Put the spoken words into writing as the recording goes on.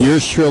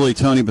Yours truly,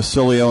 Tony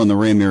Basilio in the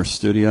Rainier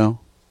studio.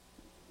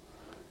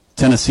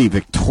 Tennessee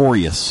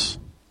victorious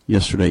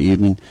yesterday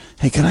evening.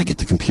 Hey, can I get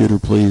the computer,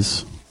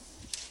 please?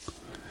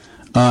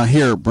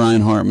 Here,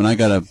 Brian Hartman, I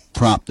got a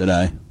prop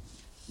today.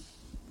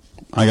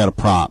 I got a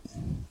prop.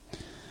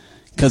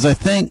 Because I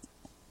think,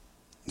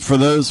 for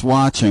those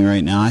watching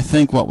right now, I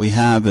think what we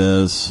have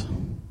is,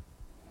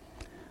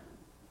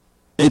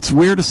 it's the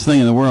weirdest thing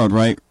in the world,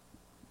 right?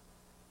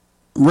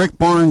 Rick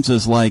Barnes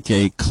is like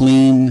a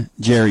clean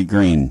Jerry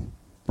Green,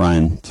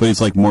 Brian. So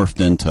he's like morphed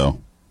into.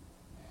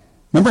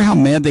 Remember how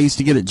mad they used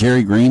to get at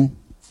Jerry Green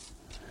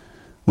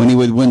when he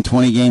would win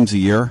 20 games a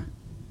year?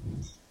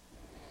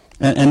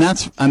 And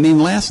that's, I mean,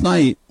 last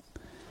night,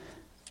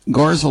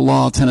 Garza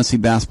Law, Tennessee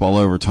basketball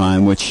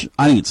overtime, which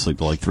I didn't get to sleep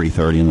till like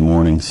 3:30 in the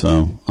morning,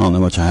 so I don't know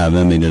how much I have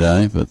in me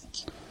today. But,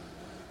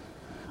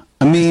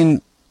 I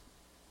mean,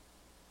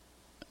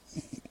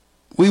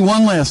 we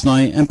won last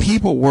night, and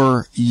people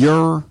were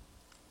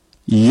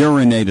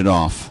urinated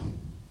off.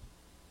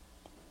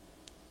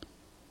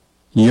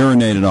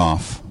 Urinated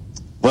off.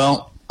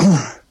 Well,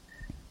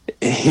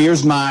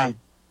 here's my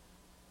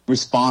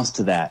response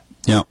to that.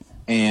 Yep.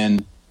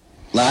 And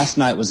last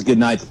night was a good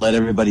night to let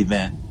everybody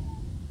vent.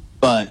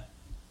 But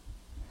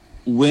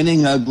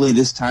winning ugly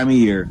this time of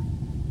year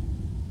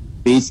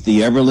beats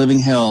the ever-living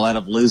hell out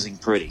of losing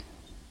pretty.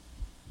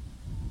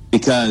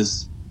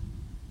 Because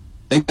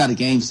they've got a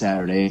game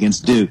Saturday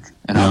against Duke,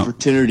 an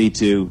opportunity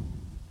to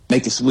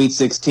make a Sweet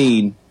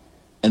 16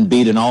 and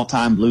beat an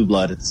all-time blue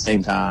blood at the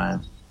same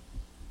time.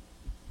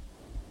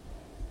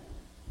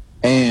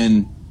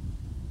 And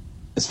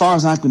as far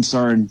as I'm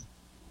concerned,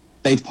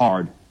 they've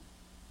parred.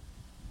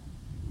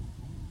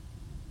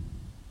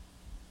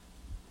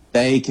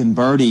 They can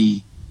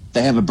birdie.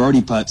 They have a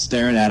birdie putt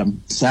staring at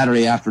them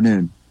Saturday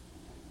afternoon.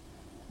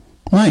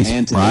 Nice.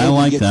 And today I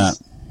like that.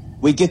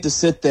 We get to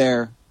sit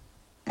there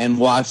and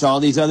watch all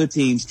these other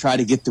teams try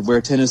to get to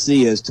where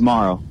Tennessee is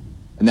tomorrow,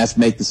 and that's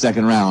make the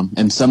second round.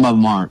 And some of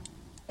them aren't.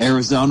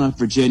 Arizona,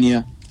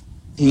 Virginia,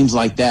 teams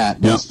like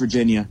that, West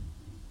Virginia,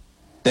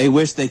 they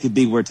wish they could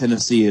be where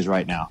Tennessee is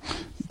right now.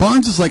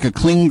 Barnes is like a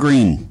clean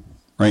green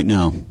right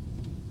now.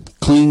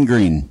 Clean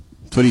green.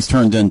 That's what he's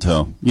turned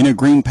into. You know,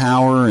 green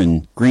power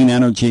and green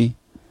energy.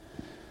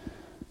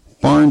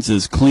 Barnes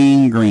is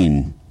clean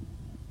green.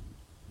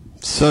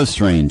 So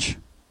strange.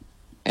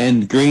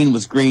 And green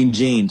was green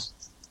jeans.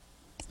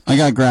 I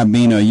got to grab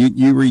Bino.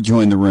 You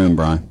rejoin the room,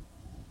 Brian.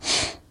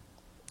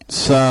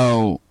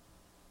 So,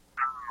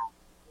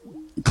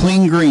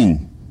 clean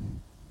green.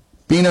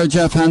 Bino,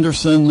 Jeff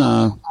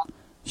Henderson,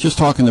 just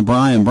talking to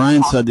Brian.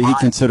 Brian said that he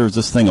considers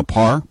this thing a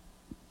par.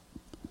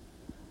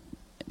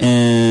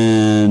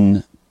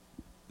 And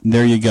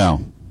there you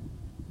go.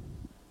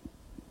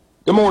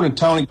 Good morning,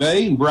 Tony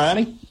B. and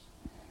Bryony.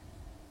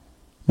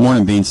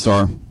 Morning,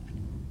 Beanstar.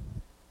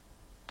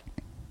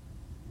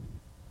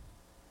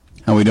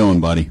 How we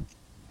doing, buddy?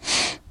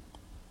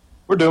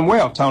 We're doing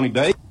well, Tony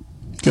B.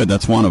 Good,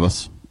 that's one of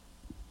us.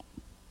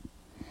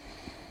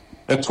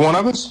 That's one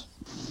of us?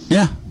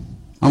 Yeah,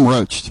 I'm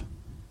roached.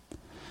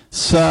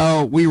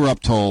 So, we were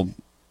up till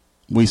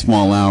wee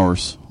small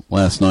hours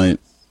last night.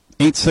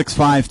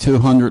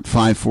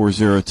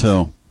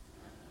 865-200-5402.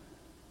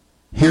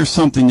 Here's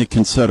something to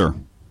consider.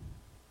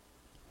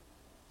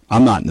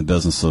 I'm not in the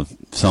business of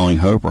selling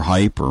hope or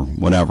hype or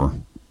whatever.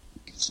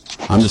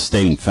 I'm just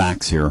stating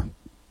facts here.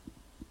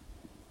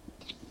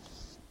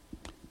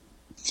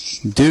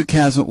 Duke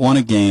hasn't won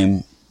a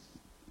game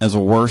as a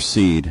worse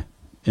seed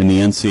in the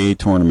NCAA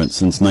tournament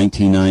since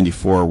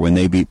 1994 when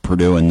they beat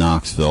Purdue in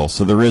Knoxville.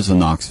 So there is a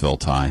Knoxville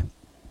tie.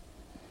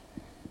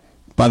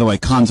 By the way,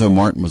 Konzo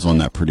Martin was on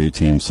that Purdue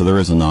team, so there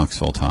is a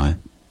Knoxville tie.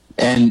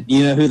 And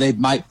you know who they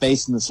might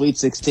face in the Sweet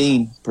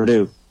 16?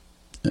 Purdue.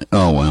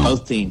 Oh, wow.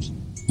 Both teams.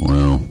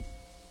 Wow.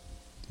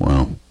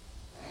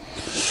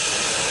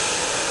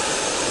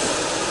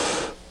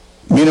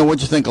 You know,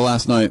 what'd you think of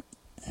last night?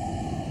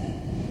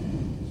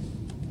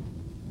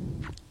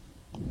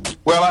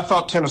 Well, I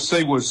thought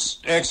Tennessee was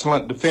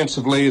excellent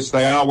defensively, as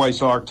they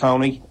always are,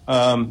 Tony.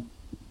 I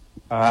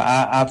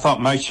thought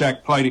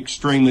Meshack played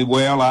extremely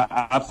well.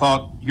 I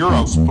thought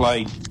Euros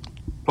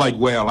played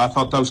well. I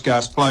thought those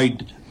guys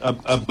played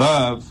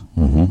above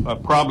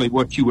probably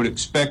what you would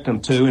expect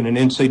them to in an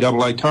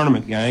NCAA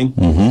tournament game.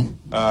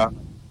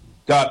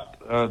 Got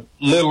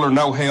little or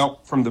no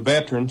help from the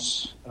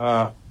veterans.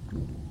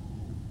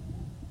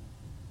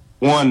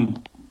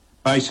 One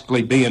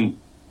basically being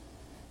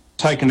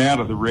taken out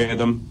of the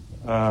rhythm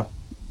by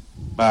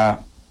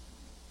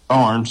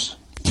Barnes.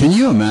 Can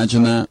you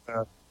imagine that?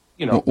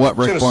 What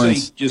Rick Tennessee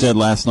Barnes did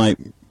last night,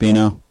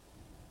 Bino?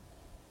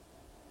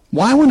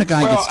 Why, when a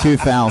guy gets two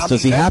fouls,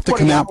 does he have to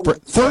come out for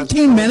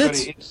 13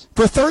 minutes?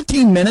 For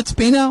 13 minutes,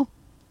 Bino?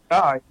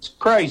 It's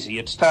crazy.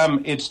 It's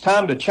time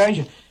to change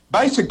it.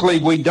 Basically,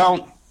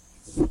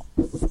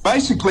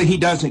 he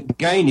doesn't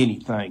gain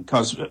anything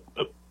because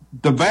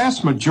the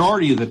vast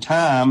majority of the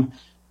time,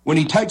 when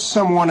he takes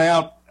someone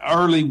out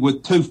early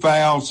with two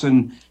fouls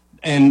and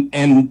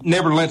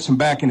never lets them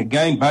back in the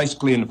game,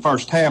 basically in the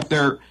first half,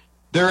 they're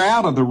they're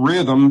out of the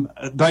rhythm.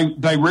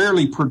 They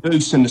rarely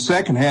produce in the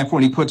second half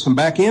when he puts them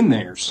back in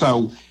there.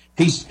 So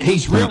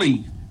he's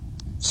really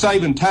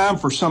saving time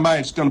for somebody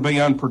that's going to be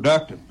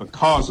unproductive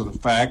because of the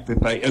fact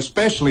that they,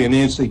 especially in the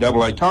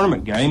NCAA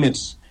tournament game,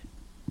 it's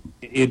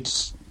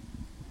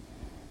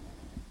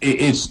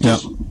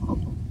just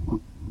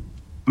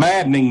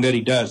maddening that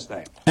he does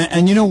that.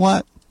 And you know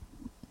what?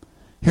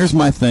 Here's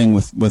my thing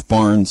with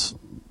Barnes.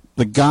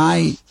 The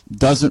guy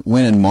doesn't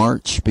win in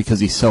March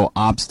because he's so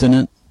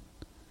obstinate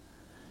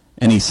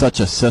and he's such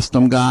a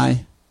system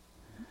guy,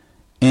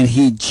 and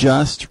he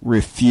just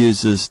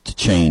refuses to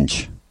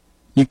change.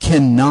 You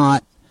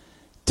cannot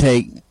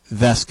take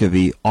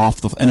Vescovi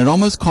off the – and it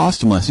almost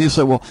cost him less. You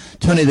say, well,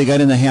 Tony, they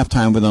got in the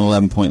halftime with an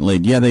 11-point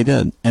lead. Yeah, they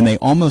did. And they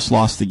almost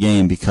lost the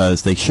game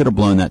because they should have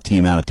blown that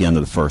team out at the end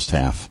of the first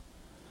half.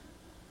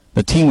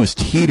 The team was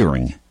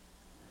teetering.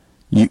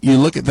 You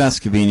look at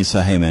Vescovi and you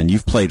say, hey, man,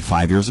 you've played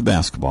 5 years of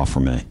basketball for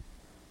me,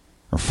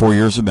 or 4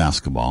 years of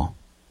basketball.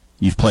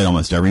 You've played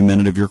almost every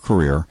minute of your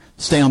career.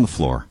 Stay on the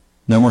floor.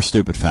 No more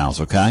stupid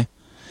fouls, okay?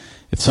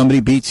 If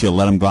somebody beats you,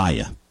 let them by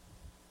you.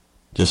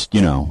 Just,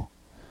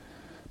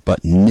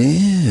 But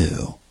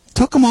no.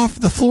 Took him off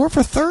the floor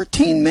for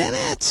 13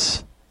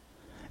 minutes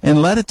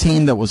and let a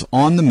team that was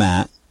on the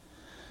mat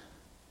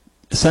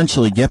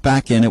essentially get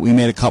back in it. We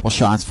made a couple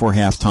shots for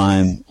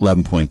halftime,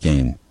 11-point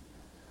game.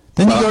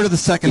 Then you go to the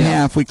second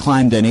half, we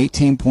climbed an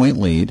 18-point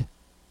lead,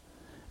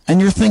 and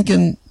you're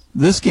thinking,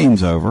 this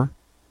game's over.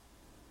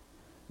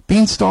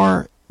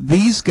 Beanstar,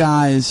 these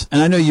guys,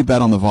 and I know you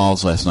bet on the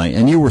Vols last night,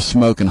 and you were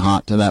smoking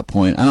hot to that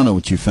point. I don't know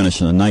what you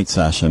finished in the night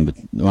session, but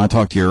when I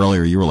talked to you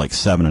earlier, you were like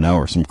 7-0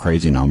 or some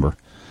crazy number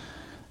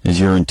as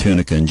you're in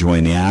Tunica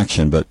enjoying the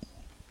action. But,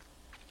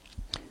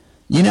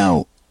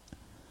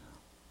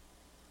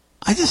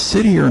 I just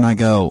sit here and I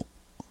go,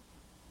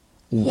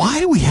 why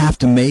do we have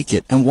to make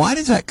it? And why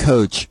does that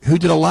coach, who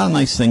did a lot of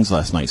nice things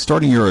last night,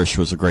 starting Urish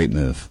was a great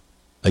move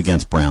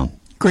against Brown.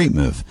 Great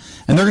move.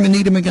 And they're going to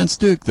need him against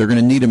Duke. They're going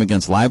to need him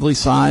against Lively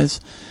size.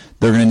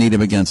 They're going to need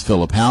him against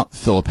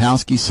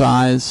Filipowski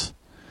size.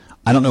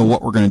 I don't know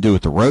what we're going to do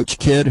with the Roach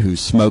kid who's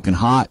smoking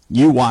hot.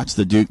 You watch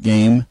the Duke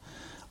game.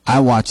 I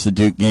watched the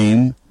Duke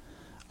game.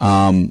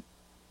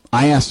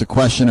 I asked a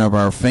question of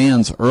our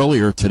fans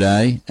earlier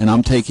today, and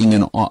I'm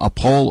taking a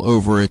poll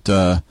over at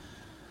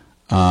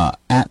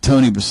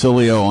Tony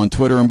Basilio on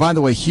Twitter. And by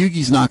the way,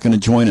 Hughie's not going to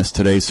join us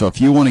today, so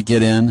if you want to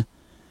get in,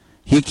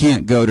 he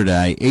can't go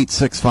today.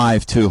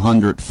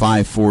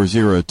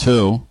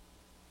 865-200-5402.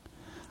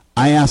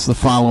 I asked the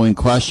following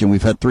question.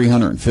 We've had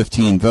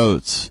 315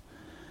 votes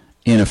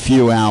in a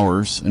few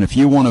hours, and if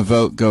you want to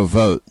vote, go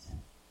vote.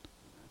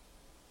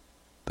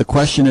 The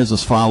question is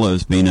as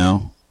follows,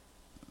 Bino.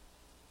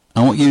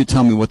 I want you to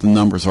tell me what the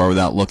numbers are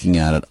without looking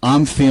at it.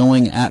 I'm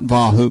feeling at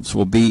Vol Hoops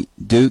will beat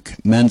Duke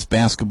men's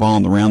basketball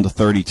in the round of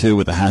 32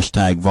 with the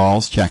hashtag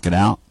Vols. Check it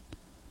out.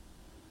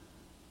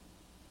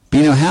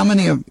 Bino, how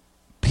many of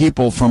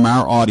people from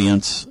our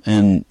audience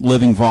and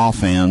living Vol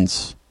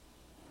fans,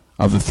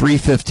 of the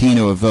 315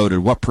 who have voted,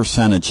 what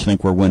percentage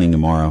think we're winning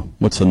tomorrow?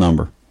 What's the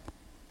number?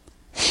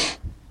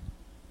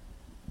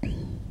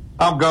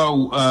 I'll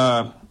go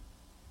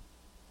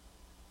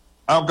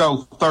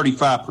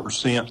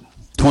 35%.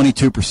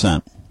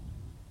 22%.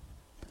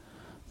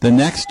 The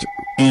next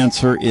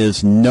answer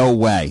is no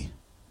way.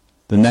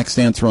 The next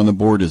answer on the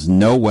board is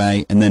no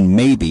way, and then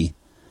maybe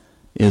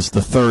is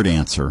the third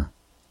answer.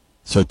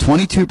 So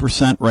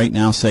 22% right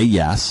now say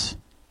yes.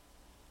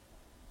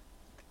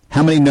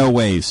 How many no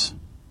ways?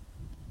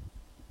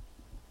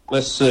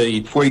 Let's see.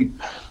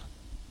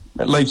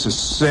 That leaves us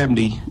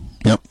 70.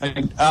 Yep.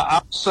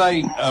 I'll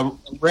say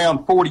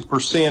around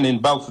 40% in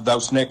both of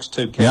those next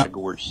two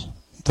categories. Yep.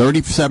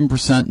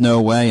 37%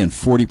 no way and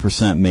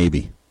 40%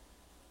 maybe.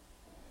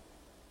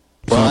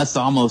 Well, that's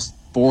almost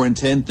 4 and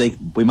 10. Think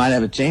we might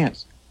have a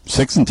chance.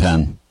 6 and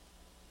 10.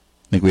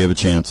 Think we have a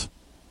chance.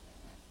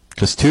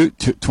 Because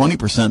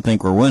 20%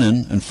 think we're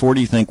winning and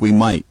 40 think we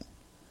might.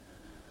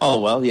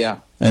 Oh well, yeah.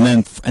 And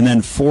then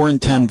 4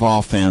 and 10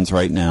 Vol fans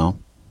right now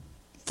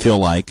feel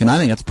like, and I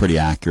think that's pretty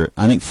accurate.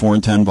 I think 4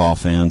 and 10 Vol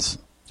fans,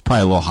 it's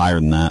probably a little higher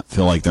than that,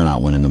 feel like they're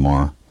not winning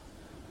tomorrow.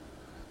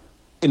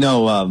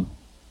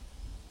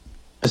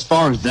 As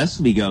far as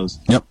Vescovi goes,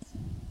 yep.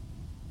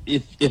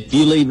 If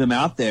you leave him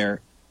out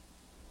there,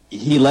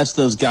 he lets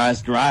those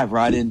guys drive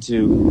right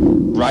into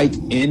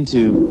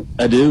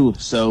Adu.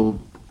 So,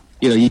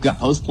 you've got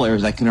post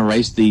players that can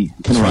erase them.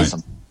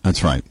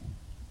 That's right.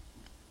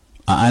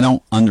 I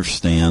don't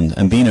understand,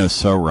 and Bino's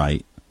so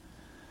right.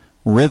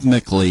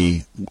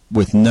 Rhythmically,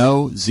 with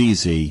no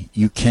ZZ,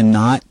 you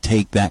cannot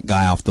take that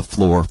guy off the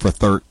floor for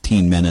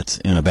 13 minutes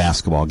in a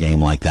basketball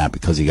game like that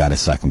because he got a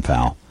second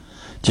foul.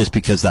 Just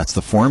because that's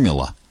the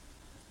formula.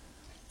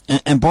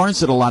 And Barnes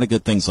did a lot of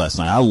good things last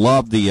night. I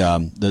love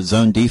the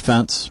zone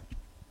defense.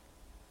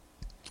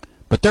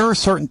 But there are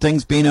certain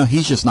things, Bino,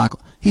 he's not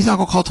going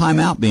to call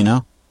timeout,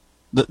 Bino.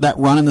 That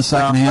run in the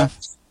second half.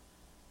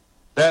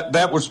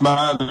 That was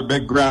my other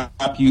big gripe.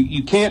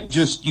 You can't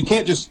just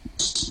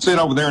sit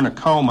over there in a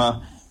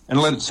coma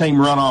and let a team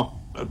run off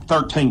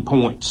 13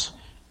 points.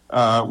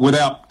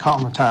 without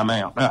calling a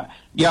timeout.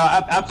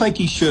 I think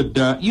he should.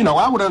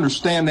 I would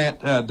understand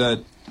that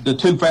the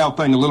two-foul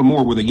thing a little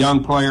more with a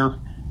young player.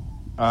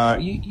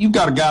 You've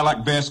got a guy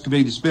like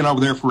Vescovi that's been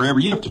over there forever.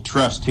 You have to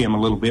trust him a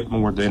little bit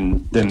more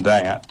than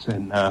that.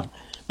 And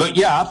but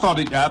I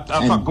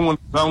thought going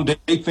zone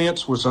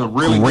defense was a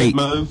really good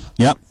move.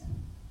 Yep.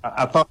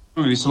 I thought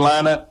his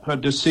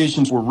lineup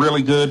decisions were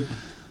really good.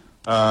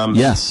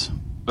 Yes.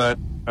 But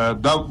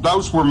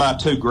those were my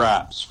two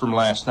gripes from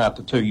last night.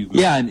 The two you.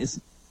 Yeah, and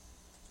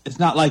it's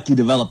not like you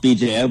develop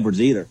B.J. Edwards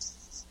either.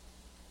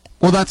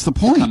 Well, that's the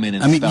point. I mean,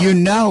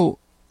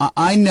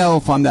 I know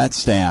if I'm that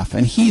staff,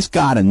 and he's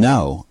got to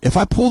know, if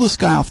I pull this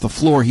guy off the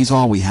floor, he's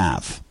all we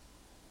have.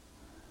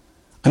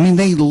 I mean,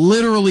 they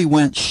literally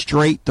went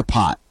straight to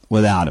pot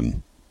without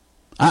him.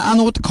 I don't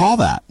know what to call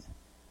that.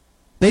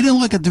 They didn't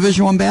look like a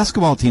Division I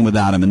basketball team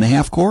without him in the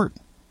half court.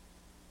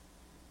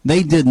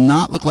 They did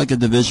not look like a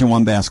Division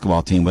I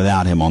basketball team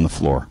without him on the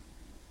floor.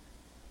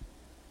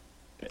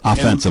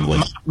 Offensively.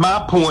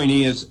 My point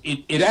is,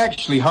 it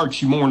actually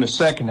hurts you more in the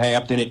second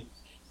half than it,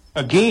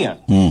 again,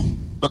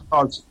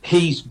 because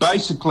he's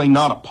basically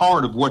not a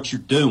part of what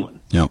you're doing.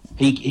 Yep.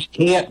 He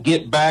can't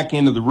get back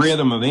into the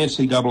rhythm of the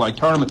NCAA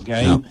tournament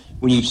game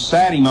when you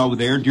sat him over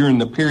there during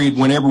the period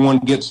when everyone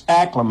gets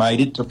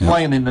acclimated to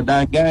playing in the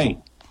dang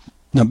game.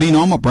 Now, Bean,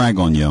 I'm going to brag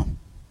on you.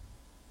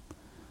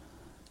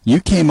 You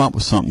came up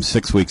with something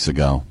 6 weeks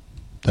ago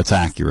that's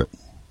accurate,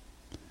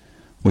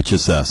 which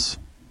is this.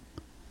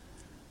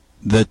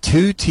 The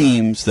two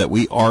teams that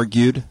we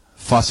argued,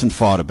 fuss and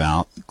fought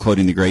about,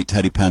 quoting the great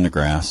Teddy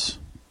Pendergrass,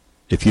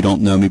 if you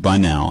don't know me by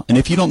now, and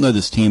if you don't know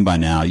this team by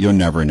now, you're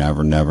never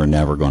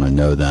going to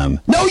know them.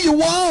 No, you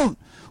won't!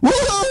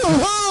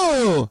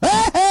 Woo-hoo!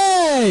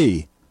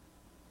 Hey!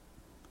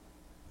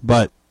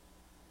 But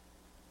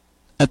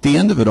at the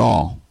end of it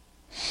all,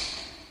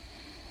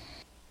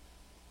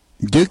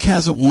 Duke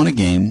hasn't won a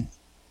game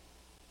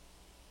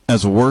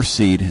as a worst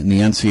seed in the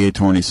NCAA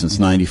tourney since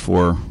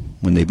 '94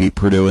 when they beat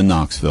Purdue in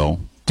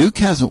Knoxville. Duke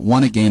hasn't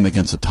won a game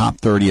against a top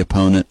 30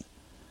 opponent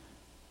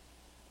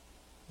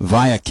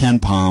via Ken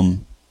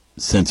Palm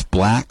since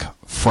Black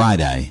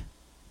Friday,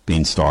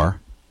 Beanstar.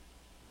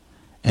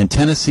 And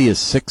Tennessee is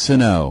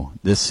 6-0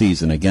 this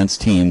season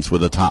against teams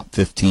with a top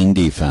 15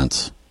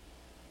 defense.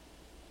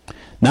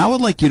 Now I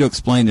would like you to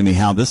explain to me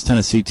how this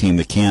Tennessee team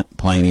that can't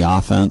play any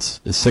offense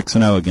is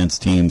 6-0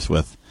 against teams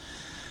with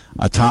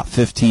a top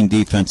 15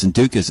 defense, and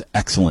Duke is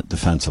excellent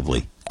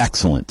defensively.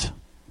 Excellent.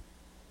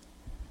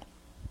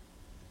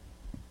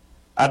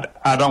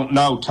 I don't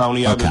know,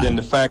 Tony, other than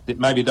the fact that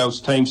maybe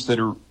those teams that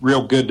are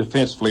real good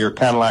defensively are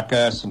kind of like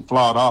us and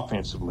flawed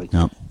offensively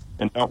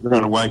and don't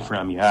run away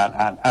from you.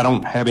 I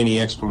don't have any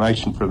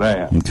explanation for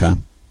that. Okay.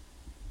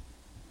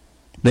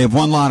 They have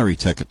one lottery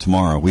ticket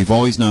tomorrow. We've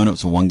always known it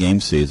was a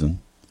one-game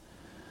season.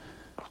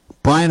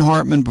 Brian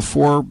Hartman,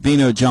 before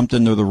Bino jumped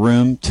into the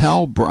room,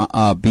 tell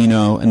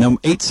Bino, and then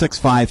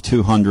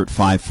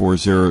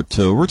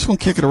 865-200-5402. We're just going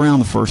to kick it around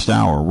the first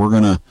hour.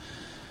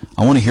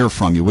 I want to hear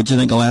from you. What did you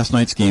think of last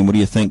night's game? What do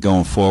you think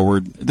going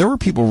forward? There were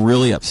people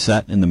really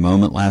upset in the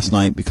moment last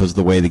night because of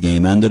the way the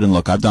game ended. And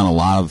look, I've done a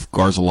lot of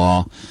Garza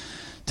Law,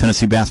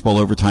 Tennessee basketball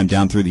overtime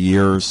down through the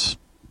years,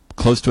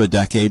 close to a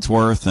decade's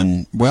worth,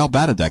 and, well,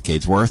 about a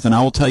decade's worth. And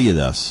I will tell you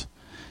this.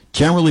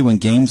 Generally, when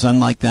games end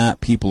like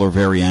that, people are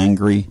very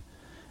angry,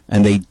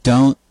 and they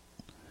don't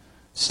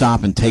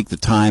stop and take the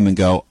time and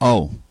go,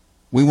 oh,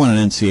 we won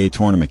an NCAA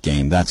tournament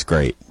game. That's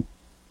great.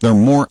 They're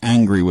more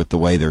angry with the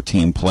way their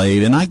team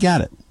played, and I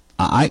get it.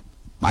 I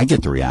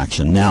get the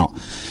reaction. Now,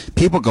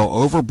 people go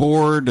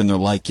overboard, and they're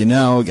like,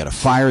 got to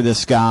fire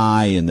this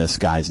guy, and this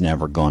guy's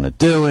never going to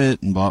do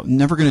it. And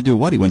never going to do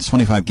what? He wins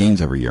 25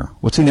 games every year.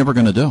 What's he never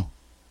going to do?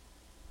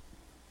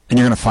 And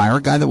you're going to fire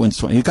a guy that wins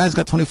 20? The guy's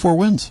got 24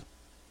 wins.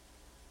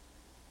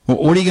 Well,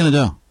 what are you going to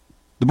do?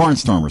 The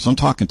Barnstormers, I'm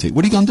talking to you.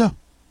 What are you going to do?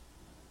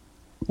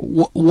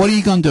 What are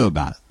you going to do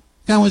about it?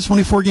 The guy wins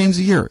 24 games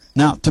a year.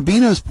 Now, to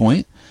Bino's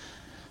point,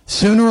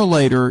 sooner or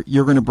later,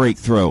 you're going to break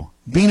through.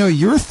 Bino,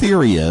 your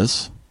theory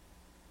is,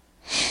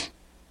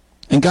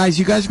 and guys,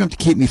 you guys are going to have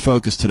to keep me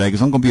focused today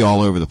because I'm going to be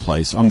all over the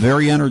place. I'm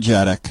very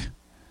energetic,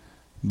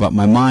 but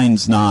my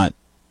mind's not.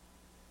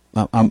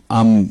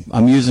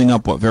 I'm using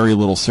up what very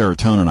little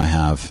serotonin I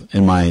have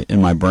in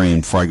my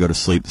brain before I go to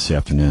sleep this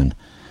afternoon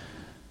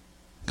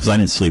because I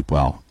didn't sleep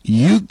well.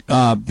 You,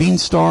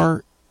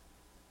 Beanstar,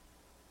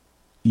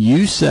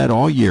 you said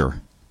all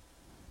year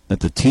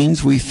that the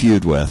teams we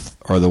feud with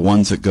are the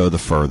ones that go the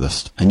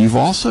furthest. And you've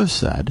also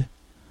said,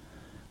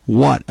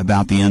 what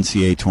about the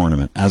NCAA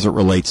tournament as it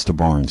relates to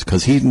Barnes?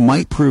 Because he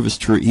might prove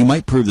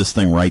this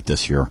thing right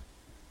this year.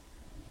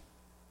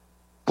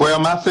 Well,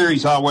 my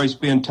theory's always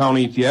been,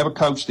 Tony, if you have a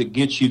coach that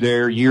gets you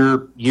there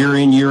year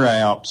in, year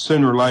out,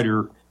 sooner or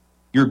later,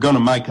 you're going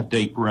to make a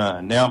deep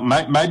run. Now,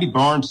 maybe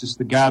Barnes is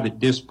the guy that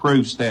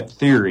disproves that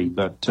theory,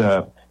 but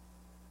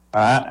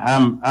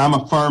I'm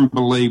a firm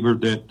believer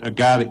that a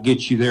guy that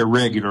gets you there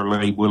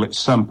regularly will at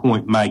some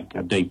point make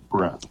a deep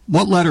run.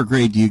 What letter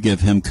grade do you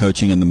give him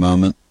coaching in the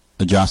moment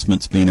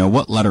adjustments, Bino,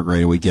 what letter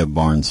grade do we give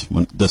Barnes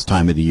this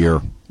time of the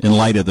year in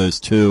light of those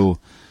two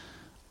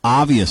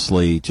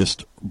obviously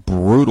just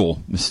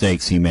brutal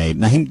mistakes he made?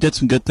 Now, he did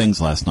some good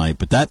things last night,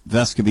 but that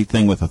Vescovy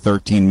thing with the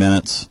 13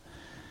 minutes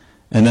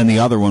and then the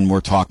other one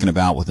we're talking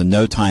about with a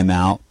no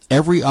timeout,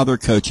 every other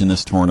coach in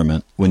this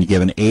tournament, when you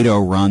give an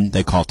 8-0 run,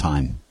 they call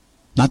time.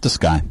 Not this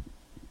guy.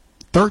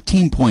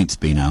 13 points,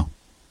 Bino.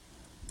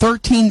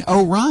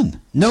 13-0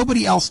 run.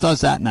 Nobody else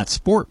does that in that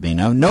sport,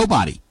 Bino.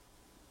 Nobody.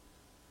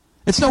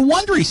 It's no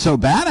wonder he's so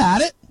bad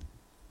at it.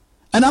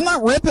 And I'm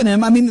not ripping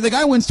him. I mean, the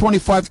guy wins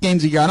 25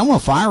 games a year. I don't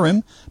want to fire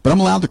him, but I'm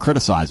allowed to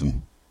criticize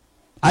him.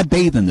 I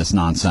bathe in this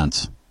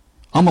nonsense.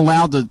 I'm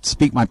allowed to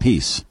speak my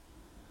piece.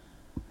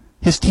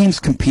 His teams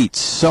compete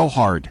so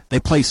hard. They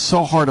play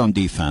so hard on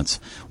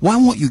defense. Why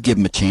won't you give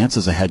him a chance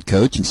as a head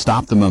coach and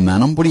stop the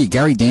momentum? What are you,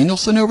 Gary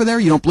Danielson over there?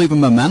 You don't believe in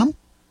momentum?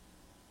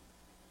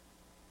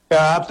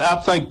 Yeah, I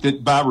think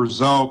that by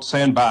results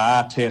and by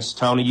eye test,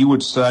 Tony, you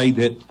would say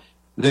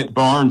that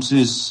Barnes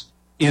is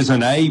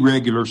an A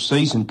regular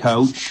season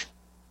coach,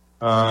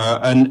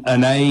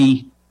 an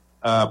A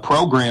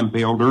program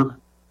builder,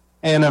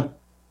 and a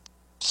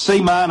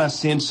C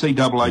minus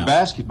NCAA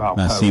basketball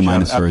coach. C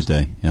minus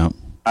Thursday. Yeah.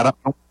 I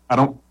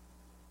don't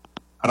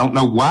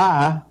know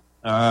why.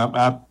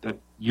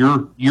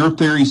 Your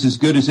theory's as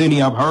good as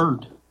any I've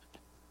heard.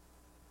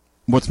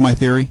 What's my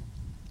theory?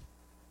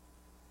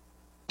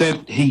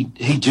 That he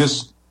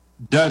just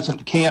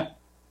can't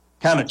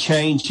kind of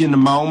change in the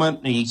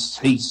moment.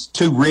 He's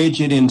too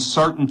rigid in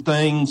certain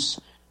things,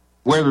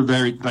 whether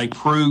they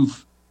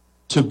prove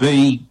to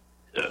be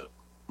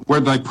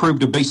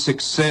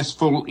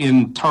successful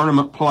in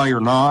tournament play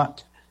or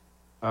not.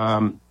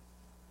 And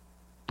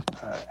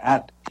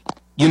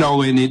you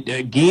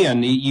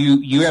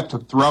have to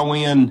throw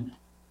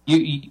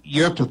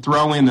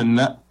in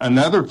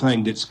another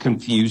thing that's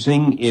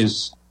confusing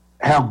is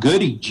how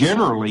good he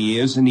generally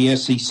is in the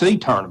SEC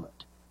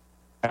tournament.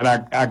 And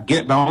I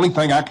get the only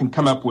thing I can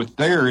come up with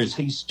there is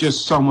he's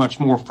just so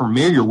much more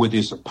familiar with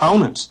his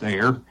opponents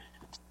there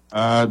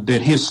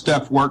that his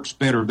stuff works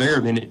better there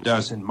than it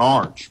does in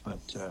March. But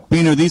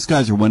these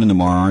guys are winning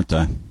tomorrow, aren't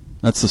they?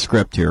 That's the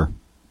script here.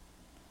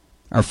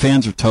 Our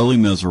fans are totally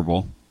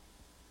miserable.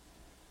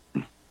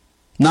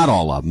 Not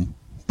all of them,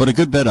 but a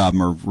good bit of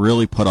them are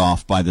really put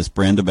off by this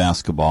brand of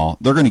basketball.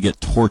 They're going to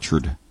get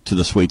tortured to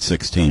the Sweet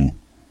 16.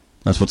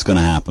 That's what's going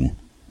to happen.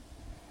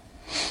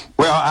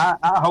 Well,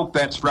 I hope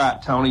that's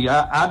right, Tony.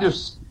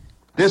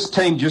 This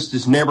team just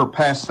has never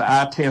passed the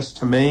eye test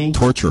to me.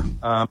 Torture.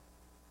 I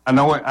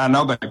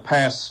know they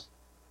pass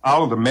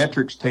all of the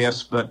metrics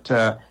tests, but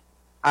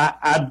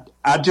I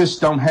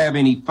just don't have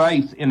any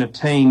faith in a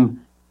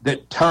team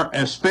that,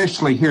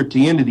 especially here at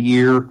the end of the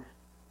year,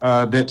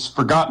 that's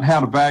forgotten how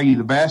to value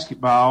the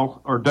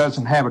basketball or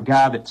doesn't have a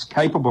guy that's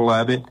capable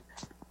of it,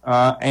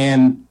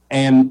 and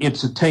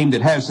it's a team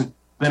that hasn't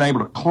been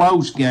able to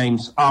close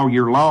games all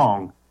year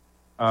long.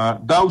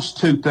 Those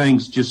two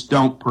things just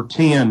don't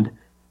portend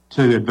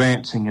to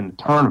advancing in the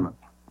tournament.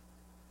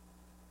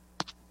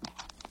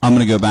 I'm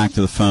going to go back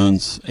to the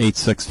phones,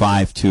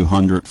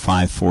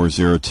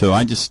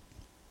 865-200-5402.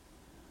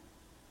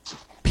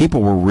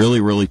 People were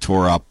really, really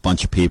tore up,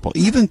 bunch of people.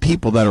 Even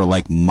people that are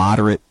like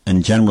moderate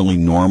and generally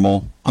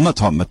normal. I'm not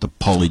talking about the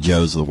Paulie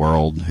Joes of the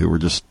world who were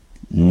just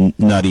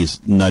nutty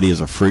as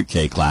a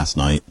fruitcake last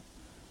night.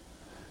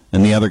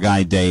 And the other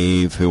guy,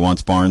 Dave, who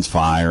wants Barnes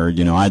fired,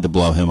 I had to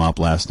blow him up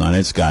last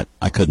night.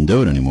 I couldn't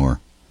do it anymore.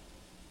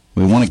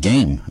 We won a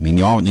game. I mean,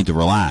 you all need to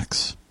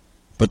relax.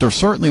 But there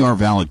certainly are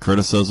valid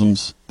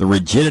criticisms. The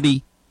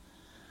rigidity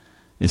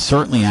is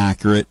certainly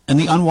accurate. And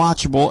the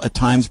unwatchable, at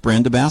times,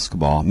 brand of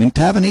basketball. I mean,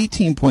 to have an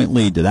 18-point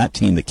lead to that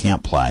team that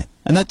can't play,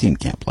 and that team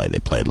can't play, they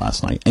played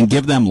last night, and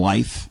give them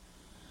life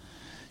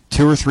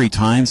 2 or 3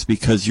 times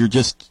because you're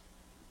just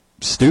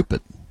stupid.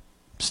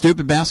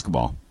 Stupid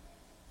basketball.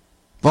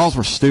 Vols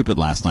were stupid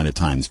last night at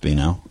times,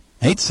 Bino.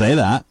 Hate to say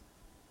that.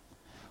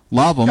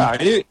 Love them. Yeah,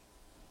 it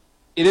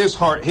is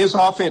hard. His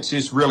offense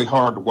is really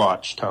hard to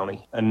watch,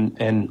 Tony.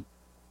 And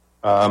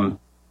I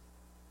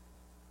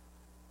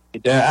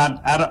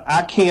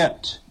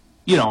can't,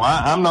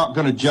 I'm not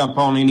going to jump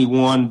on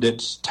anyone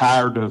that's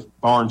tired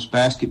of Barnes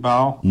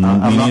basketball.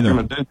 I'm not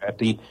going to do that.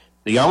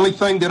 The only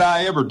thing that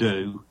I ever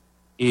do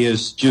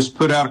is just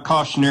put out a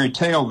cautionary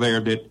tale there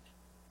that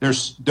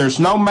there's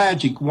no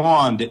magic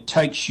wand that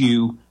takes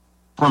you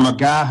from a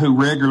guy who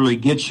regularly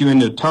gets you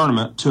into the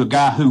tournament to a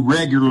guy who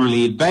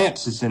regularly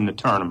advances in the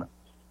tournament.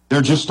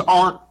 There just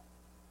aren't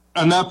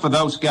enough of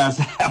those guys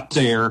out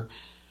there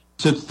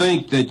to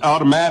think that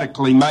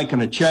automatically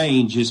making a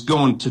change is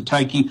going to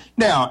take you.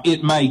 Now,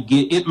 it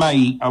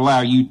may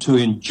allow you to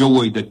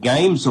enjoy the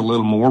games a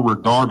little more,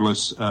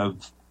 regardless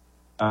of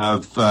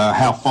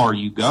how far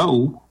you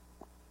go.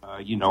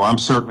 I'm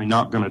certainly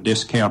not going to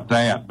discount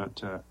that,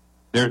 but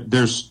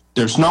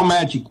there's no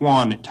magic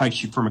wand that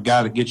takes you from a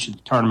guy that gets you to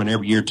the tournament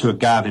every year to a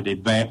guy that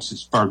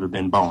advances further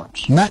than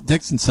Barnes. Matt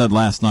Dixon said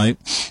last night,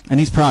 and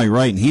he's probably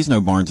right, and he's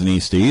no Barnes and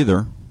East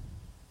either.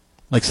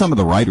 Like some of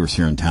the writers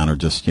here in town are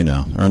just,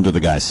 are under the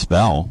guy's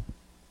spell.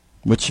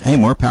 Which, hey,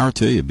 more power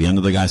to you. Be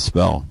under the guy's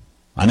spell.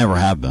 I never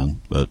have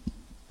been, but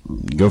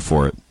go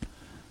for it.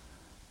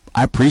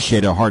 I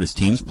appreciate how hard his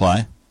teams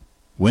play.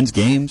 Wins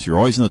games. You're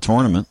always in the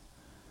tournament.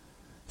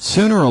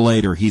 Sooner or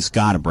later, he's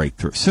got to break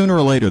through. Sooner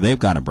or later, they've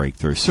got to break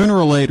through. Sooner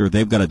or later,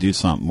 they've got to do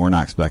something we're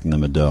not expecting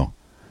them to do.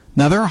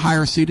 Now, they're a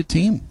higher-seeded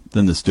team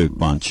than this Duke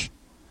bunch.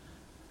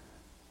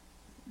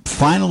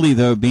 Finally,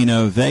 though,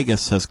 Bino,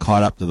 Vegas has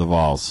caught up to the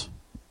Vols.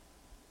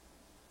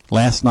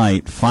 Last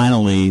night,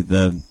 finally,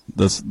 the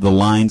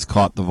lines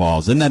caught the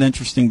Vols. Isn't that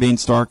interesting,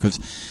 Beanstar? Because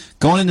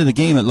going into the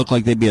game, it looked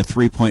like they'd be a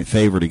 3-point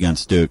favorite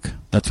against Duke.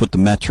 That's what the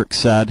metrics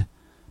said,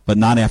 but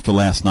not after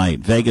last night.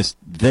 Vegas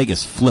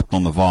flipped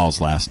on the Vols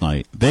last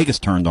night. Vegas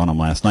turned on them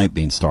last night,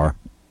 Beanstar.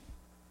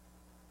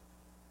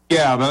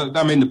 Yeah,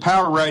 the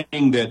power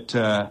rating that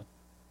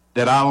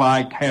I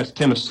like has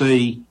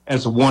Tennessee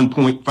as a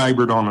 1-point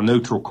favorite on a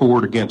neutral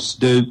court against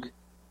Duke,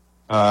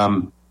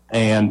 and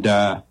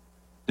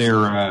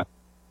they're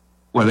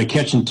they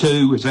catching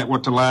 2? Is that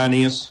what the line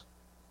is?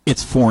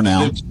 It's 4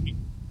 now. Duke's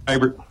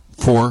favorite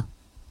 4.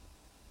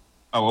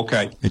 Oh,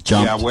 okay. It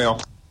jumped. Yeah,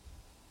 well,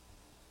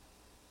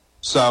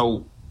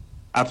 so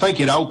I think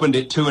it opened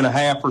at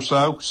 2.5 or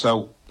so.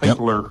 So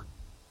people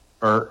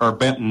are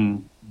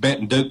betting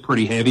Duke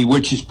pretty heavy,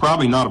 which is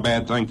probably not a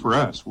bad thing for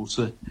us. We'll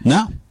see.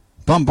 No.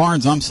 Bum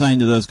Barnes, I'm saying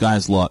to those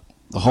guys, look,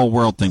 the whole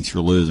world thinks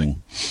you're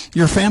losing.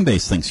 Your fan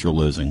base thinks you're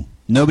losing.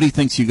 Nobody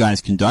thinks you guys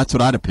can do it. That's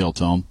what I'd appeal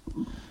to them.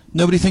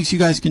 Nobody thinks you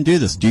guys can do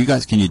this.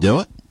 Can you do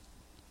it?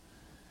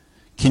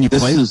 Can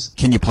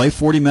you play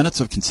 40 minutes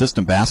of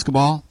consistent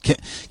basketball?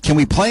 Can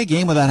we play a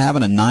game without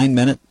having a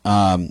 9-minute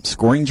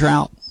scoring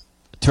drought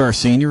to our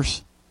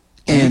seniors?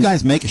 Can you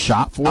guys make a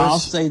shot for us? I'll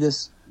say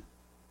this,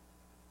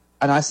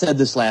 and I said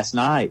this last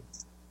night.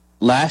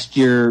 Last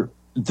year,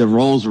 the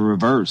roles were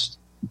reversed.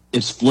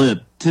 It's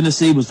flipped.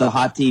 Tennessee was the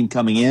hot team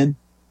coming in,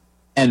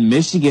 and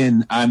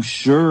Michigan, I'm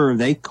sure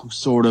they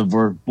sort of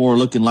were more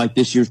looking like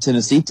this year's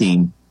Tennessee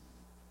team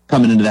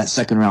coming into that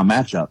second-round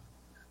matchup.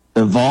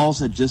 The Vols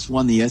had just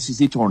won the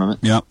SEC tournament.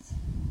 Yep.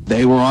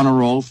 They were on a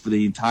roll for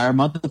the entire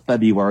month of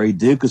February.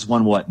 Duke has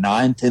won,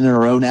 9, 10 in a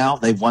row now?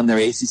 They've won their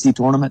ACC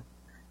tournament.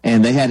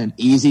 And they had an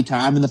easy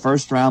time in the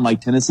first round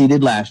like Tennessee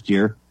did last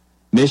year.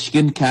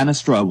 Michigan kind of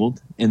struggled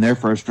in their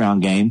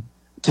first-round game.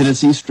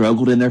 Tennessee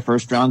struggled in their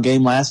first-round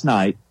game last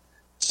night.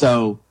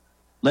 So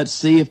let's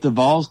see if the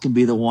Vols can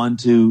be the one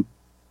to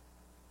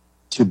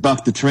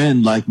buck the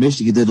trend like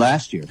Michigan did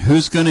last year.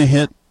 Who's going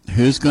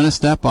to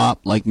step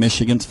up like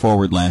Michigan's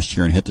forward last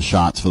year and hit the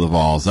shots for the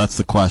Vols? That's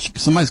the question.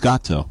 Somebody's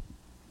got to.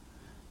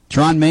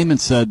 John Mayman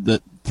said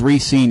that 3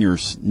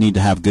 seniors need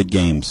to have good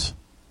games.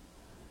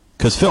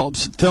 Because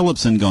Phillips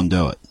isn't going to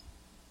do it.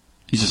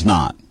 He's just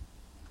not.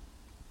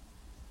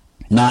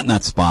 Not in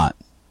that spot.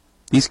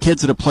 These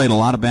kids that have played a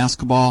lot of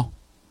basketball,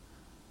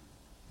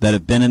 that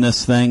have been in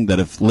this thing, that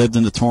have lived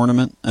in the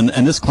tournament, and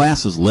this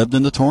class has lived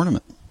in the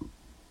tournament.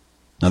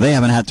 Now, they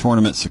haven't had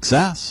tournament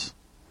success,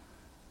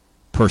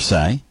 per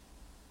se,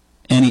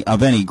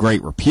 of any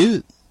great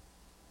repute.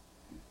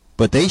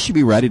 But they should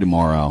be ready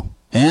tomorrow.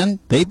 And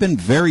they've been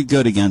very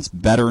good against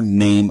better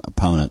name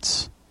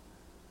opponents.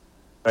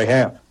 They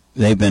have.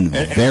 They've been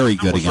very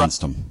good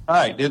against them. All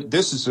right.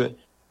 This is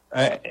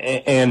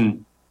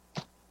and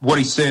what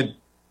he said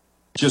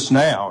just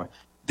now,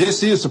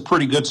 this is a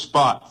pretty good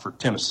spot for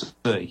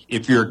Tennessee.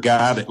 If you're a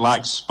guy that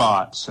likes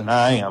spots, and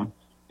I am,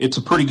 it's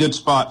a pretty good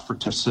spot for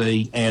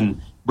Tennessee.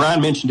 And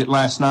Brian mentioned it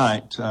last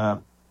night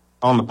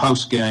on the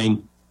post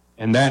game,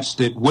 and that's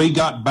that we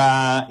got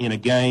by in a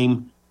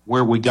game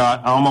where we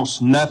got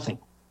almost nothing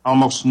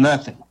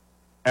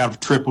out of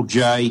Triple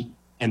J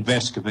and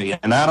Vescovia.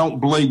 And I don't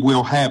believe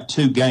we'll have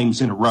 2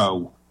 games in a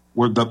row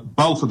where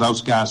both of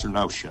those guys are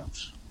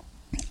no-shows.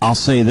 I'll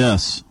say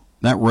this.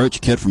 That Roach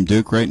kid from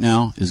Duke right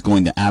now is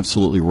going to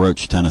absolutely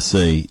roach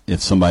Tennessee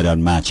if somebody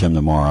doesn't match him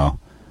tomorrow.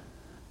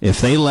 If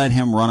they let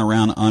him run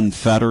around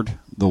unfettered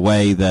the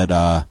way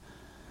that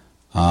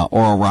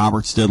Oral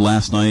Roberts did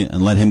last night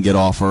and let him get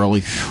off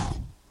early,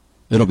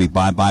 it'll be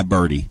bye-bye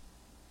birdie.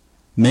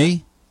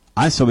 Me?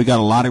 I said we got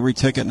a lottery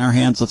ticket in our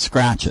hands. Let's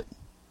scratch it.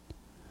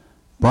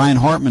 Brian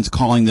Hartman's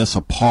calling this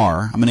a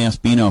par. I'm going to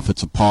ask Bino if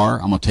it's a par.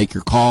 I'm going to take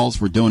your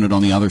calls. We're doing it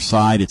on the other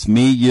side. It's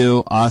me,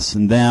 you, us,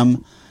 and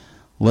them.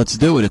 Let's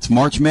do it. It's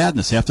March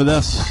Madness after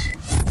this.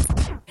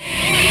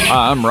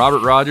 Hi, I'm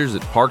Robert Rogers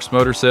at Parks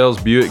Motor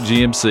Sales Buick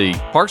GMC.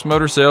 Parks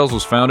Motor Sales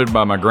was founded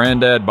by my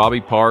granddad,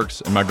 Bobby Parks,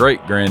 and my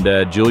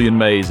great-granddad, Julian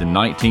Mays, in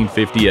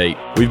 1958.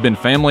 We've been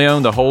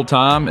family-owned the whole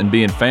time, and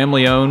being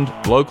family-owned,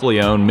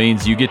 locally-owned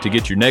means you get to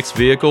get your next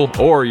vehicle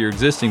or your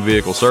existing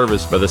vehicle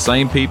serviced by the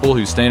same people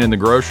who stand in the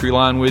grocery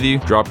line with you,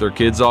 drop their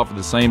kids off at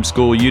the same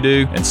school you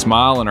do, and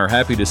smile and are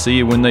happy to see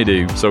you when they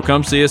do. So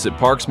come see us at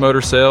Parks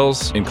Motor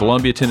Sales in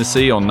Columbia,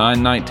 Tennessee on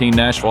 919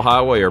 Nashville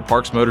Highway or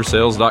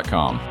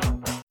parksmotorsales.com.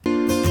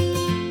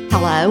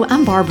 Hello,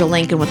 I'm Barbara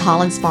Lincoln with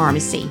Holland's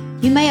Pharmacy.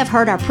 You may have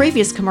heard our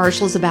previous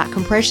commercials about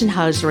compression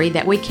hosiery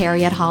that we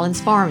carry at Holland's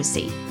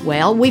Pharmacy.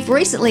 Well, we've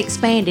recently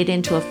expanded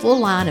into a full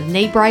line of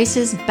knee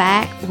braces,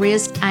 back,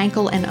 wrist,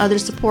 ankle, and other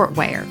support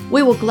wear.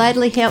 We will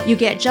gladly help you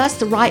get just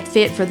the right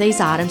fit for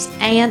these items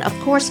and, of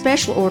course,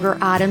 special order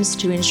items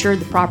to ensure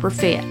the proper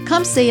fit.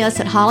 Come see us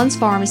at Holland's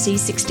Pharmacy,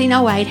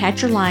 1608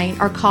 Hatcher Lane,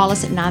 or call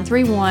us at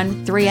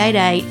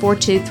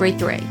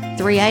 931-388-4233.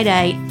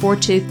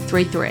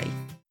 388-4233.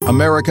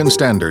 American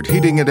Standard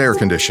Heating and Air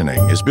Conditioning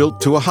is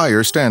built to a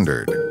higher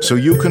standard, so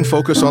you can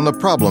focus on the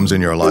problems in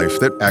your life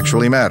that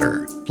actually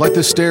matter, like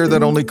the stair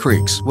that only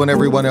creaks when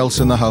everyone else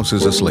in the house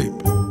is asleep.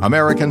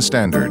 American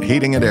Standard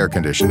Heating and Air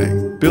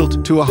Conditioning,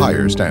 built to a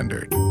higher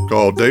standard.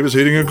 Call Davis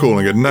Heating and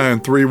Cooling at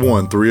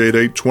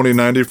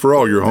 931-388-2090 for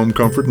all your home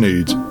comfort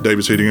needs.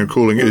 Davis Heating and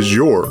Cooling is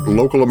your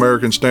local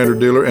American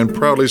Standard dealer and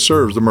proudly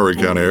serves the Murray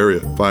County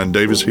area. Find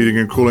Davis Heating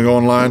and Cooling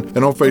online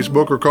and on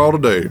Facebook or call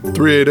today,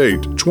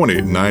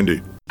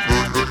 388-2090.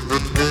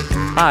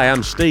 Hi,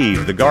 I'm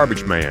Steve, the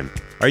Garbage Man.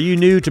 Are you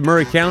new to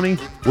Murray County?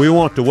 We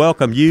want to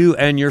welcome you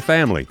and your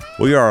family.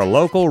 We are a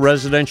local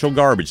residential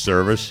garbage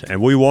service,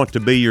 and we want to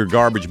be your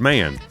garbage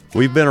man.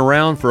 We've been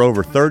around for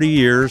over 30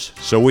 years,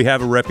 so we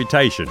have a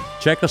reputation.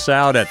 Check us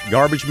out at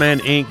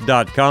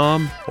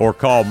garbagemaninc.com or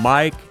call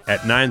Mike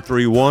at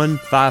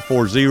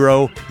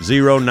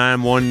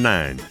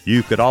 931-540-0919.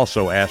 You could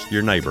also ask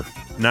your neighbor.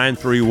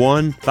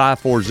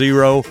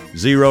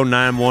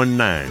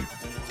 931-540-0919.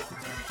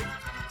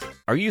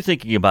 Are you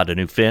thinking about a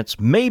new fence?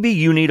 Maybe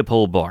you need a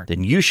pole barn.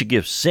 Then you should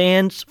give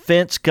Sands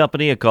Fence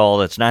Company a call.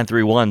 That's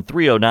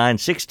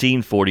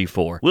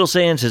 931-309-1644. Will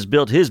Sands has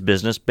built his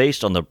business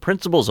based on the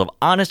principles of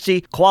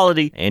honesty,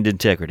 quality, and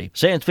integrity.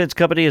 Sands Fence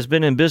Company has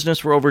been in business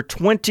for over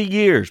 20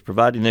 years,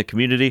 providing the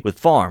community with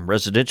farm,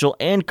 residential,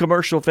 and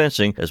commercial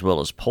fencing, as well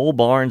as pole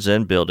barns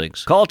and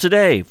buildings. Call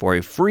today for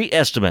a free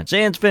estimate.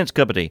 Sands Fence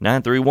Company,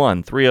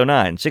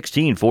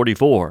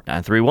 931-309-1644.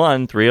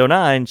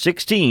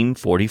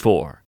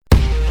 931-309-1644.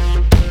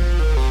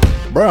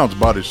 Brown's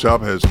Body Shop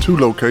has 2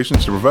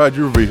 locations to provide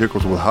your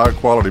vehicles with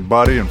high-quality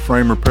body and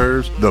frame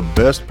repairs, the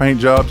best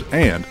paint jobs,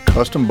 and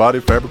custom body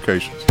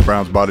fabrications.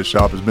 Brown's Body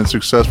Shop has been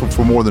successful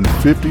for more than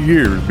 50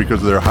 years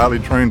because of their highly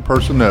trained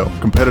personnel,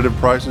 competitive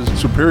prices,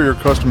 superior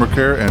customer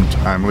care, and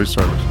timely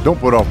service. Don't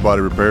put off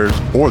body repairs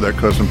or that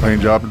custom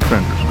paint job and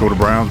fenders. Go to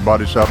Brown's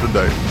Body Shop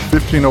today,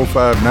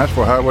 1505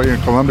 Nashville Highway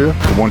in Columbia,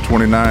 or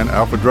 129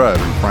 Alpha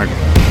Drive in Franklin.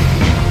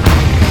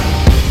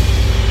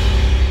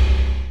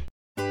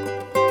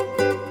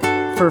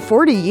 For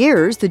 40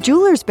 years, the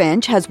Jewelers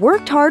Bench has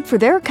worked hard for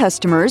their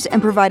customers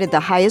and provided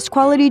the highest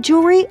quality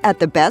jewelry at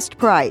the best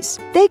price.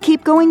 They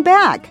keep going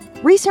back.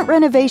 Recent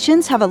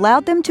renovations have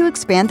allowed them to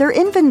expand their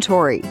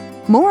inventory.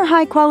 More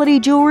high-quality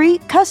jewelry,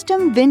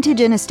 custom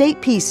vintage and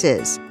estate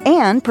pieces,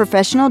 and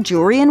professional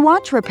jewelry and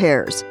watch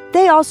repairs.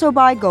 They also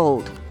buy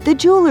gold. The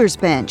Jewelers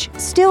Bench,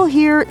 still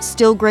here,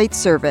 still great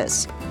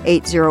service.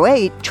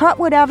 808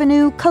 Trotwood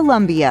Avenue,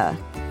 Columbia.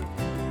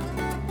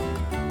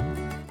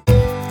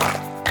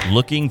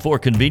 Looking for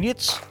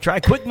convenience? Try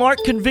Quick Mart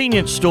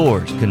Convenience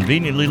Stores,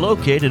 conveniently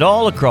located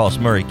all across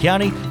Murray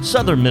County,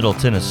 southern Middle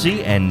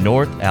Tennessee, and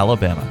North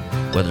Alabama.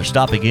 Whether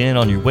stopping in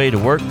on your way to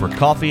work for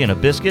coffee and a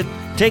biscuit,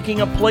 taking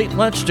a plate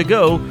lunch to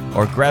go,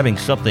 or grabbing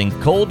something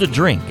cold to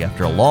drink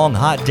after a long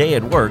hot day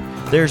at work,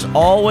 there's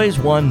always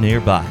one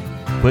nearby.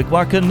 Quick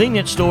Mart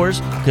Convenience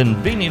Stores,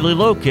 conveniently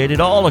located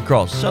all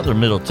across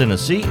southern Middle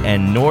Tennessee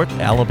and North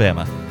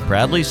Alabama.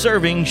 Proudly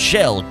serving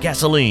Shell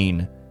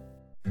gasoline.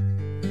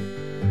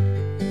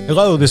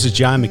 Hello, this is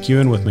John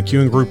McEwen with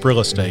McEwen Group Real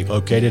Estate,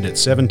 located at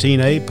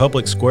 17A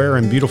Public Square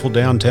in beautiful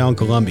downtown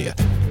Columbia.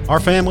 Our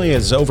family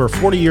has over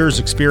 40 years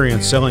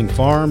experience selling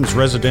farms,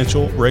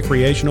 residential,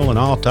 recreational, and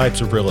all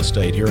types of real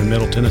estate here in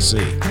Middle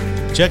Tennessee.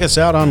 Check us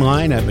out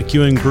online at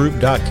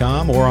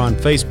McEwenGroup.com or on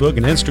Facebook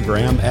and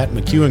Instagram at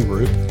McEwen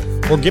Group,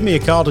 or give me a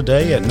call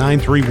today at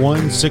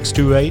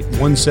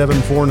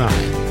 931-628-1749.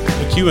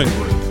 McEwen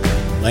Group.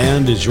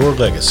 Land is your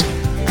legacy.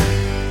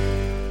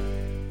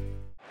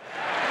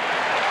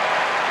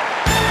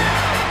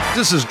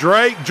 This is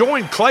Drake.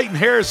 Join Clayton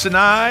Harris and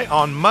I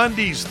on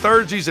Mondays,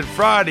 Thursdays, and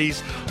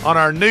Fridays on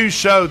our new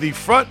show, the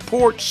Front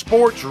Porch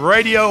Sports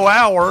Radio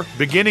Hour,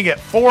 beginning at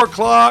 4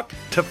 o'clock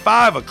to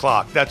 5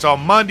 o'clock. That's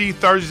on Monday,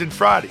 Thursdays, and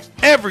Fridays.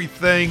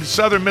 Everything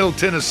Southern Middle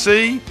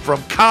Tennessee,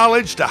 from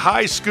college to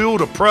high school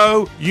to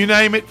pro, you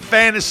name it,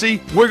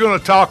 fantasy, we're going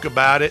to talk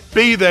about it.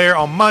 Be there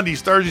on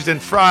Mondays, Thursdays,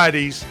 and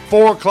Fridays,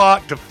 4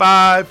 o'clock to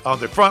 5 on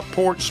the Front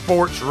Porch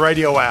Sports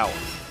Radio Hour.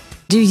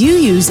 Do you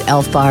use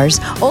Elf Bars?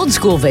 Old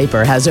School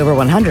Vapor has over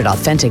 100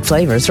 authentic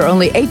flavors for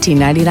only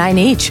 $18.99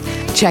 each.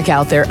 Check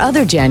out their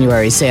other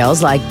January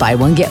sales like buy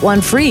one, get one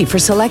free for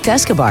select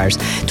Escobars,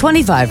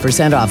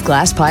 25% off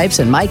glass pipes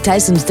and Mike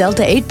Tyson's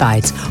Delta 8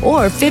 Bites,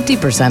 or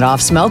 50% off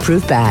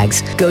smell-proof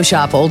bags. Go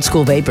shop Old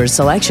School Vapor's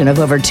selection of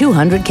over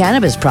 200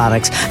 cannabis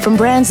products from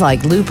brands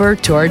like Looper,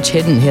 Torch,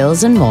 Hidden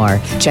Hills, and more.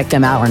 Check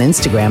them out on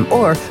Instagram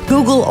or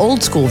Google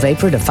Old School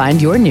Vapor to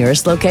find your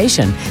nearest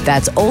location.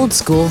 That's Old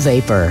School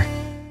Vapor.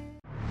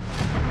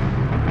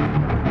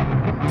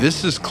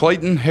 This is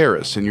Clayton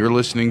Harris, and you're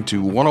listening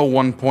to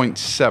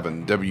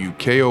 101.7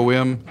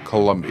 WKOM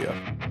Columbia.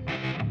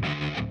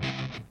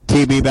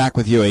 TB back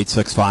with you,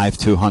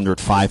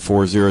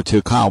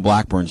 865-200-5402. Kyle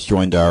Blackburn's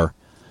joined our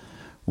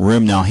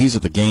room now. He's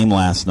at the game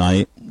last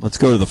night. Let's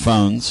go to the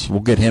phones.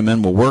 We'll get him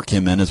in. We'll work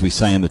him in, as we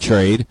say in the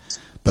trade.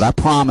 But I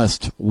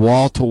promised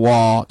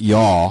wall-to-wall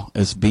y'all,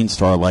 as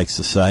Beanstar likes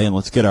to say, and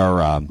let's get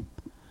our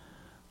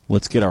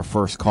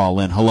first call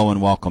in. Hello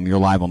and welcome. You're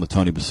live on the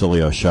Tony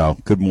Basilio Show.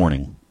 Good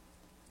morning.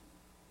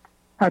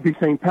 Happy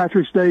St.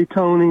 Patrick's Day,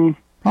 Tony.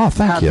 Oh,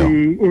 thank you.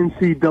 Happy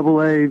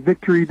NCAA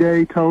Victory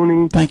Day,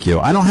 Tony. Thank you.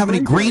 I don't have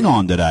any green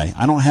on today.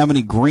 I don't have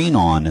any green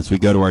on as we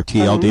go to our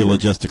TLD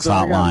Logistics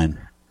Hotline.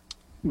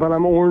 But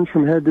I'm orange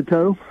from head to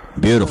toe.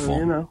 Beautiful.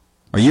 You know.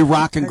 Are you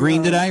rocking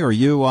green today? Are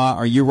you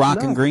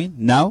rocking green?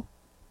 No?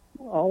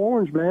 All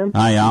orange, man.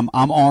 I am.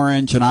 I'm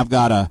orange, and I've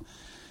got a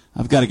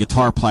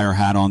guitar player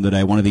hat on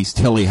today, one of these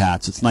Tilly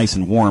hats. It's nice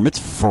and warm.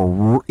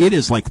 It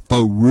is like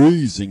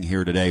freezing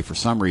here today for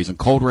some reason.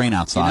 Cold rain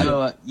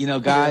outside. You know,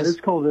 guys.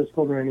 It's cold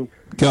raining.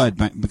 Go ahead,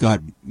 Bri.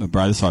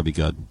 This ought to be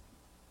good.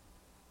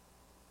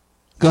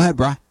 Go ahead,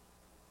 Bri.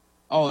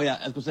 Oh, yeah.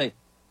 I was going to say,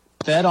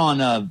 bet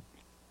on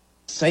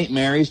St.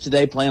 Mary's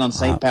today, playing on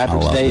St.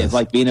 Patrick's Day. this. It's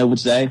like Beano would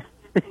say.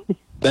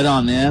 Bet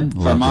on them.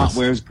 Vermont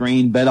wears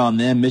green. Bet on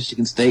them.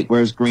 Michigan State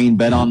wears green.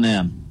 Bet on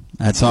them.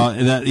 That's all.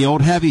 The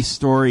old Heavy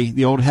story.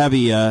 The old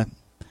Heavy.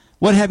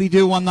 What Heavy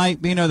do one night?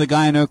 You know, the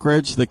guy in Oak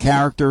Ridge, the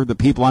character, the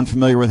people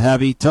unfamiliar with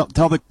Heavy. Tell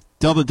the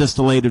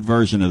distillated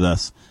version of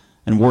this.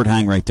 And word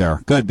hang right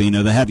there. Good,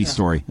 Bino. The Heavy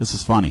story. This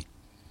is funny.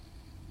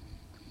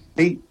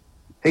 He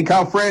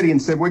called Freddie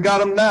and said, "We got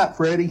him tonight,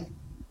 Freddie."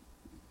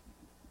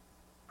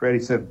 Freddie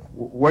said,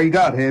 "What you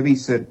got, Heavy?" He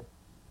said,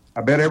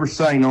 "I bet every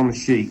saint on the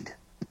sheet.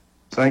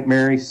 St.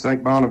 Mary's,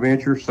 St.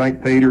 Bonaventure,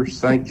 St. Peter's,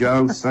 St.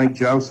 Joe's, St.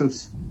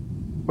 Joseph's.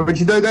 What'd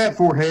you do that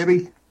for,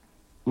 Heavy?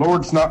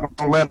 Lord's not going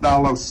to let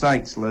all those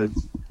saints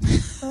loose."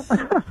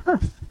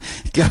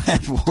 Go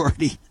ahead,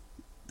 Wardy.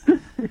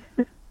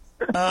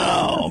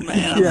 Oh,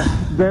 man. Yeah,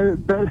 bet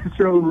at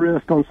your own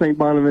risk on St.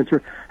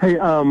 Bonaventure. Hey, hey,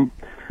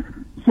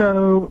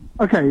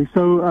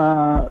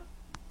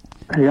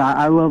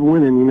 I love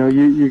winning. You know,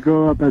 you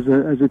grow up as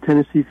a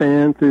Tennessee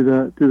fan through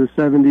the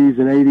 70s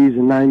and 80s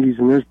and 90s,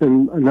 and there's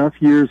been enough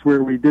years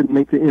where we didn't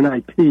make the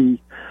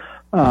NIT,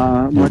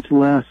 much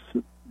less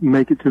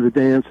make it to the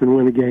dance and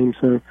win a game.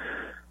 So,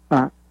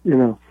 you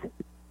know,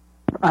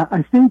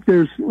 I think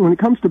when it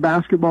comes to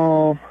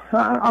basketball,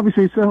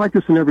 obviously it's like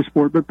this in every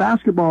sport, but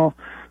basketball,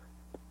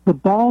 the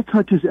ball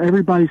touches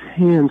everybody's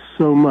hands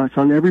so much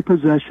on every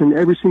possession.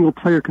 Every single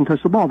player can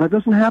touch the ball. That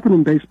doesn't happen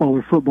in baseball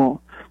or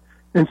football.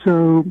 And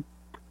so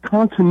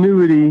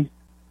continuity,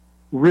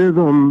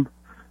 rhythm,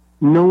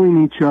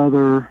 knowing each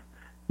other,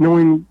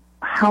 knowing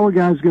how a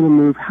guy's going to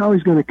move, how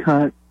he's going to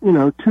cut, you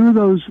know, two of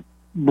those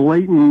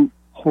blatant,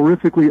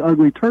 horrifically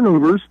ugly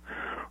turnovers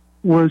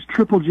was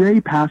Triple J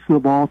passing the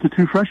ball to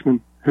two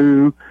freshmen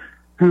who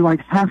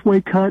like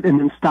halfway cut and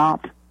then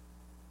stopped.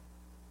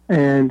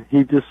 And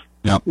he just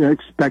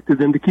expected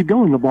them to keep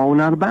going. The ball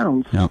went out of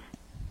bounds. Yep.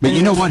 But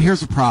you know what?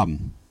 Here's the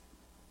problem.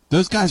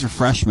 Those guys are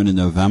freshmen in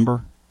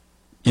November.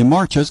 In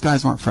March, those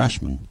guys aren't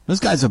freshmen. Those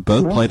guys have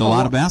both played a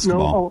lot of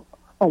basketball.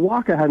 No,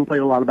 Awaka hadn't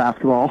played a lot of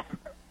basketball.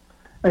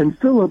 And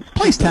Phillips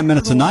plays 10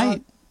 minutes a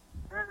night.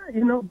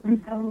 You know, he's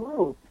down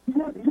low. He's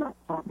not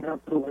popping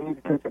out to the lane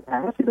to catch a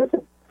pass. He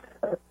doesn't.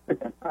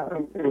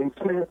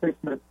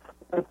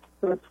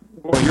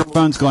 Well, your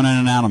phone's going in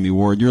and out on me,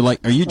 Ward. You're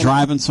like, are you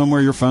driving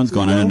somewhere? Your phone's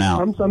going in and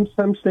out. I'm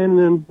standing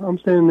in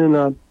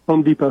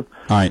Home Depot.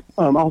 All right.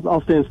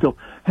 I'll stand still.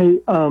 Hey,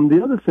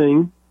 the other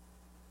thing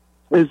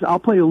is I'll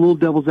play a little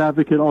devil's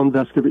advocate on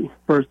Vescovi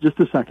for just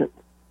a second.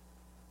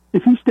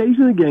 If he stays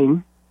in the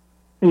game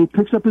and he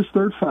picks up his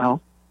third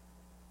foul,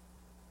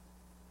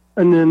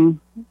 and then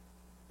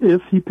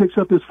if he picks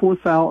up his fourth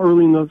foul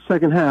early in the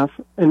second half,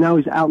 and now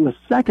he's out in the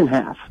second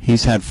half.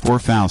 He's had 4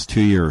 fouls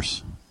 2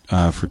 years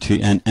for two,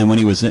 and when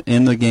he was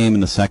in the game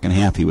in the second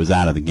half, he was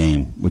out of the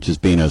game, which is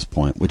Bino's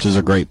point, which is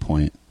a great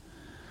point.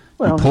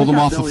 Well, he pulled him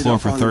off the floor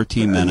for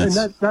 13 minutes.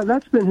 And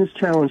that's been his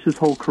challenge his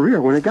whole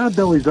career. When a guy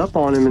bellies up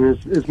on him and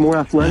is more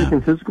athletic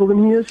and physical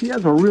than he is, he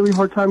has a really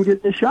hard time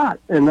getting a shot.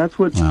 And that's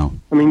what, I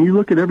mean, you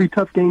look at every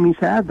tough game he's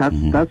had,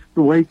 that's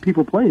the way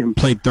people play him.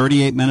 Played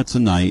 38 minutes a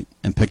night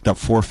and picked up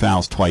 4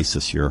 fouls twice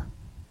this year.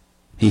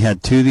 He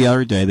had 2 the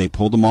other day. They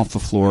pulled him off the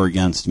floor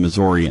against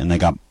Missouri, and they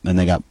got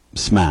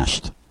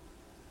smashed.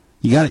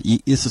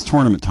 This is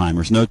tournament time.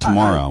 There's no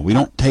tomorrow. We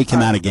don't take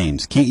him out of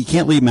games. You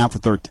can't leave him out for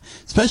 13,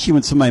 especially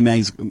when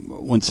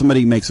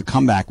somebody makes a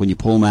comeback when you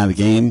pull him out of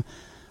the game.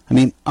 I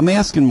mean, I'm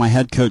asking my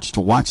head coach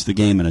to watch the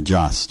game and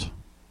adjust.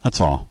 That's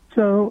all.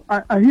 So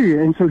I hear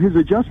you. And so his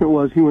adjustment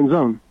was he went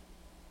zone,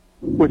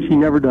 which he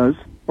never does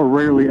or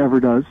rarely ever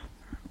does,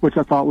 which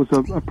I thought was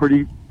a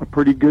pretty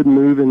good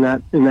move in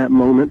that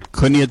moment.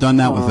 Couldn't he have done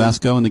that with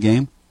Vesco in the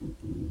game?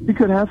 He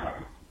could have.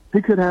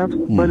 He could have,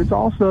 but it's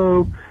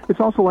also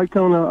like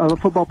telling a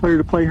football player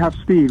to play half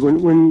speed.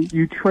 When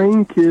you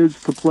train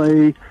kids to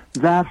play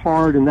that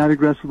hard and that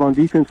aggressive on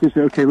defense, you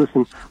say, okay,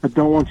 listen, I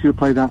don't want you to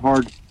play that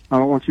hard. I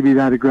don't want you to be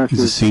that aggressive.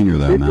 He's a senior,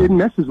 though, now. It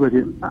messes with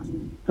you.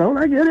 Don't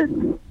I get it?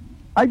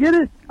 I get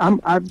it.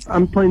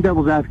 I'm playing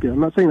devil's advocate. I'm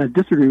not saying I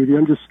disagree with you.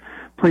 I'm just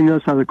playing the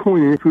other side of the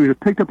coin. And if we would have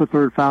picked up a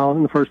third foul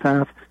in the first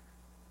half,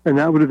 and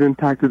that would have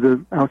impacted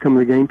the outcome of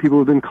the game, people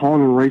would have been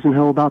calling and raising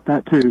hell about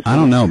that too. So, I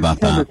don't know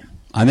about that.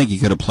 I think he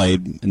could have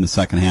played in the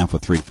second half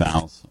with 3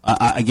 fouls.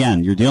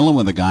 Again, you're dealing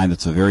with a guy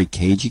that's a very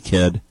cagey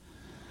kid,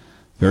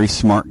 very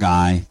smart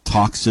guy,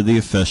 talks to the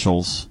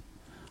officials.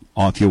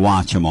 If you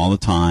watch him all the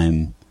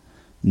time,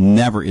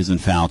 never is in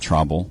foul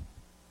trouble,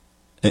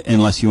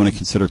 unless you want to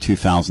consider 2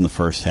 fouls in the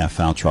first half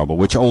foul trouble,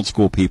 which old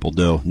school people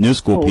do. New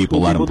school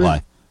people let him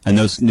play. And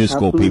those new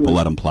school people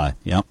let him play.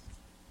 Yep.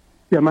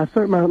 Yeah, my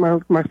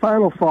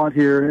final thought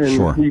here, and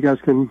sure. You guys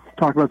can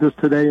talk about this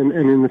today and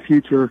in the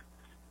future,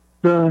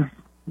 the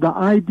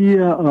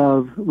idea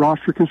of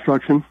roster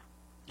construction,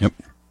 yep,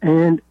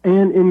 and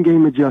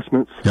in-game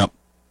adjustments. Yep.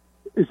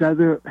 Is that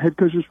the head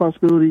coach's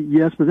responsibility?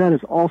 Yes, but that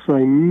is also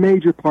a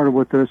major part of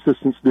what the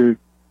assistants do.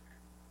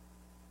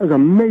 That's a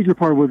major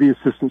part of what the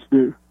assistants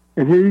do.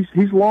 And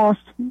he's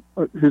lost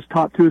his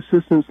top 2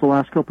 assistants the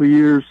last couple of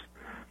years,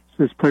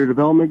 his player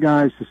development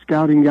guys, his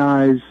scouting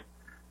guys,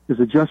 his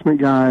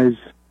adjustment guys.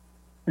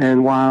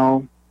 And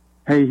while,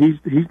 hey, he's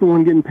the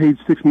one getting paid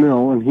 $6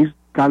 million, and he's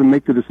got to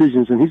make the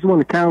decisions, and he's the one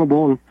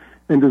accountable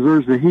and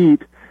deserves the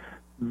heat,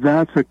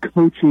 that's a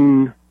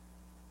coaching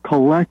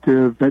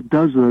collective that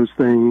does those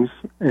things.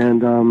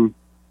 And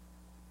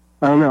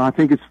I don't know. I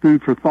think it's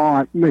food for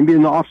thought, maybe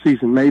in the off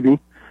season, maybe.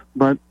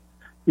 But,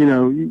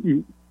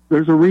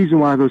 there's a reason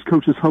why those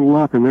coaches huddle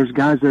up, and there's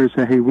guys there who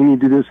say, hey, we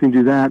need to do this, we need to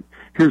do that.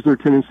 Here's their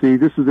tendency.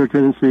 This is their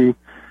tendency.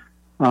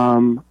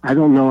 I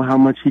don't know how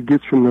much he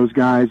gets from those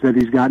guys that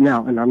he's got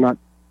now, and I'm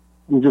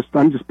just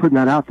putting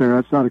that out there.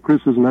 That's not a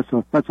criticism.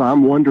 That's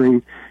I'm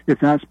wondering if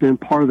that's been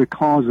part of the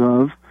cause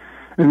of,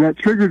 and that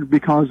triggered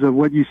because of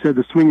what you said,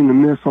 the swing and the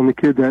miss on the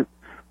kid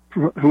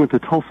who went to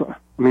Tulsa.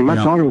 I mean, my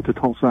daughter went to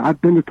Tulsa.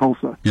 I've been to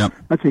Tulsa. Yep.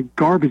 That's a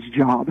garbage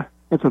job.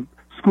 That's a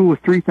school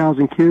with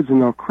 3,000 kids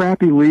in a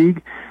crappy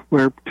league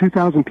where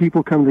 2,000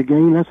 people come to the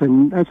game. That's a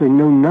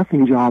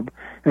know-nothing job.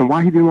 And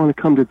why he didn't want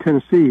to come to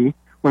Tennessee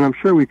when I'm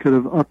sure we could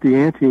have upped the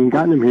ante and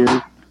gotten him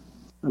here.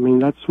 I mean,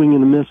 that's swing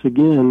and a miss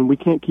again. We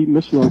can't keep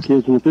missing on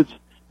kids, and if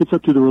it's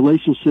up to the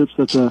relationships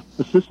that the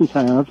assistants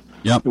have,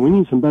 yep, then we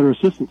need some better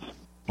assistants.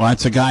 Well,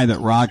 that's a guy that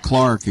Rod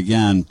Clark,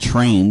 again,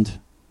 trained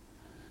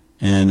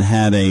and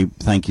had a,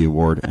 thank you,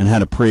 Ward, and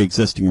had a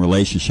pre-existing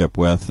relationship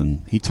with,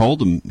 and he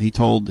told him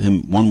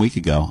 1 week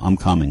ago, I'm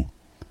coming.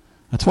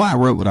 That's why I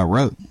wrote what I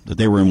wrote, that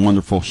they were in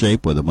wonderful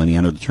shape with him when he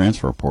entered the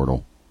transfer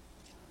portal.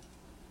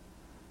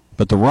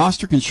 But the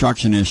roster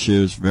construction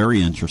issue is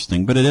very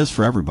interesting, but it is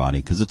for everybody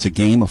because it's a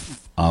game of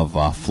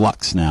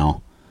flux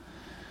now.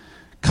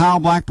 Kyle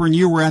Blackburn,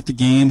 you were at the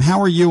game. How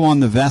are you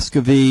on the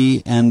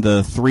Vescovy and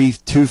the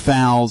 2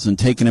 fouls and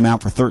taking him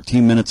out for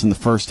 13 minutes in the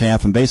first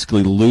half and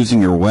basically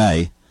losing your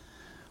way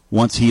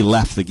once he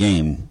left the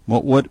game?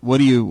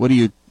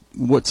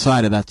 What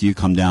side of that do you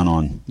come down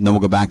on? And then we'll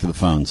go back to the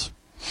phones.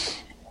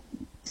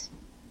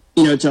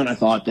 John, I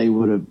thought they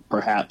would have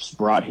perhaps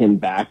brought him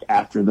back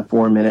after the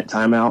 4-minute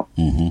timeout,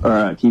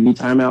 or TV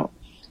timeout,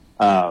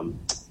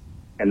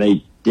 and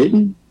they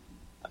didn't.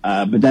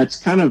 But that's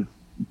kind of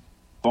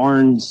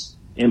Barnes'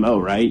 MO,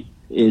 right?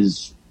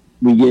 Is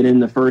we get in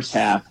the first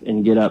half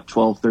and get up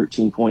 12,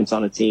 13 points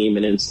on a team,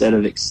 and instead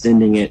of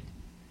extending it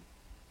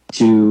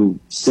to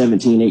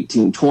 17,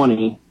 18,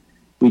 20,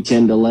 we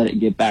tend to let it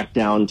get back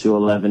down to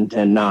 11,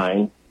 10,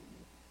 9.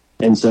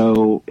 And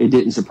so it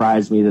didn't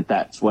surprise me that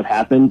that's what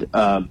happened.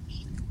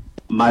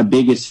 My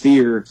biggest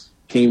fear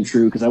came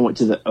true because I went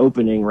to the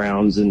opening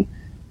rounds, and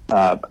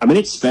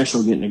it's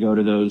special getting to go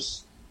to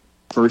those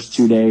first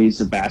 2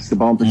 days of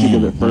basketball, in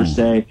particular the first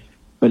day.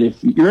 But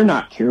if you're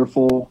not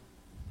careful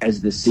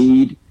as the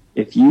seed,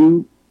 if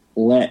you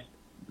let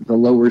the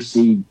lower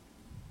seed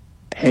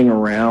hang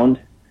around,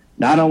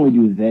 not only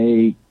do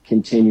they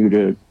continue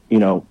to,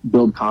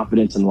 build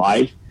confidence in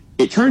life,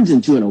 it turns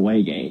into an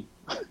away game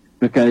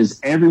because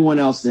everyone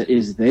else that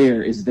is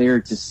there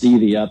to see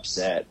the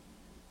upset.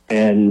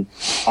 And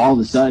all of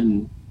a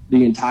sudden,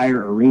 the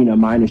entire arena,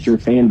 minus your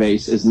fan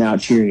base, is now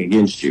cheering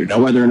against you.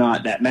 Now, whether or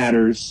not that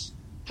matters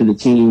to the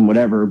team,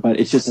 whatever, but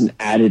it's just an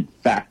added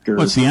factor.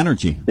 What's the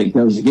energy that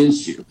goes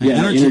against you? The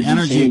energy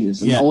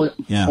changes. Yeah,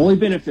 the only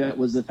benefit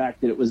was the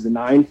fact that it was the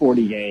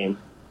 9:40 game,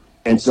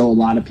 and so a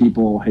lot of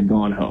people had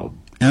gone home.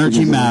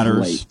 Energy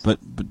matters, but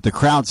the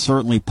crowd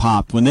certainly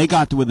popped. When they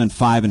got to within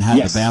 5 and had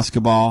Yes. the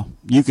basketball,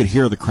 you could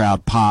hear the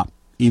crowd pop,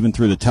 even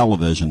through the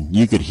television.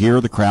 You could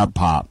hear the crowd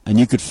pop, and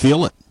you could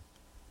feel it.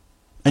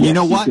 And you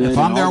know what? If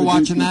I'm there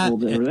watching that,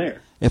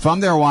 if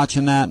I'm there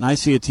watching that and I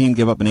see a team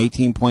give up an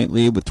 18-point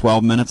lead with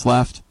 12 minutes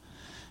left,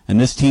 and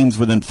this team's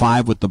within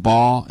 5 with the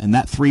ball, and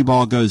that 3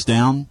 ball goes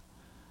down,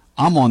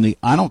 I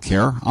don't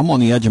care. I'm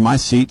on the edge of my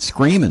seat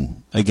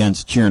screaming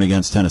cheering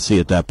against Tennessee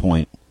at that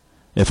point.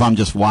 if I'm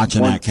just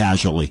watching that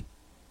casually.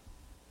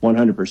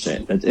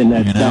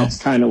 100%. That's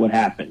kind of what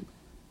happened.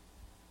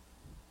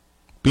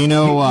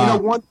 Bino,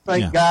 one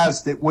thing,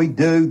 guys, that we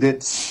do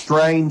that's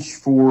strange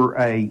for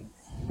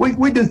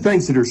we do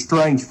things that are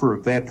strange for a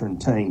veteran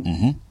team.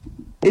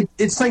 Mm-hmm.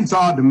 It seems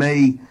odd to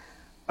me,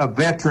 a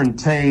veteran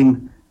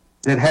team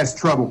that has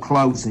trouble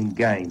closing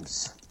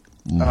games.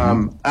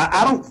 Mm-hmm.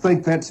 I don't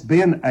think that's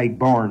been a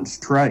Barnes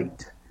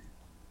trait.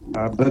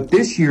 But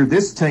this year,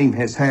 this team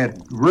has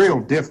had real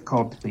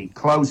difficulty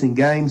closing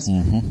games.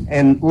 Mm-hmm.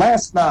 And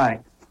last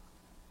night,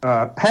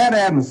 Pat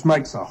Adams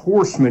makes a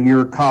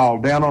horsemanure call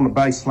down on the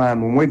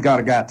baseline when we've got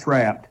a guy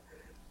trapped.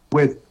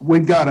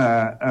 We've got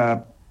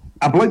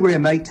I believe we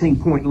had an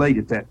 18-point lead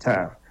at that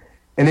time.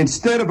 And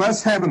instead of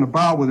us having the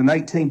ball with an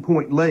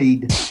 18-point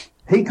lead,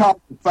 he calls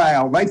the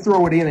foul. They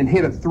throw it in and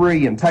hit a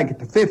 3 and take it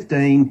to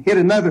 15, hit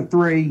another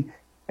 3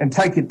 and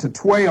take it to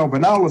 12.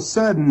 And all of a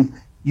sudden,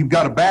 you've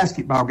got a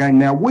basketball game.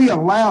 Now, we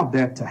allowed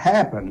that to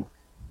happen,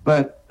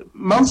 but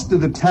most of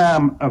the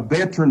time a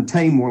veteran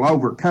team will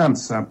overcome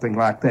something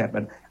like that.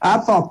 But I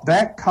thought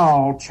that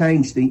call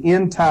changed the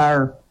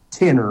entire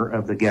tenor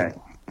of the game.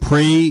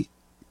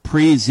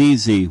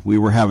 Pre-ZZ, we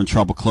were having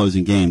trouble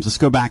closing games. Let's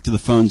go back to the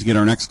phones, get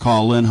our next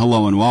call in.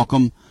 Hello and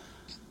welcome.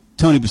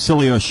 Tony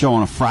Basilio show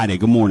on a Friday.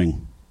 Good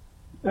morning.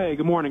 Hey,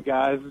 good morning,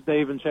 guys. This is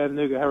Dave in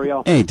Chattanooga. How are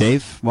y'all? Hey,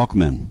 Dave.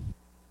 Welcome in.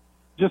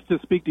 Just to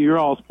speak to your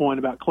all's point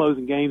about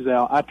closing games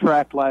out, I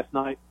tracked last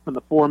night from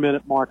the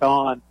 4-minute mark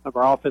on of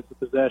our offensive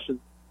possessions.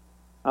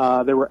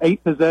 There were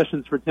 8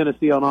 possessions for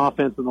Tennessee on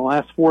offense in the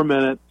last 4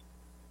 minutes.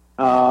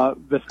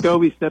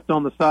 Vescovi stepped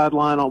on the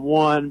sideline on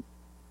one.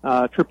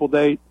 Triple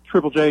J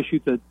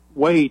shoots a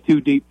way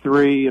too deep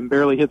 3 and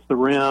barely hits the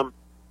rim.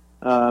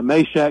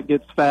 Meshack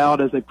gets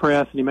fouled as they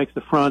press, and he makes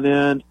the front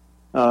end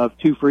of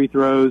 2 free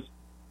throws.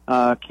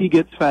 Key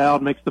gets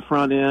fouled, makes the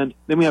front end.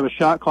 Then we have a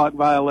shot clock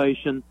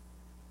violation,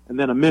 and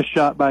then a missed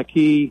shot by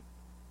Key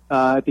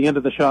at the end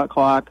of the shot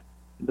clock.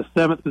 The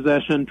 7th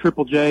possession,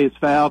 Triple J is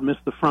fouled,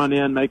 missed the front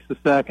end, makes the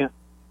second.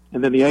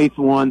 And then the 8th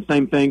one,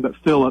 same thing, but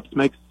Phillips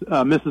misses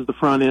the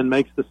front end,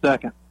 makes the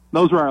second.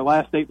 Those were our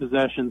last 8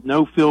 possessions.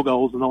 No field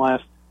goals in the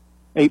last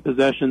 8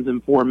 possessions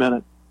in 4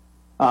 minutes.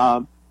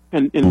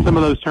 And some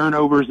of those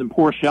turnovers and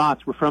poor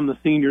shots were from the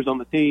seniors on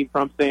the team,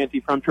 from Santee,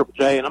 from Triple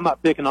J. And I'm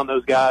not picking on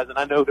those guys, and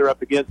I know they're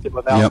up against it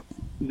without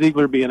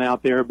Ziegler being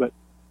out there, but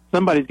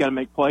somebody's got to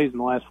make plays in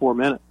the last 4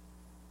 minutes.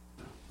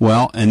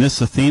 Well, and this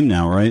is a theme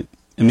now, right?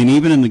 I mean,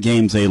 even in the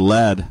games they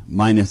led,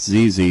 minus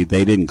ZZ, they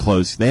haven't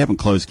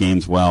closed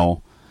games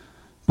well.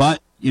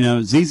 But,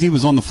 ZZ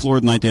was on the floor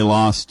the night they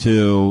lost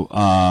to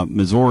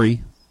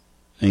Missouri.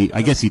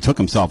 I guess he took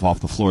himself off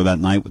the floor that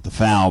night with the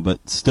foul,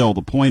 but still,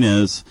 the point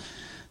is,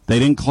 they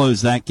didn't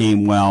close that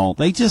game well.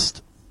 They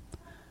just,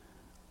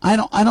 I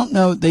don't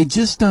know. They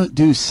just don't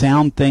do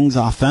sound things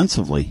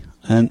offensively,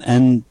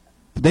 and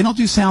they don't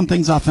do sound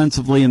things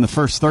offensively in the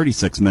first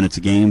 36 minutes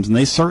of games, and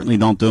they certainly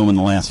don't do them in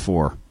the last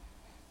 4.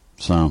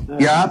 So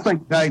yeah, I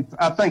think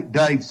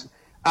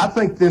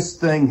this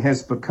thing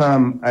has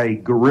become a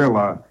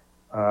gorilla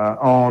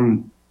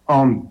on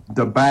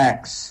the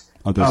backs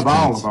of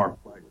all of our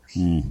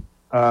players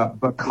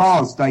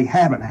because they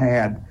haven't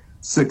had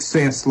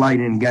success late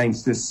in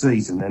games this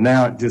season, and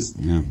now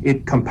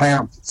it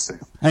compounds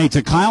itself. Hey,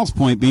 to Kyle's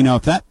point,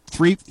 if that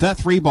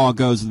three ball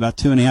goes with about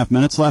 2.5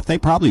 minutes left, they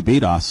probably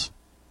beat us.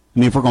 I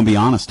mean, if we're going to be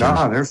honest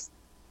here.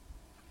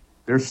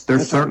 There's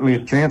certainly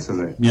a chance of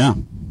that. Yeah.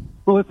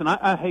 Well, listen,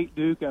 I hate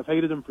Duke. I've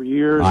hated him for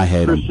years. I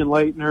hate Christian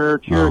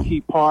Laettner,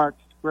 Cherokee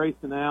Parks,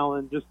 Grayson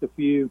Allen, just a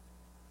few.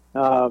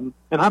 And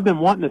I've been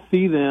wanting to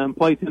see them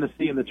play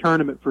Tennessee in the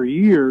tournament for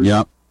years.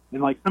 Yep.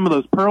 And like some of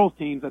those Pearls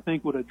teams, I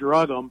think would have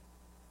drug them.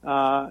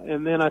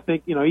 And then I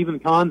think, even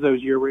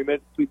Conzo's year where he made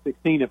the Sweet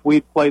 16, if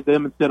we'd played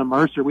them instead of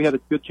Mercer, we had a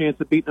good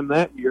chance of beating them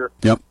that year.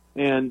 Yep.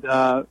 And,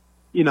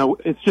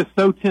 it's just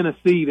so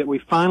Tennessee that we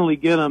finally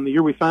get them. The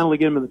year we finally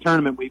get them in the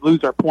tournament, we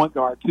lose our point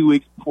guard 2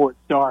 weeks before it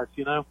starts,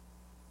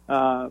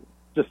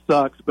 just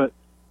sucks. But,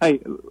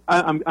 hey,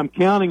 I'm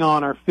counting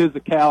on our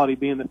physicality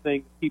being the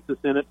thing that keeps us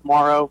in it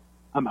tomorrow.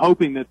 I'm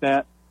hoping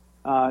that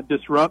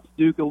disrupts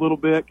Duke a little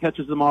bit,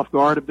 catches them off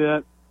guard a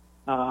bit.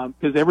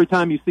 Because every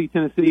time you see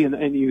Tennessee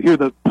and you hear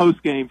the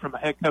post game from a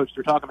head coach,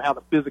 they're talking about how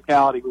the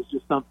physicality was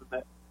just something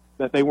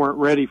that they weren't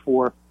ready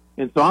for.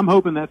 And so I'm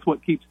hoping that's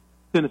what keeps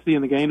Tennessee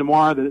in the game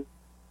tomorrow. That it's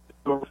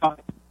fight.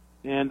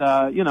 And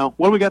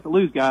what do we got to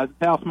lose, guys?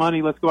 It's house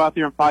money. Let's go out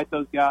there and fight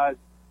those guys.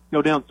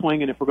 Go down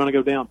swinging if we're going to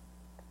go down.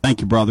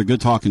 Thank you, brother.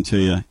 Good talking to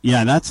you.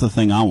 Yeah, that's the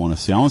thing I want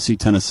to see. I want to see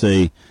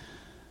Tennessee.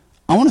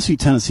 I want to see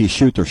Tennessee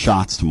shoot their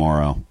shots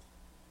tomorrow.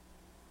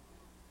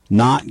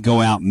 Not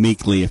go out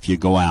meekly if you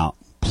go out.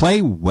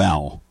 Play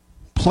well.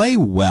 Play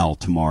well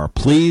tomorrow,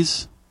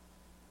 please.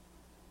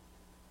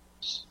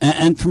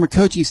 And from a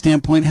coaching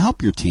standpoint,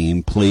 help your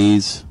team,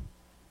 please.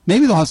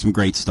 Maybe they'll have some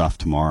great stuff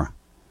tomorrow.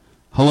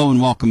 Hello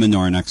and welcome into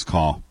our next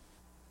call.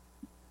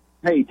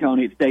 Hey,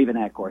 Tony, it's Dave in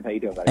Ackworth. How you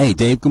doing, buddy? Hey,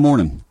 Dave, good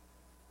morning.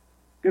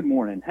 Good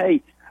morning.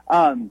 Hey,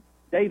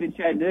 Dave in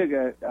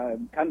Chattanooga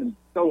kind of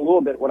stole a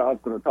little bit what I was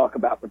going to talk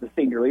about with the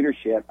senior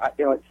leadership. At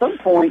some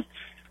point,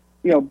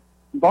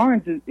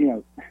 Barnes is,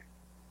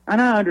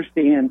 and I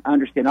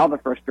understand all the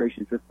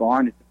frustrations with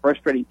Barnes. It's a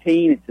frustrating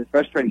team. It's a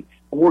frustrating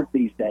sport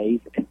these days.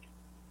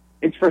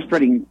 It's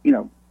frustrating.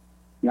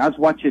 I was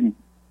watching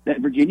that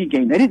Virginia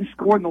game. They didn't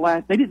score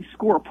they didn't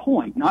score a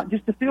point, not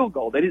just a field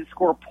goal. They didn't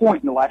score a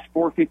point in the last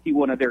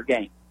 4:51 of their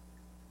game.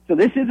 So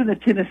this isn't a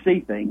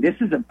Tennessee thing. This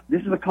is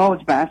a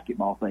college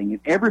basketball thing, and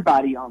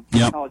everybody on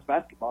college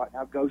basketball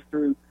now goes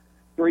through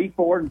 3,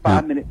 4, and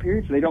 5 minute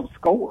periods so they don't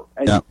score.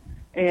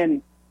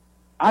 And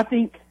I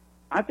think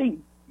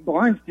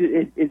Barnes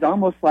is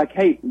almost like,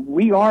 hey,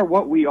 we are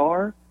what we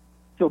are,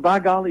 so by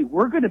golly,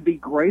 we're going to be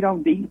great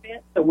on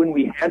defense. So when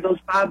we have those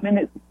 5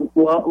 minute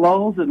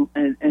lulls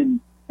and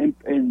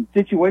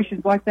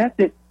situations like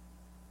that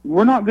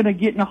we're not going to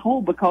get in a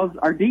hole because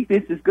our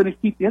defense is going to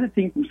keep the other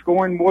team from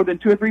scoring more than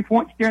 2 or 3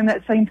 points during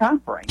that same time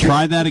frame.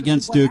 Try that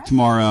against Duke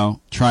tomorrow.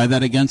 Try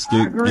that against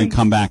Duke and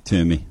come back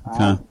to me.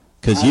 Okay?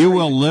 Because you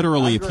will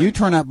literally, if you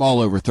turn that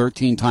ball over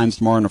 13 times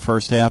tomorrow in the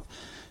first half,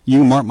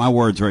 you mark my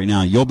words right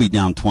now, you'll be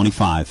down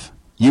 25.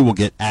 You will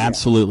get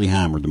absolutely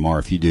hammered tomorrow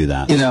if you do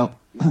that.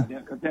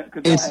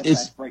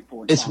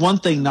 It's one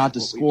thing not to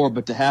score,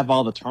 but to have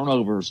all the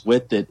turnovers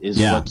with it is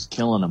what's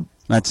killing them.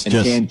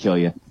 Can kill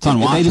you. It's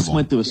unwatchable. And they just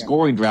went through a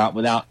scoring drought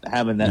without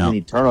having that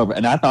many turnovers.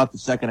 And I thought the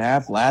second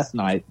half last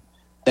night,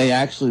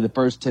 the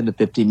first 10 to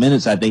 15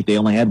 minutes, I think they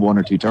only had 1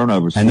 or 2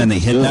 turnovers. And then they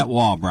hit that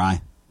wall,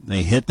 Bri.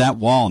 They hit that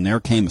wall, and there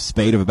came a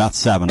spate of about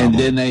 7 of them.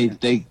 And then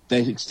they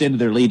extended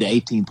their lead to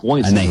 18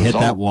 points. And they hit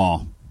that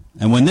wall.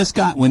 And when these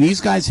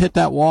guys hit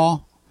that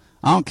wall,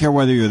 I don't care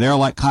whether you're there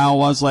like Kyle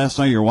was last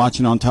night, you're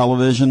watching on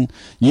television,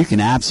 you can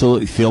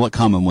absolutely feel it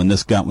coming when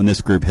this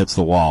group hits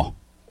the wall.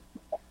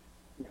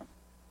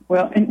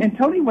 Well, and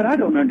Tony, what I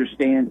don't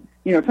understand,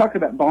 talking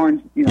about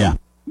Barnes,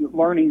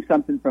 learning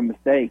something from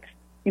mistakes.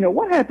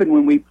 What happened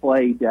when we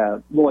played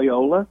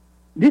Loyola?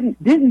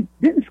 Didn't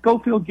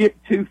Schofield get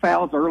 2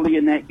 fouls early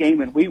in that game,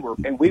 and we were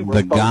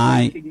the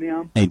guy.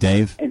 Them, hey,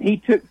 Dave, and he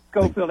took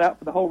Schofield out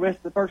for the whole rest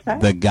of the first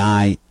half. The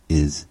guy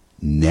is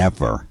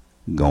never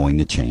going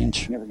to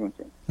change. Never going to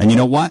change. And you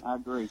know what? I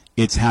agree.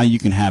 It's how you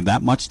can have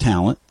that much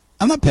talent.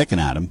 I'm not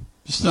picking at him.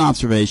 Just an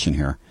observation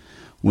here.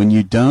 When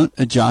you don't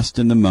adjust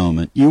in the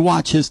moment, you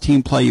watch his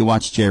team play, you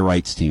watch Jay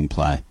Wright's team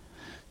play.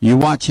 You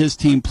watch his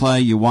team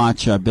play, you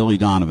watch Billy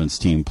Donovan's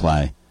team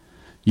play.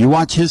 You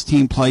watch his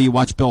team play, you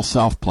watch Bill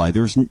Self play.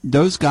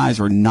 Those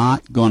guys are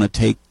not going to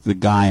take the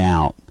guy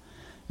out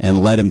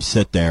and let him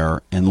sit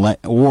there and let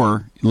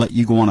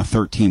you go on a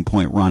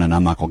 13-point run and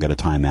I'm not going to get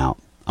a timeout.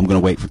 I'm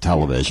going to wait for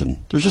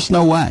television. There's just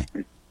no way.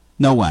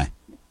 No way.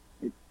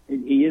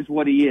 He is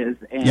what he is.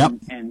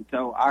 And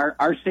so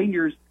our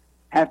seniors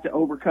have to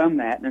overcome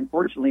that. And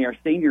unfortunately, our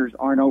seniors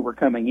aren't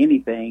overcoming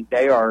anything.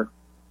 They are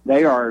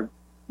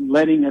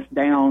letting us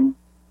down,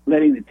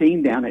 letting the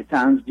team down at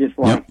times, just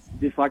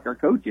like our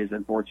coaches,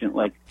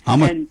 unfortunately.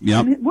 And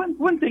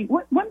one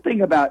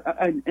thing about,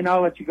 and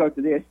I'll let you go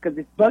to this because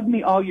it's bugged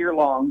me all year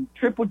long.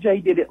 Triple J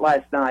did it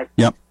last night.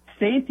 Yep.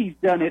 Sante's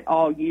done it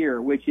all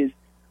year, which is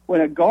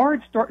when a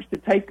guard starts to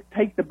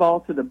take the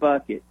ball to the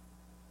bucket.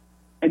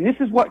 And this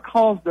is what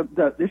caused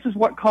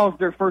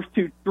their first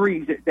 2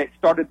 threes that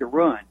started the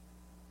run.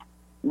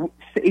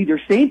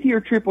 Either Santee or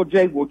Triple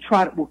J will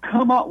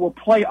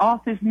play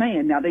off his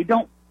man. Now they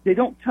don't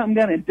come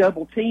down and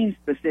double team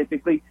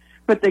specifically,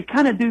 but they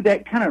kind of do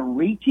that kind of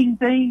reaching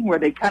thing where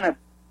they kind of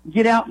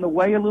get out in the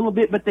way a little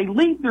bit, but they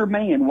leave their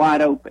man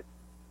wide open.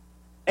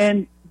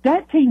 And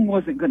that team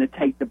wasn't going to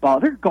take the ball.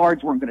 Their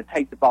guards weren't going to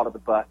take the ball to the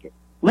bucket.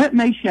 Let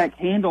Meshack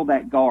handle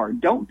that guard.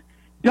 Don't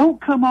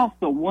come off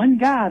the one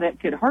guy that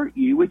could hurt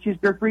you, which is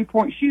their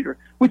 3-point shooter,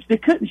 which they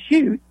couldn't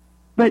shoot.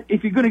 But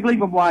if you're going to leave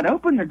them wide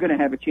open, they're going to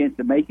have a chance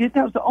to make it.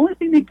 That was the only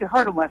thing that could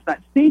hurt them last night.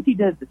 Santee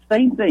does the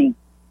same thing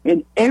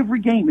in every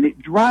game, and it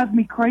drives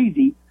me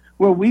crazy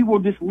where we will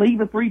just leave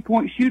a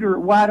 3-point shooter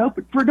wide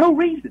open for no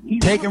reason.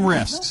 He's taking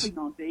risks. He's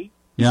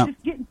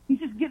just getting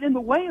in the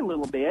way a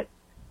little bit.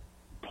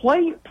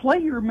 Play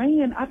your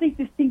man. I think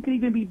this team could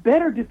even be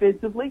better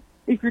defensively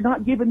if you're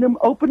not giving them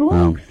open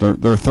looks.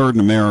 They're third in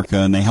America,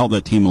 and they held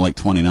that team at like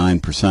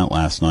 29%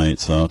 last night,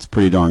 so it's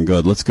pretty darn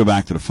good. Let's go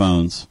back to the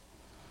phones.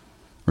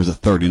 Or is it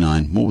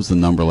 39? What was the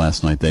number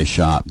last night they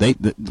shot?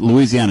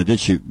 Louisiana did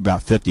shoot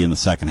about 50 in the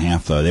second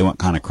half, though. They went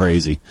kind of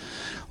crazy.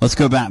 Let's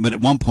go back. But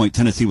at one point,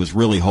 Tennessee was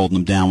really holding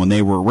them down. When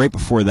they were right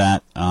before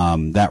that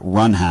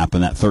run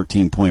happened, that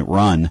 13-point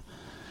run,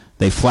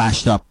 they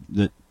flashed up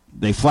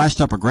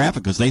a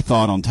graphic because they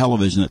thought on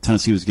television that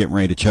Tennessee was getting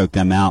ready to choke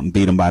them out and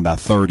beat them by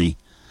about 30.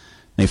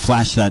 They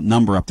flashed that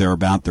number up there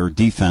about their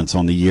defense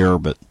on the year,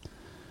 but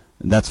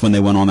that's when they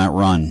went on that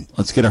run.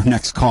 Let's get our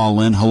next call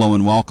in. Hello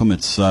and welcome.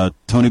 It's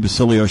Tony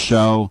Basilio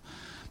Show.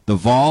 The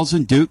Vols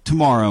and Duke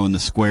tomorrow in the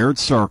Squared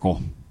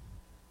Circle.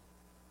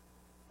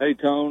 Hey,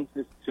 Tone.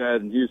 This is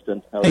Chad in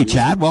Houston. Hey, you?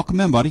 Chad. Welcome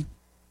in, buddy.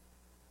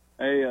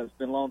 Hey, it's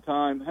been a long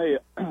time. Hey,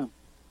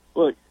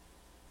 look,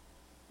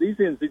 these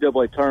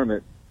NCAA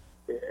tournaments,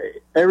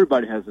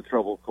 everybody has the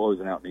trouble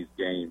closing out these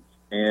games.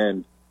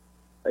 And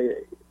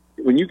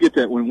when we got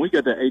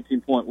that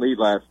 18-point lead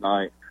last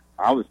night,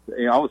 I was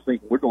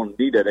thinking we're going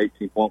to need that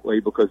 18-point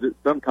lead because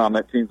sometime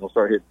that team's going to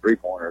start hitting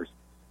 3-pointers.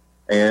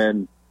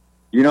 And,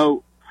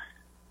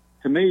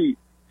 to me,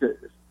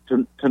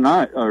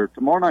 tonight or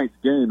tomorrow night's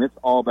game, it's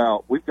all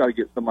about we've got to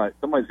get somebody's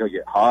got to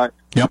get hot.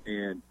 Yep.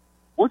 And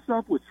what's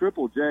up with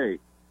Triple J?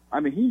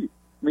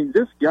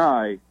 This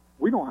guy,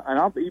 and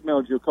I've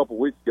emailed you a couple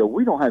weeks ago,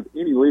 we don't have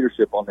any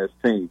leadership on this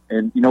team.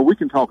 And, we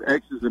can talk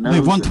X's and O's.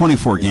 They've won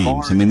 24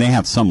 games. They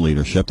have some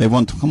leadership. They've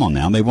won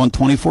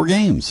 24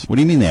 games. What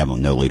do you mean they have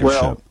no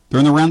leadership? Well, they're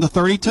in the round of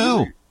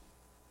 32.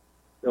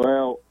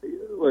 Well,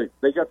 look,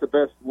 they got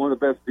one of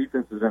the best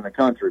defenses in the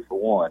country for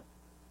one.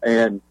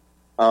 And,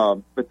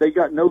 but they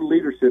got no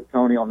leadership,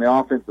 Tony, on the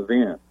offensive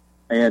end.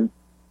 And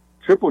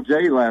Triple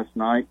J last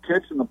night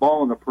catching the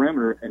ball on the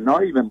perimeter and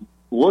not even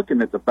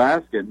looking at the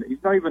basket. He's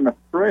not even a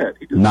threat.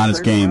 He just not his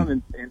game.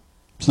 And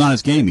it's not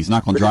his game. He's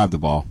not going to drive the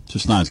ball. It's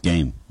just not his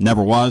game.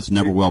 Never was,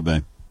 never will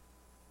be.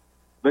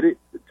 But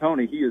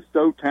Tony, he is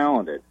so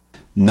talented.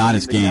 Not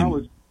his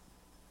game.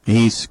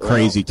 He's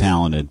crazy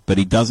talented, but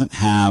he doesn't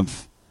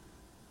have.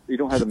 He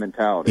don't have the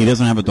mentality. He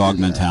doesn't have a dog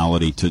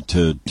mentality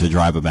to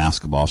drive a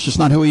basketball. It's just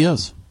not who he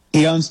is.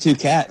 He owns 2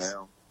 cats.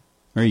 Well,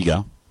 there you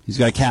go. He's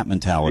got a cat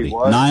mentality.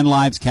 9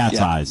 lives, cat's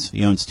eyes.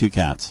 He owns 2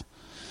 cats.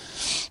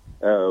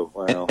 Oh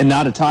well, and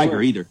not a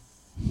tiger either.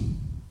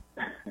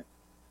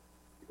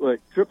 Look,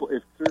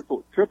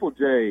 Triple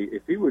J,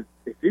 if he would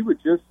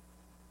just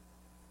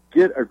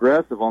get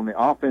aggressive on the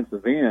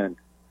offensive end,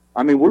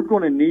 we're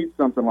going to need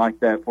something like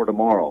that for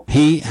tomorrow.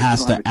 He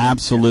has to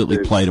absolutely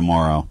play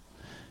tomorrow.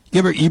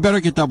 You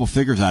better get double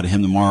figures out of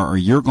him tomorrow, or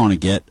you're going to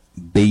get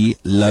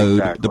B-load.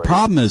 Exactly. The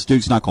problem is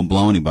Duke's not going to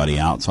blow anybody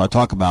out, so I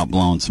talk about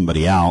blowing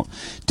somebody out.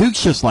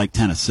 Duke's just like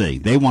Tennessee.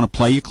 They want to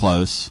play you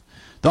close.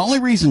 The only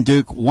reason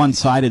Duke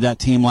one-sided that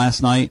team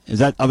last night is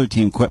that other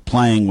team quit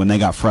playing when they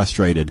got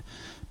frustrated.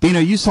 Bino,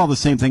 you saw the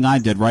same thing I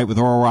did, right, with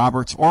Oral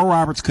Roberts? Oral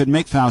Roberts couldn't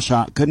make foul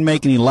shot, couldn't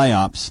make any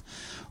layups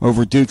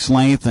over Duke's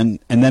length,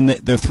 and then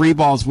their 3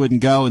 balls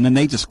wouldn't go, and then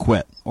they just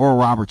quit. Oral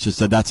Roberts just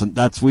said,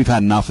 that's we've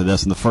had enough of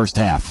this in the first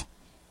half.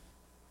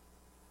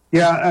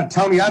 Yeah,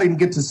 Tony, I didn't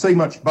get to see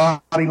much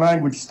body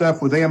language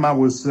stuff with them. I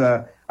was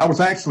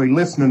actually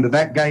listening to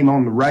that game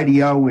on the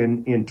radio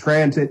in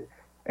transit,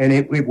 and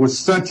it was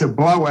such a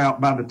blowout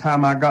by the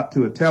time I got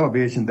to a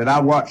television that I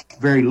watched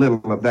very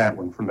little of that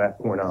one from that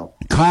point on.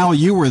 Kyle,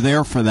 you were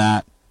there for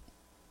that.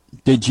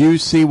 Did you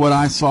see what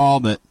I saw,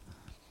 that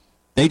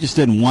they just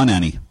didn't want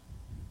any?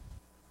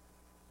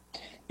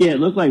 Yeah,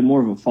 it looked like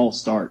more of a false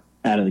start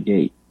out of the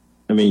gate.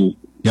 You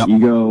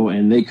go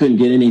and they couldn't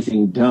get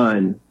anything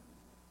done,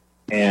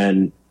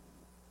 and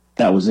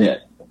that was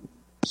it.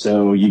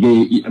 So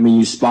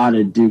you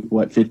spotted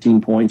Duke,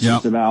 15 points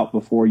just about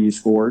before you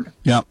scored.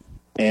 Yep.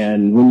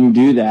 And when you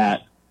do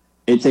that,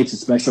 it takes a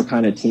special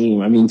kind of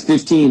team.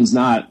 15 is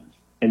not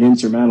an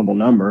insurmountable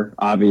number.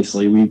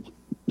 Obviously, we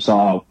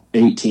saw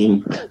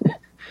 18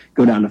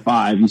 go down to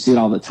 5. You see it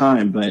all the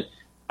time. But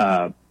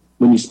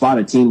when you spot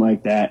a team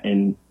like that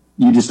and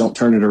you just don't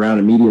turn it around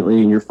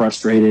immediately and you're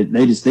frustrated,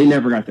 they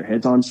never got their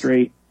heads on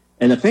straight.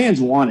 And the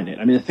fans wanted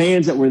it. The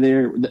fans that were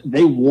there,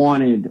 they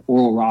wanted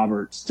Oral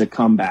Roberts to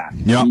come back.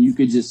 Yep.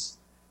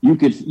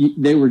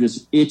 They were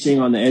just itching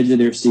on the edge of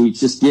their seats.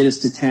 Just get us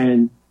to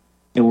 10.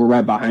 And we're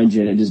right behind you,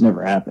 and it just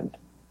never happened.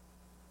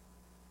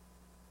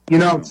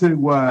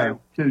 To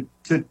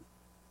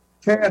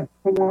Chad's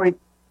point,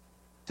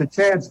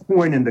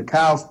 and to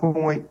Kyle's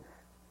point,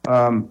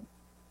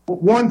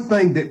 one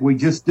thing that we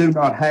just do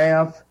not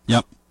have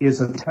is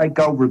a take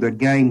over the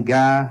game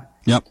guy.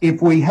 Yep.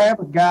 If we have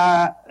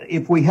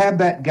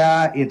that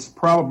guy, it's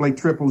probably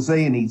Triple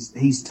Z, and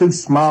he's too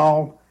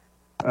small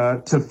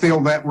to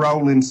fill that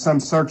role in some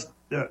such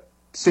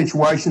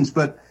situations.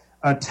 But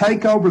a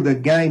take over the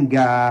game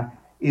guy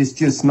is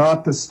just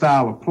not the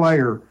style of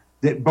player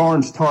that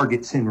Barnes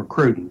targets in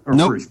recruiting or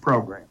for his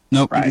program.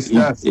 Nope. Right. It's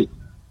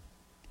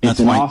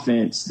an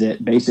offense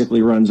that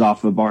basically runs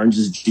off of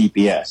Barnes'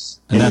 GPS.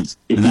 If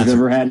you've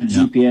ever had a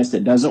GPS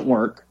that doesn't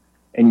work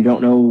and you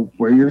don't know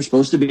where you're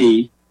supposed to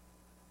be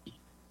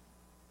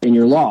and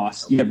you're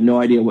lost, you have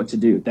no idea what to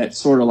do. That's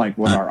sort of like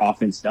what our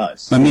offense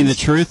does. The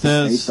truth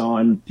is, based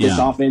on this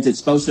offense, it's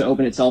supposed to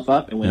open itself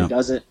up, and when it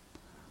doesn't,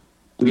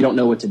 we don't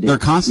know what to do. They're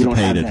constipated.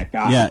 We don't have that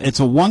guy. Yeah,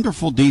 it's a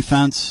wonderful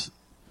defense.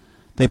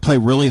 They play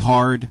really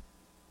hard,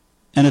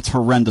 and it's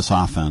horrendous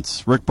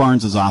offense. Rick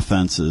Barnes'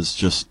 offense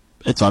is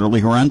it's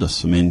utterly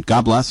horrendous.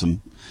 God bless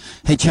him.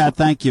 Hey, Chad,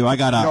 thank you.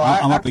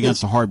 I'm up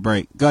against a hard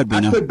break. Go ahead,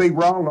 Bino. I could be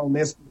wrong on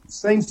this. It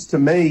seems to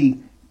me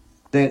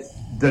that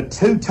the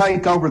 2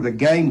 take over the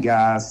game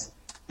guys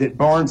that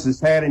Barnes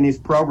has had in his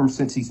program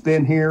since he's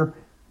been here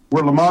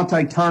were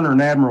Lamonte Turner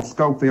and Admiral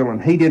Schofield,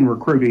 and he didn't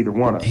recruit either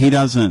one of them. He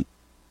doesn't.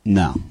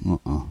 No.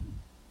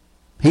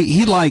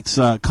 He likes,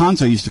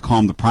 Conzo used to call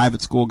them the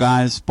private school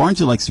guys.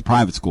 Barnesy likes the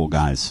private school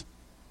guys.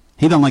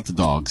 He doesn't like the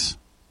dogs.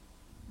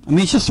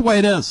 It's just the way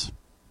it is.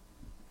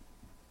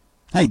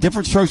 Hey,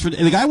 different strokes for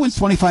the guy wins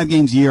 25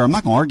 games a year. I'm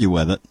not going to argue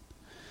with it.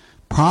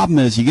 Problem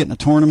is, you get in a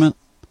tournament,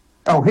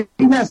 Oh, he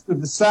has to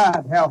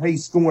decide how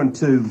he's going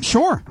to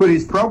put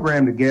his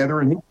program together,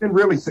 and he's been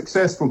really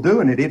successful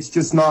doing it. That's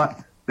just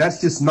not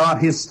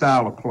his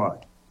style of play.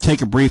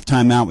 Take a brief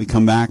time out, we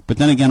come back. But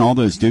then again, all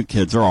those Duke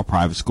kids are all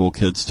private school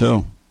kids,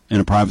 too,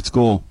 in a private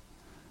school.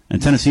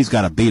 And Tennessee's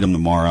got to beat them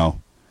tomorrow.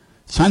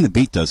 It's time to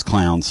beat those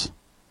clowns.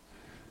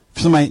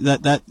 Somebody,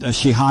 that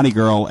Shihadi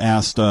girl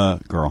asked,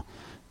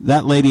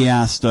 that lady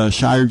asked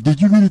Shire, did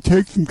you get a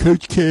text from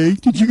Coach K?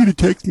 Did you get a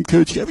text from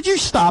Coach K? Would you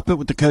stop it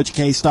with the Coach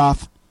K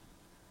stuff?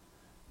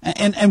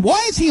 And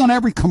why is he on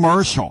every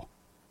commercial?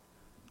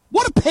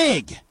 What a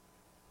pig.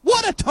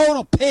 What a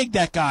total pig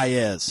that guy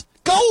is.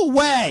 Go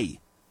away.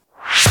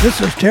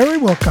 This is Terry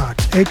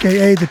Wilcox,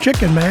 a.k.a. The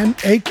Chicken Man,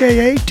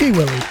 a.k.a.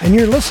 T-Willie, and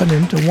you're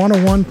listening to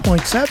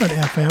 101.7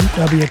 FM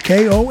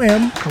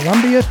WKOM,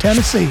 Columbia,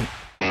 Tennessee.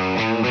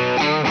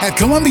 At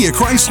Columbia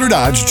Chrysler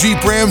Dodge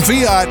Jeep Ram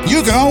Fiat,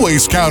 you can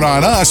always count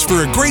on us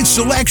for a great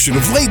selection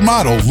of late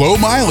model, low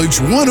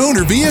mileage, one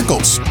owner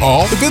vehicles.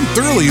 All have been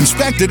thoroughly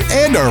inspected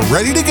and are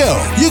ready to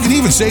go. You can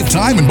even save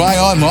time and buy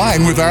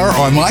online with our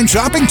online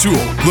shopping tool.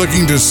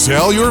 Looking to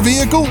sell your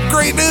vehicle?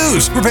 Great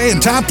news! We're paying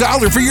top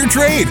dollar for your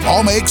trade.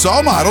 All makes,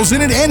 all models,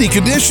 and in any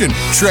condition.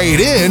 Trade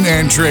in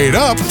and trade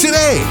up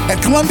today.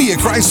 At Columbia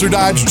Chrysler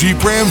Dodge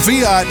Jeep Ram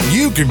Fiat,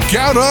 you can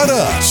count on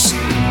us.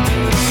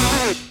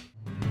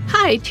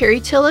 Hi, Terry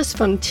Tillis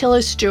from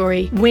Tillis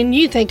Jewelry. When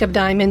you think of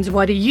diamonds,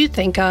 what do you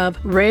think of?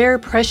 Rare,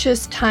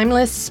 precious,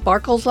 timeless,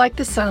 sparkles like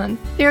the sun.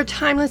 They are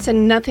timeless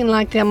and nothing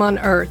like them on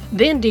earth.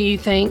 Then do you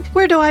think,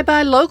 where do I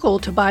buy local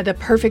to buy the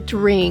perfect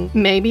ring?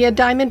 Maybe a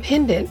diamond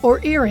pendant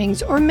or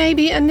earrings, or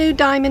maybe a new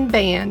diamond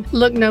band.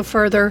 Look no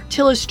further.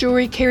 Tillis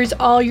Jewelry carries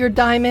all your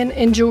diamond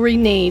and jewelry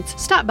needs.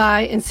 Stop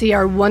by and see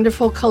our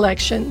wonderful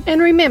collection.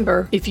 And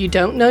remember, if you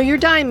don't know your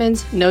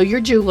diamonds, know your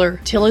jeweler.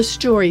 Tillis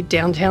Jewelry,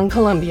 downtown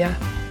Columbia.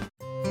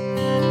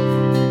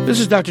 This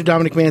is Dr.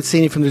 Dominic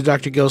Mancini from the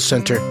Dr. Gill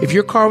Center. If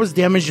your car was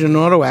damaged in an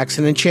auto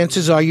accident,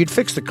 chances are you'd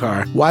fix the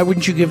car. Why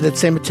wouldn't you give that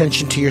same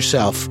attention to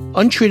yourself?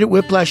 Untreated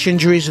whiplash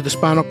injuries of the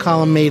spinal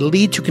column may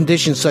lead to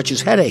conditions such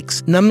as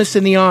headaches, numbness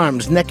in the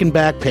arms, neck and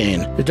back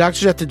pain. The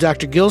doctors at the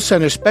Dr. Gill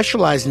Center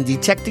specialize in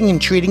detecting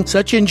and treating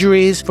such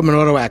injuries from an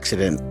auto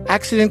accident.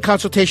 Accident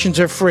consultations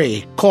are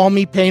free. Call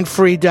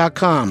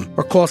mepainfree.com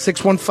or call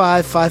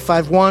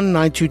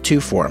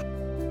 615-551-9224.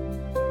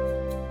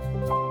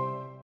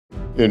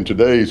 In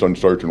today's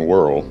uncertain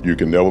world, you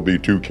can never be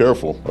too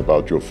careful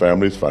about your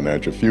family's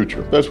financial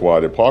future. That's why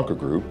the Parker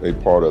Group, a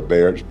part of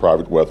Baird's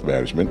Private Wealth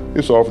Management,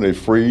 is offering a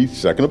free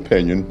second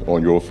opinion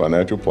on your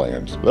financial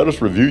plans. Let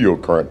us review your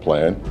current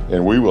plan,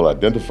 and we will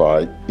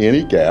identify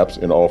any gaps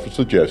and offer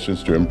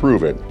suggestions to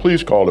improve it.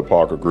 Please call the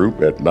Parker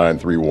Group at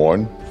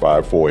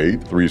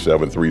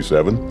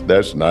 931-548-3737.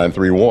 That's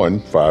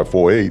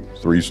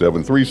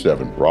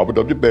 931-548-3737. Robert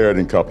W.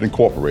 Baird & Company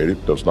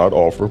Incorporated does not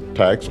offer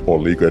tax or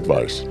legal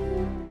advice.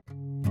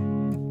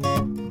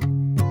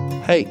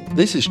 Hey,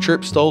 this is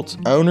Trip Stoltz,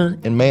 owner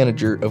and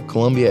manager of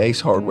Columbia Ace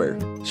Hardware.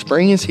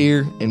 Spring is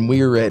here and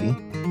we are ready.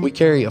 We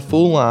carry a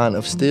full line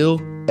of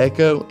Stihl,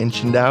 Echo, and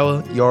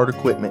Chindawa yard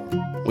equipment.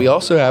 We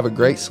also have a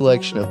great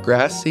selection of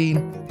grass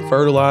seed,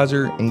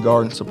 fertilizer, and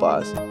garden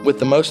supplies. With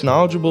the most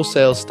knowledgeable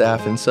sales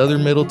staff in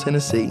southern Middle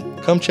Tennessee,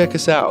 come check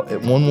us out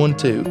at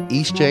 112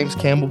 East James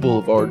Campbell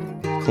Boulevard,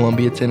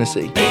 Columbia,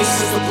 Tennessee.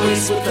 Ace is the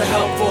place with the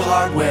helpful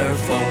hardware,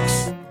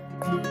 folks.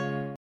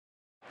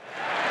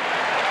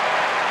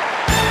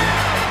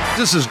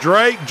 This is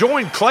Drake.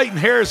 Join Clayton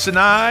Harris and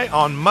I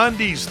on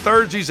Mondays,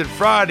 Thursdays, and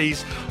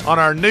Fridays on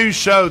our new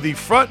show, the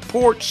Front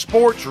Porch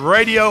Sports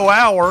Radio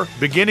Hour,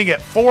 beginning at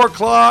 4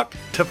 o'clock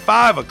to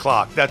 5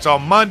 o'clock. That's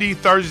on Monday,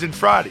 Thursdays, and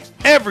Fridays.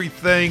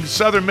 Everything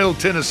Southern Middle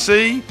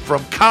Tennessee,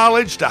 from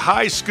college to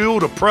high school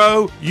to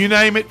pro, you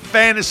name it,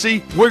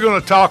 fantasy, we're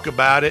going to talk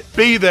about it.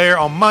 Be there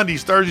on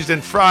Mondays, Thursdays,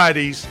 and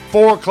Fridays,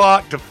 4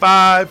 o'clock to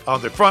 5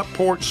 on the Front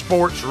Porch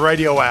Sports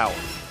Radio Hour.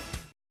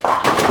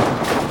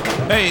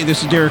 Hey,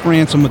 this is Derek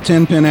Ransom with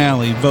 10 Pin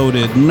Alley,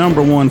 voted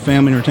 #1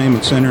 family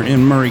entertainment center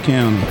in Murray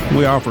County.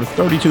 We offer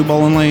 32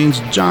 bowling lanes,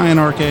 giant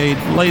arcade,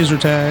 laser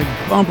tag,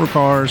 bumper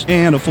cars,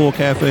 and a full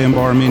cafe and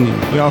bar menu.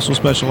 We also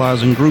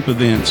specialize in group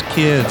events,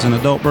 kids and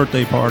adult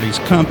birthday parties,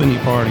 company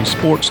parties,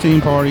 sports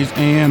team parties,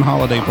 and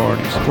holiday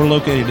parties. We're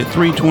located at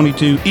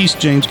 322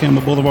 East James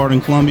Campbell Boulevard in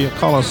Columbia.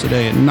 Call us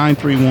today at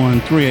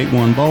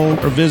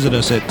 931-381-BOWL or visit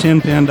us at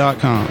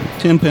 10pin.com.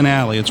 10 Pin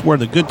Alley, it's where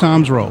the good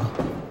times roll.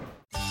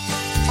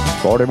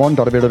 Come to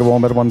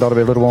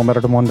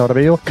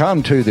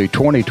the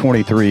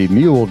 2023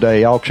 Mule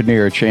Day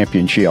Auctioneer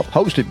Championship,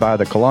 hosted by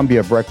the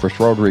Columbia Breakfast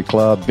Rotary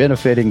Club,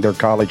 benefiting their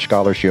college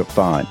scholarship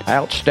fund.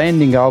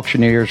 Outstanding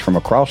auctioneers from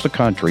across the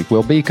country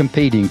will be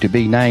competing to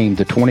be named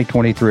the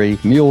 2023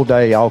 Mule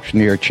Day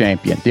Auctioneer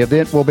Champion. The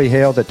event will be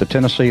held at the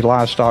Tennessee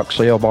Livestock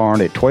Sale Barn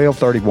at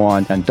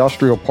 1231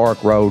 Industrial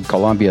Park Road,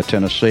 Columbia,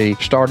 Tennessee,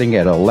 starting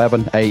at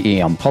 11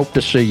 a.m. Hope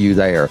to see you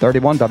there.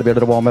 31.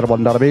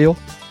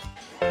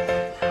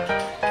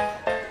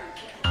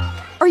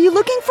 Are you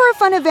looking for a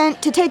fun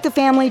event to take the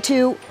family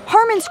to?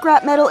 Harmon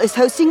Scrap Metal is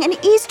hosting an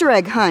Easter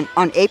egg hunt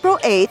on April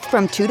 8th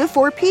from 2 to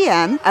 4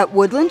 p.m. at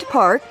Woodland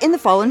Park in the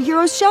Fallen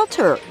Heroes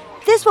Shelter.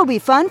 This will be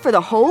fun for the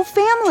whole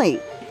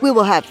family. We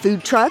will have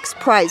food trucks,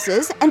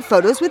 prizes, and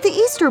photos with the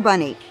Easter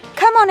Bunny.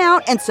 Come on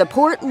out and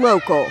support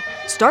local.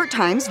 Start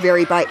times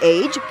vary by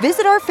age.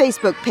 Visit our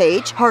Facebook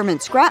page,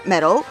 Harmon Scrap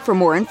Metal, for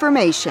more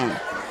information.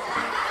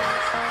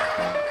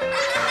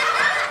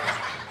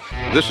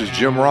 This is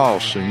Jim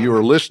Ross, and you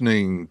are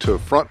listening to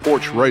Front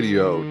Porch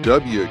Radio,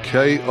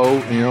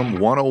 WKOM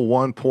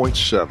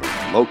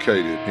 101.7,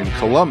 located in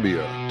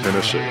Columbia,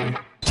 Tennessee.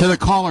 To the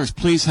callers,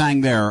 please hang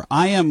there.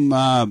 I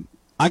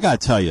got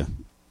to tell you,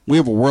 we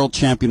have a world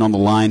champion on the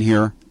line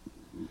here.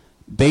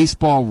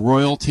 Baseball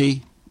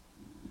royalty.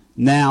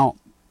 Now,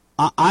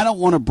 I don't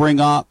want to bring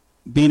up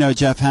Bino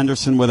Jeff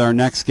Henderson with our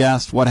next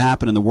guest, what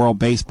happened in the World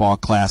Baseball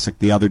Classic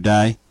the other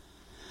day.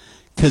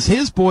 Because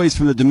his boys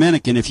from the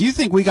Dominican, if you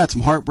think we got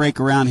some heartbreak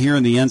around here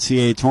in the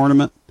NCAA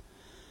tournament,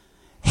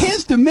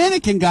 his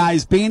Dominican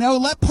guys, Bino,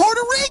 let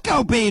Puerto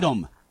Rico beat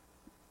them.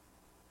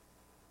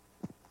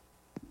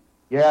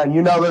 Yeah, and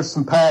you know there's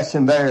some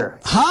passion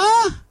there.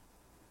 Huh?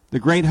 The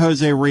great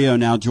Jose Rio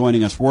now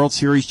joining us, World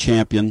Series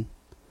champion.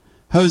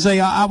 Jose,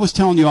 I was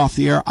telling you off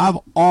the air, I've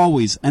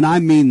always, and I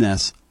mean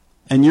this,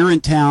 and you're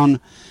in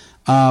town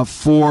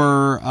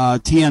for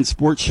TN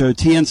Sports Show,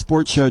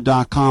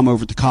 tnsportshow.com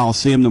over at the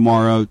Coliseum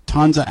tomorrow.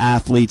 Tons of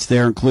athletes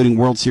there, including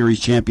World Series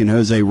champion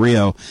Jose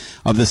Rio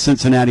of the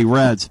Cincinnati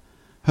Reds.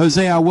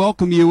 Jose, I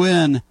welcome you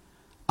in.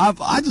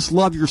 I just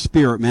love your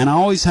spirit, man. I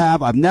always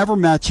have. I've never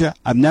met you.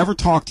 I've never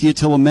talked to you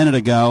till a minute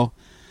ago.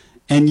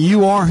 And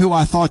you are who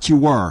I thought you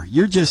were.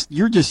 You're just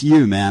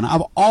you, man.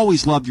 I've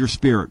always loved your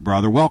spirit,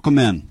 brother. Welcome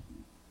in.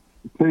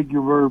 Thank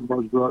you very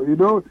much, bro. You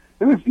know,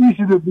 and it's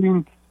easy to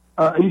be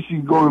easy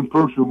going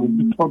person when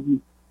you're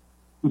talking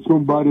to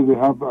somebody that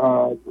have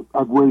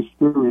a great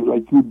spirit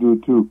like you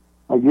do too.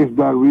 I guess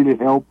that really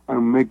helped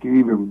and make it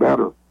even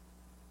better.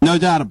 No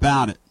doubt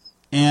about it.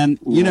 And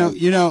you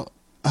know,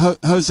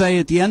 Jose,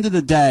 at the end of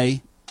the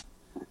day,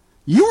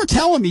 you were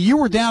telling me you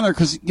were down there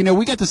because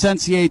we got this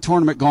NCAA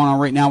tournament going on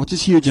right now, which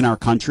is huge in our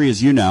country,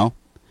 as you know,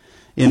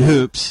 in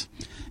hoops,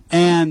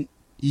 and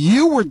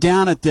you were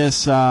down at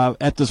this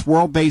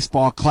World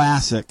Baseball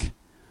Classic,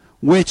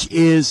 which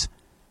is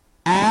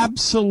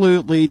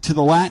absolutely to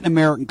the Latin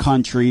American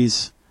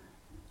countries.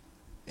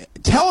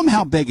 Tell them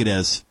how big it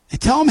is.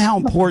 Tell them how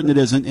important it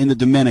is in the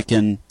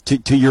Dominican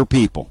to your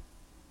people.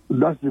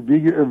 That's the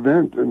biggest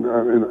event in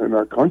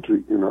our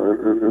country, in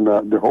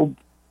the whole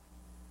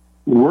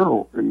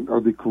world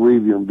of the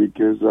Caribbean,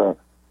 because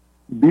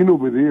being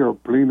over there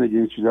playing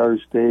against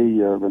United States,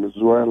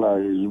 Venezuela,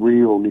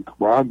 Israel,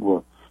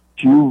 Nicaragua,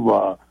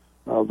 Cuba,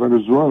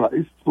 Venezuela,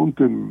 it's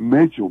something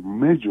major.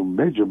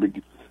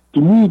 Because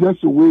to me,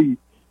 that's a way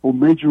of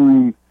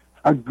measuring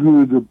how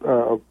good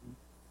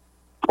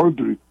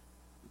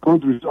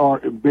countries are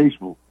in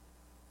baseball.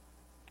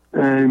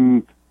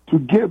 And to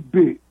get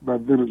beat by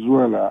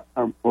Venezuela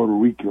and Puerto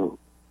Rico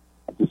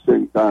at the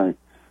same time,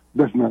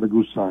 that's not a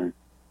good sign.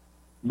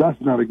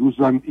 That's not a good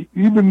sign.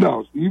 Even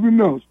though,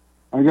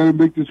 I got to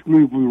make this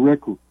clear for the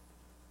record,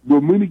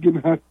 Dominican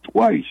has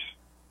twice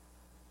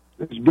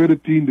as better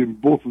team than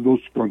both of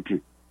those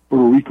countries,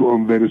 Puerto Rico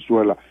and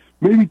Venezuela.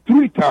 Maybe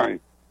 3 times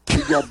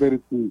they got better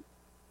team.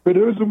 But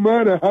it doesn't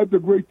matter. I had the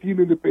great team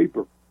in the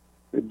paper.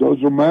 It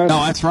doesn't matter.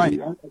 No, that's right.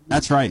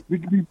 That's right.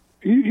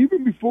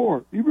 Even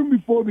before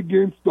the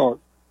game starts,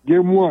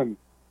 game 1,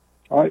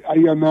 I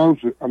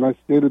announced it and I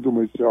stated to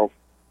myself,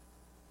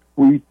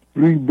 we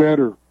 3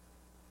 better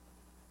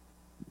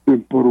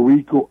than Puerto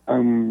Rico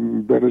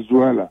and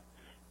Venezuela.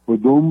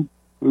 But don't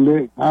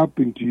let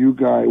happen to you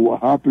guys what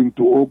happened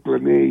to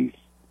Oakland A's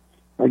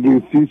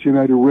against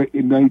Cincinnati Red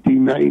in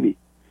 1990.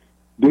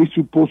 They're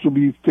supposed to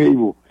be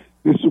favored.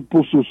 They're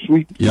supposed to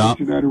sweep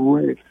Cincinnati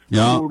Red.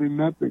 More than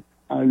nothing.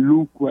 And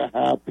look what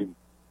happened.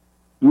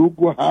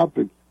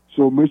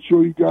 So make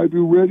sure you guys be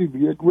ready,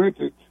 be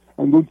aggressive,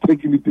 and don't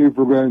take anything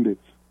for granted.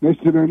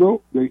 Next thing I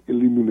know, they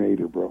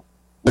eliminated, bro.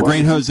 The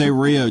great Jose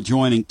Rio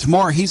joining.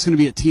 Tomorrow he's going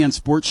to be at TN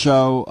Sports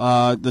Show,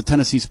 the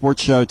Tennessee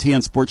Sports Show,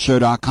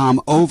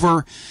 tnsportshow.com,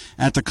 over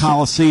at the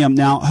Coliseum.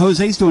 Now,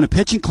 Jose's doing a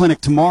pitching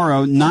clinic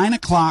tomorrow, 9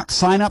 o'clock.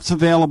 Sign-ups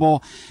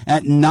available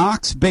at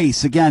Knox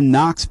Base. Again,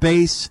 Knox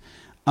Base.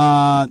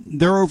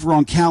 They're over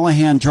on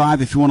Callahan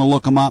Drive if you want to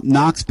look them up.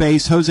 Knox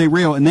Base, Jose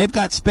Rio. And they've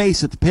got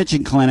space at the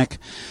pitching clinic.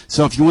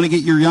 So if you want to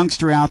get your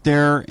youngster out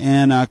there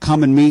and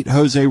come and meet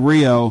Jose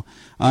Rio,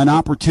 an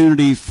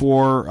opportunity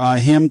for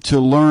him to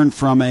learn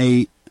from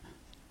a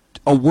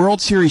World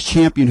Series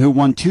champion who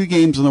won 2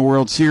 games in the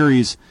World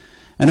Series.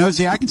 And,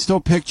 Jose, I can still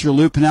picture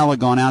Lou Piniella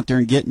going out there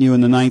and getting you in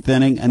the 9th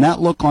inning, and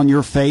that look on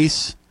your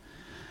face.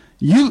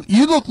 You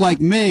look like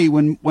me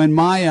when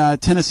my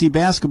Tennessee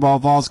basketball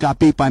Vols got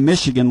beat by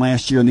Michigan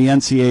last year in the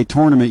NCAA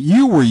tournament.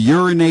 You were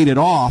urinated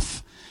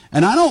off,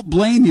 and I don't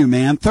blame you,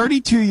 man.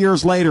 33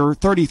 years later,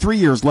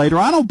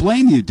 I don't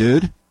blame you,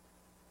 dude.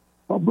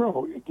 Oh,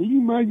 bro, can you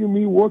imagine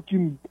me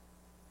working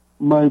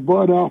my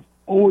butt off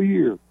all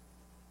year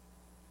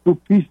to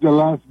pitch the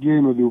last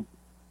game of the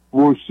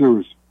World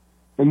Series.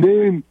 And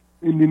then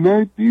in the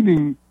ninth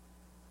inning,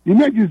 you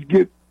not just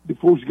get the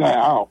first guy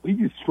out.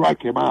 You just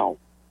strike him out.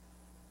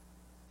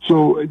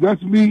 So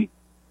that's me.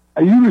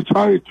 And you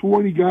retired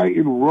 20 guys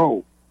in a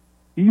row.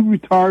 He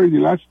retired the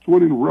last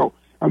 20 in a row.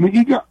 I mean,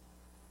 he got,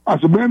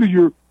 as a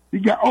manager, he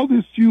got all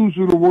the skills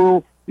in the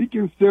world. He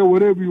can sell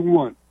whatever you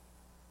want.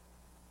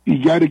 He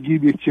got to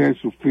give you a chance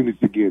to finish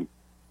again.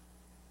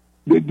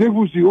 That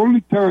was the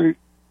only time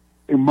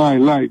in my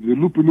life that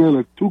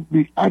Lupinella took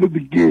me out of the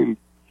game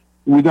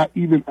without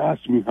even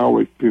asking me how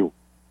I feel.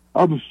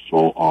 I was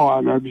so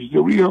awed. And I just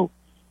said, Rio,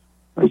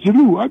 I said,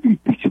 Lou, I've been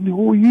pitching the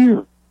whole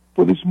year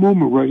for this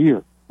moment right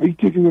here. Are you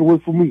taking it away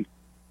from me?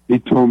 He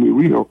told me,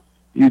 Rio,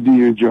 you did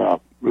your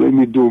job. Let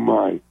me do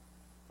mine.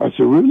 I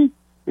said, really?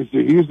 He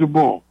said, here's the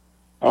ball.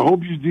 I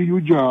hope you did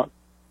your job.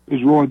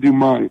 It's wrong, I did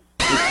mine.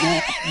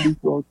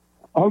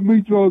 I'll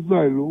meet you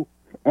outside, Lou.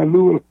 And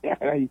Lou,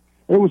 it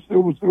was,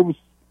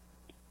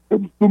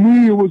 to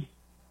me, it was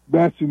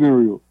that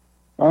scenario.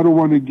 I don't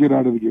want to get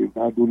out of the game.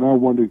 I do not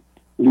want to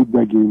leave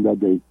that game that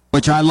day.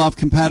 Which I love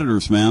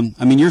competitors, man.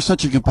 I mean, you're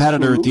such a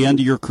competitor at the end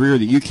of your career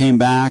that you came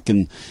back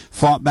and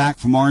fought back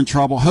from Orange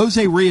Trouble.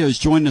 Jose Rios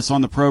joined us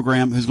on the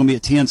program, who's going to be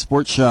at TN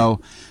Sports Show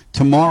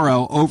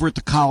tomorrow over at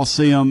the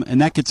Coliseum, and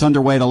that gets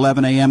underway at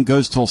 11 a.m.,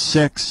 goes till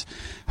 6.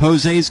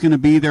 Jose's going to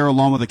be there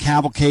along with a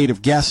cavalcade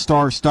of guest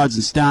stars, studs,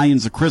 and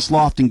stallions, the Chris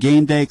Lofton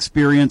Game Day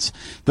Experience.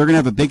 They're going to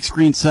have a big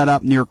screen set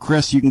up near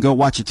Chris. You can go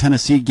watch a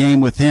Tennessee game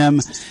with him.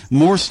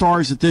 More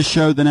stars at this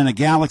show than in a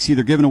galaxy.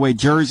 They're giving away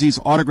jerseys,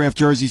 autographed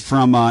jerseys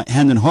from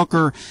Hendon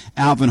Hooker,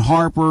 Alvin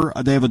Harper.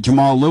 They have a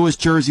Jamal Lewis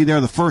jersey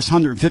there. The first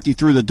 150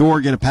 through the door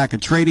get a pack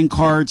of trading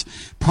cards,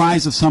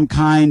 prize of some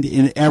kind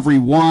in every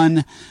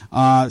one.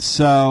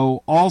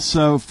 So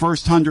also,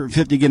 first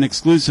 150 get an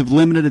exclusive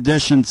limited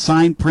edition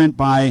signed print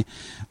by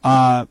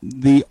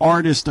the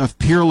artist of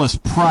Peerless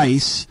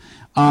Price.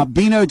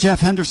 Bino, Jeff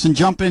Henderson,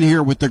 jump in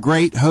here with the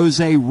great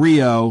Jose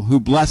Rio, who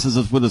blesses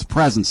us with his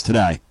presence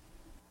today.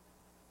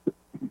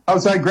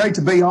 Jose, great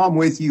to be on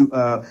with you.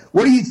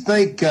 What do you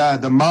think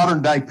the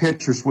modern-day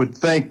pitchers would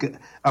think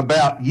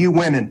about you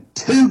winning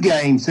 2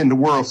 games in the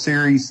World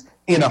Series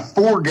in a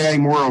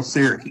 4-game World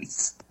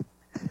Series?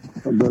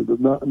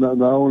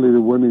 Not only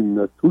the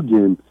winning 2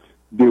 games,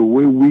 the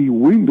way we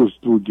win those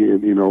 2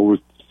 games, was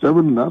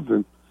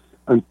 7-0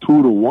 and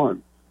 2-1,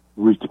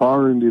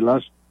 retiring the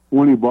last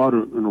 20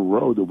 batters in a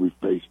row that we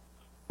faced.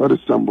 That is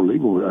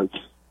unbelievable.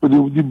 But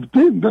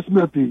that's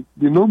not the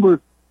number.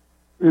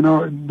 It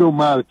don't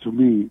matter to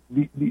me.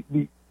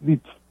 The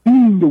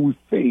team that we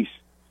face,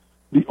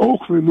 the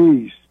Oakland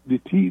A's,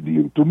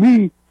 to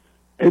me,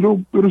 it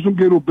doesn't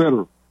get no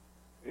better.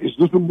 It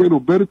doesn't get no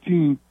better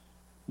team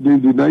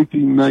than the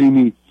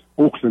 1990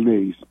 Oakland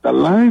A's. The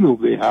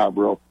lineup they have,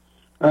 bro.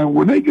 And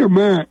when they get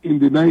mad in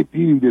the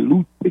 19, they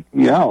lose, take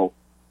me out.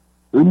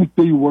 Let me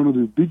tell you one of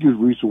the biggest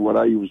reasons why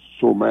I was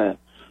so mad.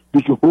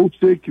 Because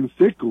Jose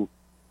Canseco,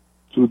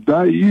 so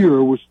that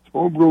year was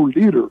home run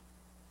leader.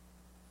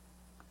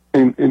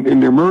 And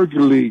in the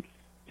American League,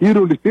 he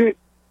don't hit.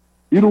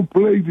 He don't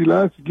play the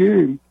last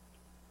game,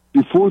 the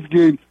 4th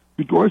game,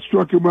 because I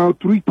struck him out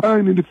 3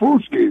 times in the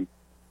 4th game.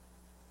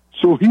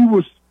 So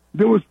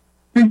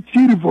they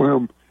cheating for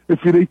him if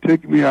he didn't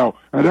take me out.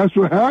 And that's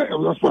what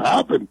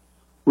happened.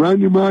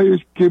 Randy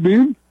Myers came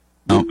in,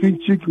 and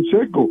pinched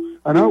Canseco,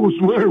 and I was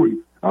worried.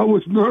 I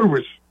was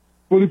nervous.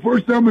 For the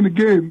first time in the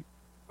game,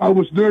 I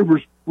was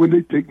nervous when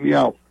they take me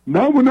out.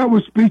 Not when I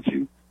was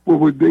pitching, but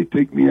when they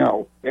take me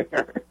out.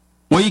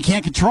 Well, you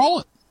can't control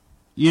it.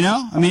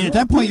 I mean, at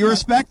that point, you're a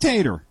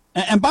spectator.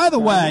 And by the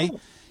way,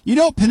 you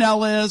know what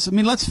Pinnell is? I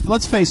mean,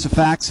 let's face the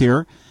facts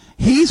here.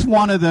 He's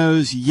one of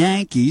those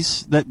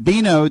Yankees that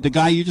Bino, the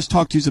guy you just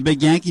talked to, is a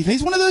big Yankee fan.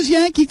 He's one of those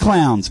Yankee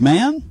clowns,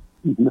 man.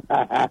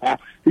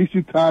 He's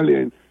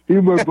Italian.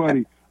 He's my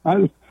buddy. I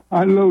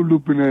love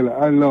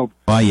Lupinella. I love.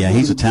 Oh, yeah,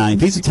 he's Italian.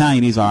 If he's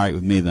Italian, he's all right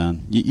with me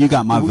then. You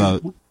got my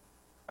vote.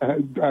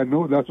 I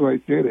know. That's why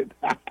I said it.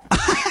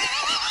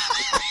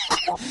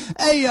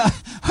 Hey,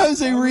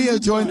 Jose Rio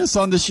joined us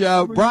on the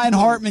show. Brian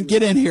Hartman,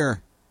 get in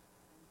here.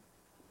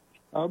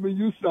 I'm in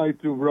your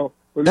side too, bro.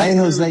 Hey,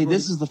 Jose,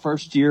 this is the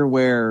first year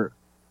where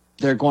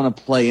they're going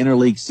to play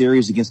interleague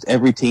series against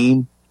every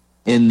team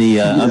in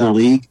the other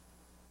league.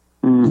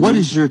 Mm-hmm. What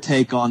is your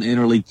take on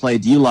interleague play?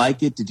 Do you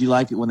like it? Did you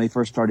like it when they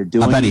first started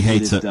doing it? I bet he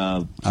hates it.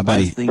 I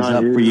bet things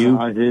up for you.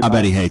 I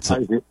bet he hates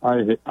it. I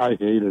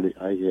hated it.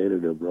 I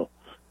hated it, bro.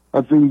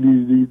 I think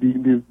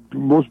the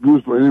most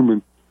beautiful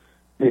element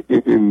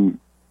in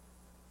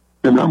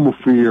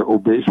atmosphere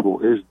of baseball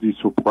is the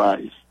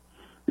surprise.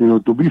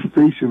 To be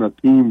facing a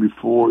team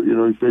before,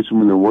 you face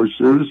them in the World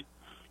Series,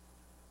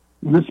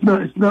 it's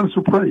not a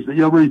surprise that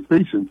you're already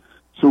facing.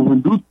 So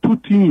when those 2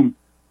 teams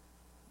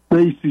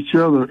face each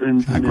other in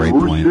the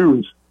World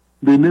Series,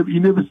 you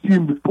never see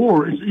them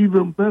before. It's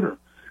even better.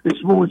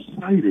 It's more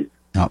exciting.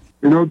 Yep.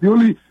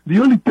 The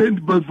only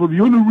thing, but for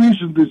the only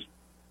reason this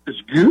is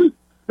good,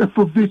 is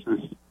for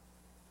business,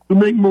 to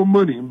make more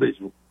money in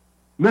baseball,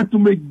 not to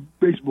make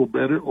baseball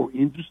better or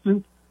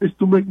interesting. It's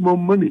to make more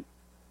money.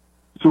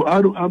 So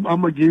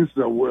I'm against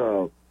that.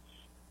 Well,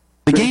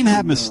 The game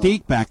had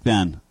mystique back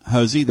then,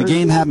 Jose. The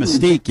game had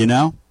mystique, you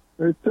know?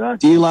 Exactly.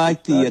 Do you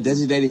like the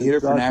designated hitter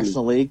for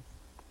National League?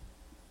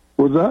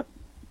 What's that?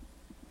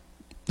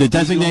 The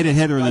designated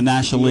hitter in the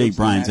National League,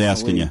 Brian's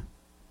asking you.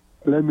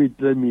 Let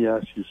me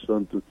ask you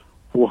something.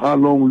 For how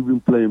long we've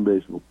been playing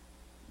baseball?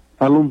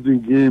 How long's the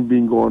game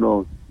been going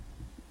on?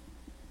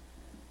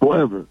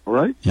 Forever,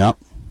 right? Yep.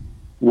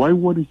 Why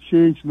would it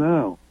change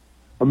now?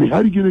 I mean,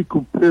 how do you get a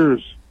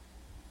comparison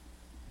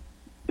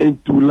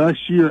into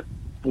last year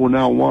for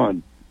now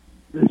on?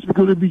 It's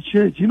going to be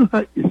changed. You know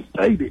how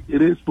excited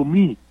it is for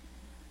me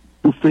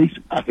to face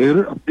a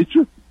hitter, a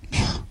pitcher?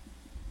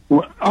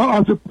 Well,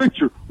 as a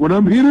pitcher, when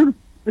I'm hitting,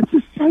 it's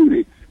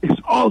exciting.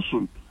 It's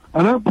awesome.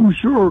 And I'm pretty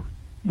sure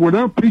when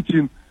I'm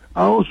pitching,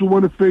 I also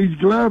want to face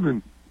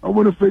Glavin. I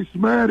want to face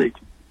Maddox.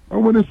 I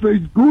want to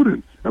face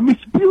Gooden. I mean,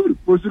 it's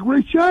beautiful. It's a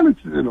great challenge,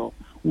 you know.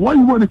 Why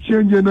you want to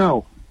change it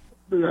now?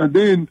 And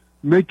then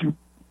make it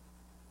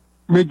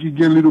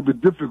get a little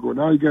bit difficult.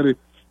 Now you got to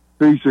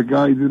face a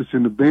guy that's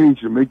in the bench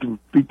and make him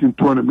 $15,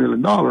 $20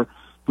 million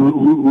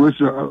who is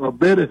a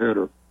better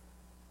hitter.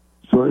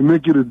 So it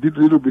make it a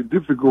little bit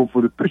difficult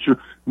for the pitcher.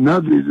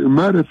 Not it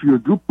matter if you're a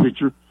good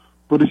pitcher,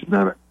 but it's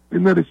not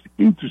as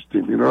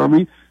interesting. You know what I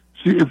mean?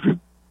 See,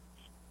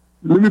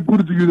 let me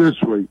put it to you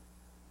this way: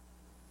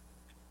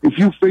 if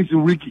you're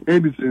facing Ricky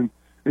Henderson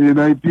in the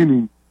ninth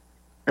inning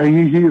and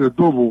he hit a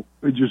double,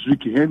 it's just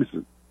Ricky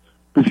Henderson.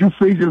 But if you're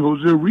facing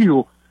Jose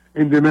Rio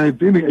in the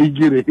ninth inning and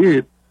you get a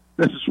hit,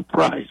 that's a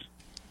surprise.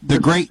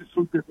 It's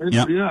something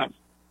extra, yeah.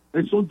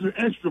 It's something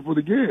extra for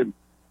the game.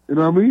 You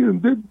know what I mean?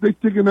 And they're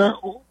taking that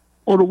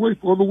all the way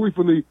for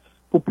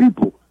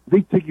people.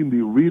 They're taking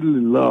the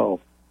really love,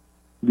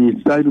 the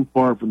exciting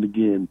part from the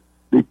game.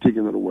 They're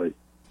taking it away.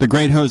 The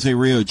great Jose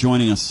Rio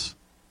joining us,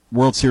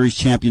 World Series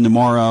champion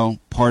tomorrow,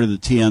 part of the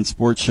TN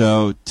Sports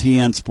Show,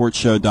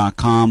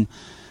 tnsportshow.com.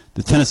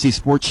 The Tennessee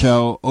Sports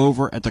Show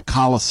over at the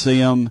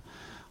Coliseum,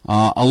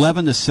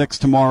 11 to 6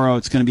 tomorrow.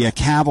 It's going to be a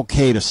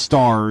cavalcade of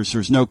stars.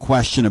 There's no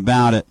question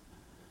about it.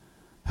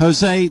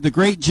 Jose, the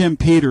great Jim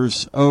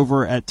Peters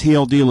over at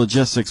TLD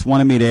Logistics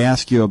wanted me to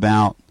ask you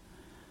about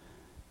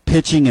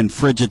pitching in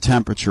frigid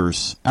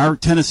temperatures. Our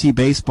Tennessee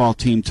baseball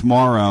team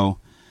tomorrow,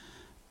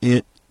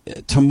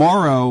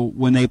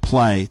 when they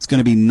play, it's going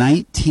to be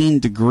 19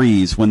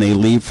 degrees when they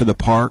leave for the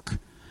park,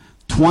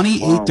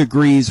 28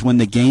 degrees when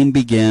the game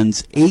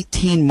begins,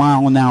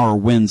 18-mile-an-hour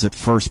winds at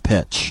first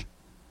pitch.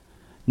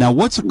 Now,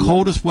 what's the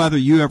coldest weather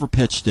you ever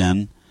pitched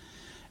in,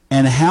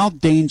 and how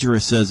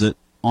dangerous is it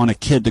on a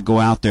kid to go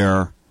out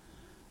there?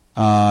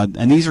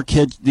 And these are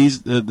kids.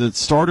 The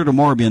starter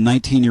tomorrow will be a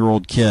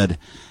 19-year-old kid.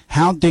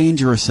 How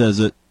dangerous is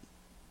it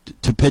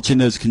to pitch in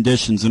those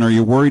conditions, and are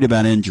you worried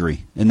about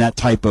injury in that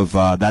type of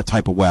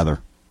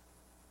weather?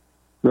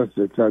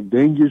 It's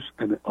dangerous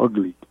and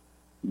ugly,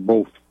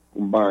 both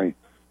combined.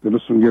 It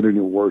doesn't get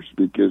any worse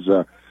because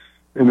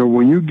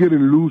when you're getting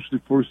loose the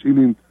first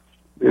inning,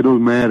 it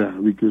doesn't matter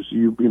because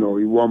you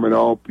warm it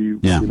up, you're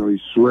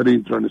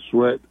sweating, trying to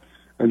sweat,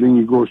 and then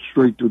you go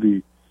straight to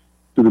the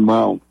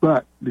mound.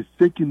 But the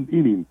second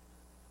inning,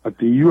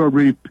 after you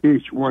already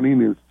pitch one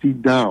inning and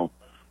sit down,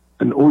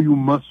 and all your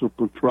muscle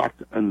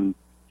contract and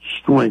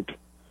strength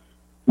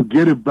to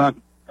get it back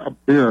up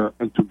there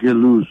and to get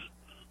loose,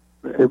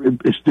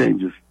 it's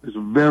dangerous. It's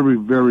very,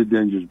 very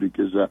dangerous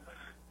because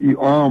your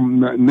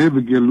arm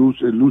never get loose.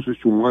 It loses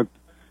too much.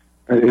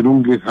 It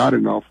don't get hot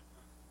enough.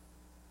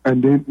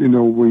 And then,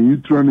 when you're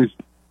trying to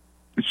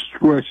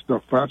stretch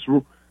the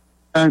fastball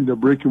and the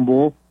breaking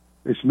ball,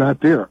 it's not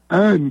there.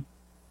 And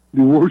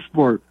the worst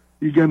part,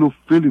 you got no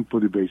feeling for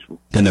the baseball.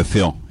 Got no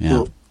feel,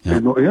 yeah.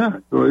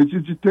 So it's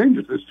just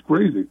dangerous. It's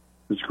crazy.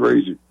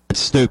 It's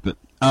stupid.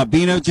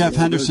 Bino, Jeff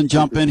Henderson,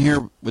 jump in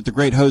here with the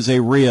great Jose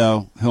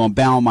Rio, who I'm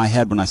bowing my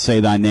head when I say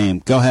thy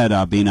name. Go ahead,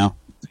 Bino.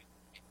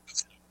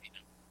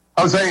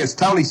 Jose, as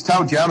Tony's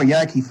told you, I'm a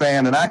Yankee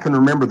fan, and I can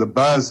remember the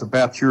buzz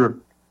about your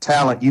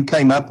talent. You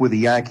came up with the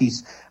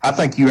Yankees. I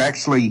think you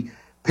actually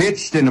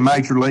pitched in the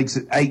major leagues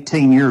at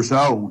 18 years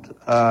old.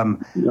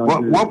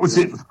 What was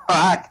it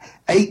like,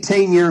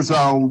 18 years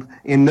old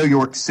in New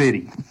York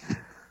City?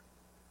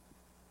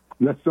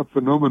 That's a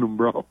phenomenon,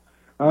 bro.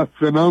 A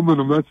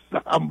phenomenon.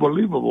 That's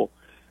unbelievable.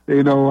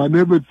 I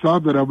never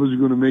thought that I was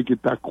going to make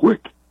it that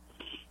quick.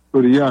 But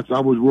yes, I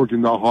was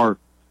working that hard.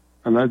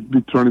 And I'd be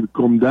trying to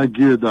become that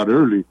good that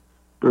early.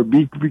 But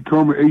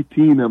become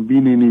 18 and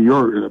being in New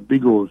York, in a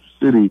big old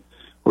city,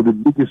 or the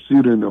biggest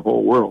city in the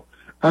whole world.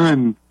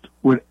 And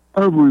when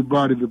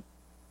everybody that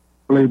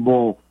play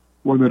ball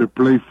wanted to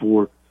play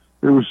for,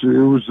 it was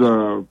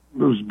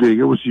big.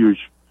 It was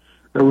huge.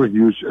 It was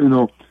huge.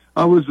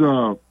 I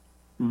was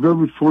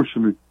very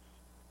fortunate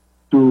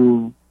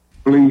to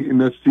play in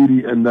that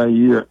city and that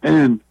year,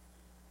 and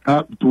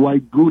have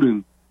Dwight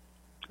Gooden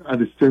at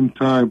the same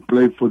time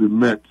play for the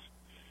Mets.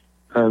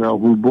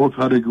 And we both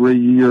had a great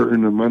year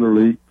in the minor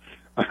league.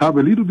 I have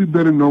a little bit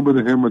better number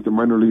than him at the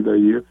minor league that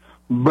year,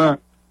 but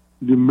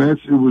the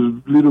Mets, it was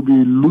a little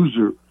bit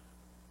looser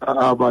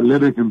about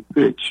letting him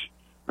pitch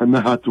and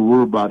not have to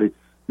worry about it.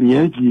 The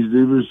Yankees,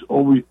 they was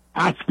always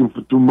asking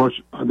for too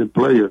much on the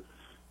player.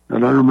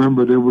 And I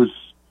remember they was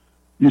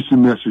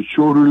using me as a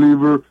short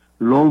reliever,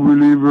 long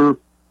reliever,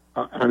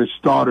 and a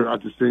starter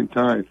at the same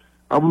time.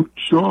 I would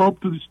show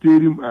up to the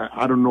stadium.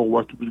 I don't know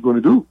what I was going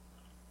to do.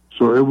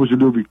 So it was a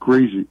little bit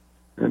crazy.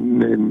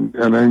 And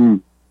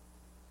then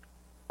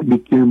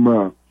became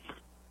a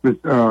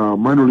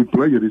minor league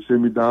player. They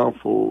sent me down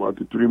for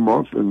after 3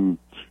 months, and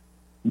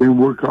then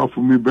worked out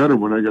for me better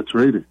when I got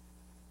traded.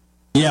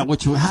 Yeah,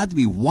 which had to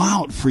be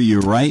wild for you,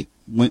 right?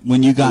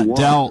 When you got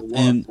dealt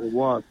in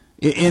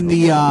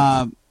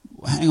the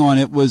hang on,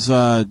 it was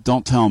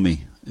don't tell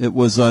me. It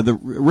was the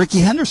Ricky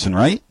Henderson,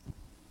 right?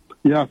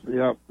 Yeah,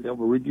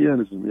 Ricky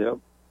Henderson,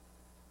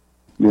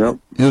 yeah.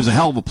 He was a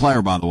hell of a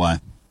player, by the way.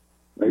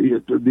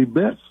 The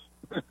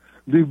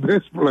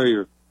best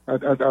player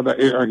at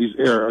his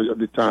era at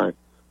the time.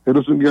 It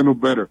doesn't get no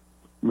better.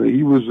 I mean,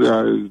 he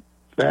was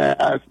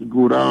fast,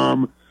 good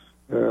arm,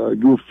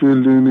 good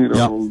fielding,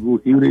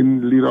 good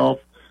hitting, lead a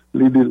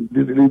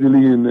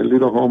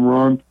home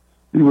run.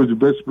 He was the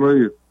best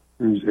player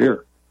in his era.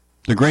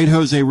 The great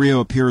Jose Rio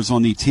appears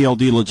on the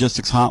TLD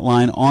Logistics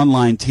Hotline,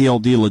 online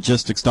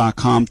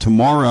tldlogistics.com.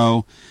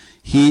 Tomorrow,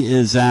 he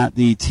is at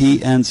the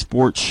TN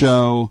Sports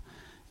Show.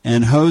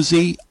 And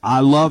Jose, I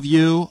love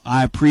you.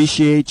 I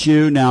appreciate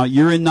you. Now,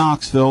 you're in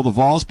Knoxville. The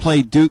Vols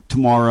play Duke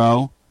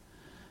tomorrow.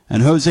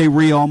 And Jose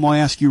Rio, I'm going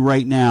to ask you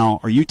right now,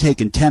 are you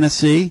taking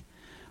Tennessee?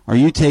 Or are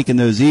you taking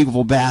those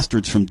evil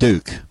bastards from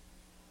Duke?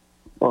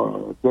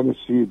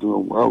 Tennessee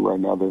doing well right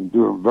now. They're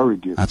doing very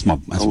good.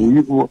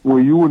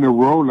 When you in a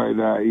role like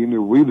that, in a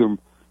rhythm,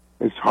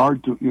 it's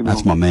hard to,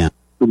 That's my man.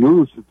 To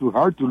lose. It's too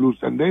hard to lose.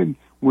 And then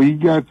when you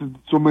got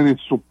so many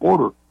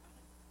supporters,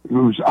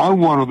 I'm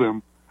one of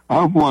them.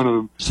 I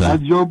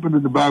jump into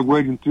the back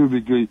wagon too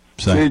because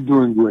they're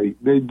doing great.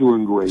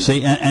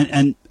 See,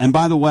 and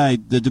by the way,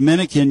 the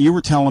Dominican, you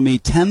were telling me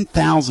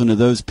 10,000 of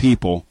those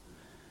people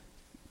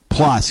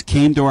plus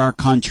came to our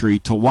country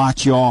to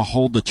watch y'all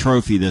hold the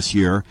trophy this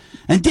year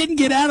and didn't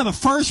get out of the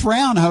first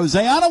round, Jose.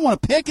 I don't want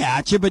to pick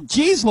at you, but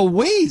geez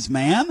Louise,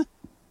 man.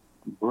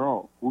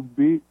 Bro, we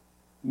beat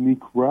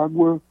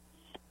Nicaragua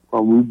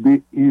or we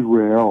beat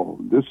Israel.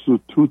 This is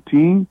two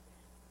teams.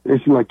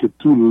 It's like a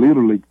two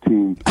Little League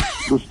team.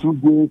 Those two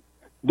games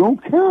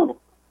don't count.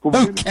 For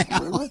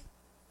Venezuela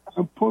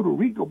and Puerto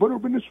Rico. But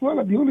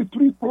Venezuela, the only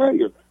three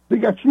players. They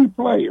got three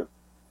players.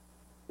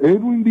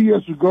 Edwin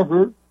Diaz got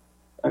hurt,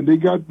 and they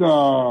got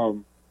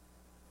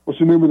what's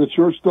the name of the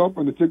shortstop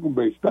and the second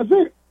base. That's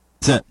it.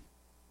 That's it.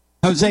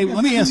 Jose,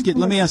 let me ask you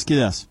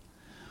this.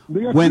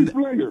 They got three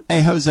players.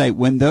 Hey, Jose,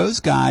 when those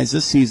guys,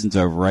 this season's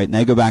over, right, and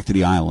they go back to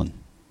the island,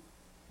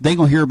 they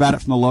gonna hear about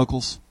it from the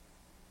locals?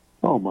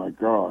 Oh my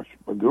gosh!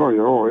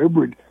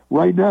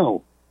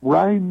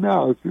 Right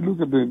now, if you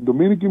look at the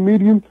Dominican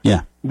medium,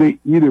 they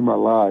eat him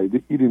alive.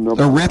 They eat him up.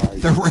 They're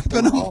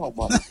ripping him. Oh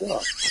my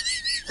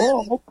gosh!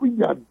 Oh, we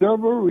got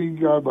Denver, we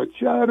got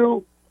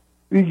Machado,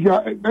 we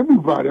got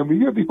everybody. I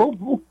mean, you have the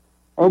hopeful,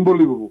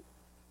 unbelievable.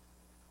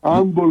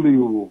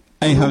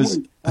 Hey,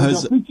 Jose,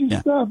 pitching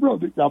staff, bro.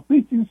 The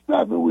pitching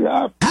staff that we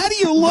have. How do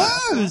you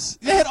lose?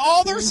 They had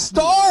all their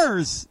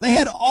stars. They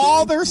had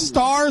all their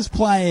stars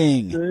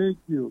playing. Thank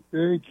you.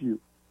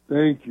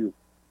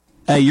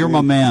 Hey, you're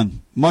my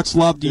man. Much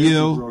love to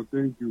you. Bro.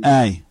 Thank you.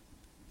 Hey,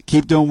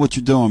 keep doing what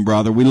you're doing,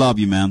 brother. We love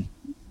you, man.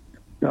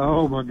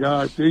 Oh my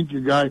God, thank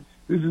you, guys.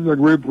 This is a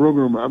great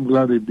program. I'm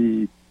glad to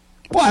be.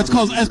 Well, that's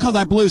because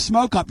I blew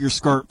smoke up your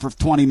skirt for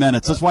 20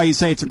 minutes. That's why you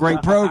say it's a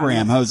great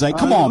program, Jose.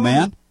 Come on,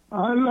 man.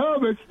 I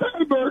love it,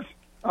 Steinberg.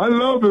 I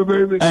love it,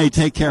 baby. Hey,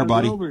 take care,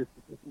 buddy.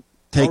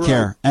 Take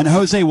care. And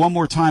Jose, one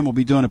more time, we'll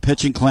be doing a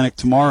pitching clinic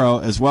tomorrow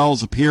as well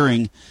as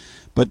appearing.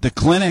 But the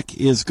clinic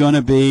is going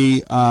to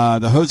be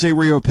the Jose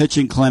Rio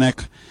Pitching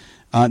Clinic,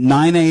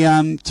 9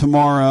 a.m.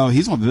 tomorrow.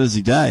 He's on a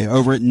busy day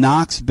over at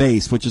Knox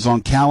Base, which is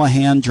on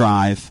Callahan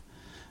Drive.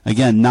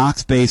 Again,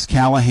 Knox Base,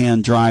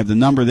 Callahan Drive. The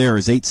number there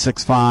is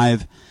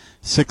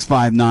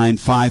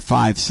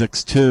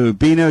 865-659-5562.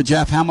 Bino,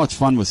 Jeff, how much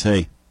fun was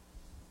he?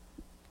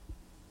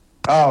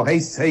 Oh, he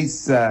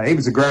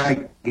was a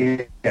great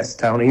guest,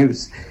 Tony.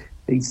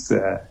 He's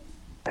a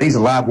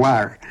live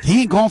wire.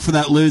 He ain't going for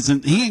that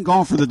losing. He ain't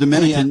going for the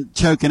Dominican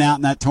choking out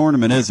in that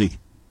tournament, is he?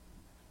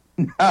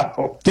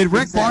 No. Did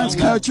Rick Barnes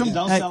coach him?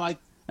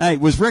 Hey,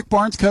 was Rick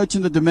Barnes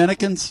coaching the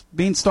Dominicans,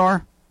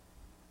 Beanstar?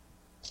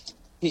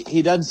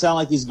 He doesn't sound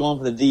like he's going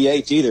for the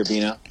DH either,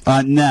 Bino.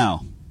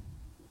 No.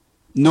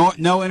 No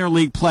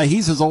interleague play.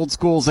 He's as old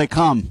school as they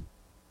come.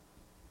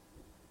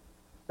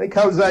 I think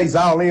Jose's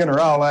all in or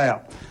all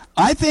out.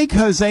 I think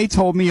Jose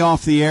told me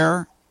off the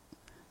air.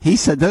 He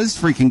said those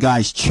freaking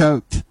guys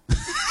choked.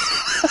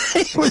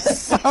 He was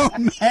so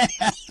mad.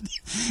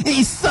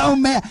 He's so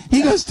mad.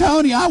 He goes,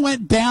 Tony, I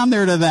went down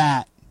there to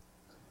that.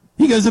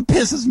 He goes, it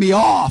pisses me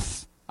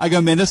off. I go,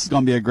 man, this is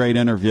going to be a great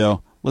interview.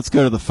 Let's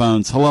go to the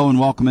phones. Hello and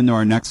welcome into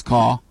our next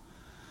call.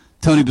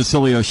 Tony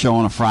Basilio Show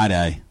on a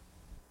Friday.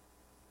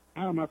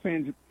 How are my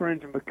friends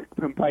and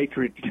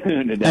compatriots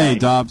doing today? Hey,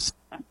 Dobbs.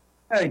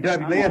 Hey,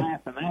 Doug, man.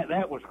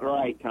 That was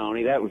great,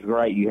 Tony. That was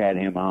great you had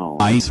him on.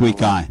 He's a sweet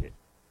guy.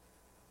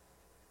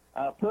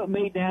 Put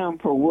me down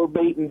for we're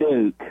beating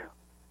Duke.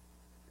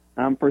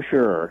 I'm for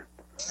sure.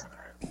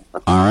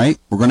 All right.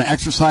 We're going to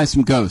exercise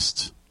some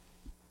ghosts.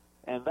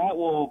 And that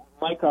will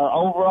make our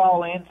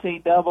overall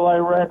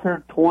NCAA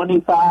record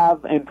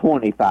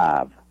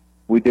 25-25.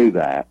 We do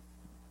that.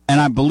 And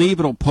I believe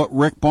it'll put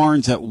Rick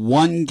Barnes at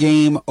one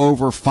game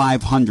over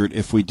 500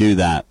 if we do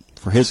that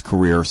for his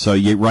career. So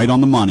you're right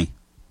on the money.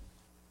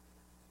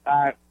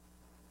 I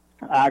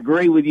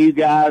agree with you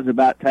guys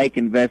about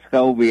taking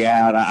Vescovi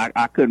out.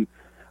 I couldn't.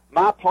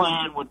 My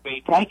plan would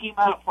be take him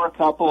out for a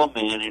couple of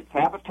minutes,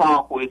 have a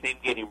talk with him,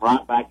 get him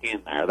right back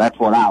in there. That's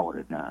what I would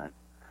have done.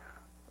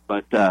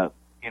 But, and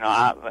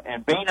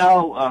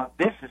Bino,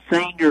 this is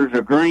seniors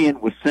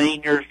agreeing with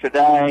seniors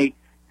today.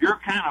 You're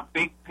kind of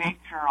big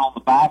picture on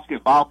the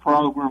basketball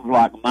programs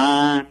like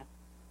mine.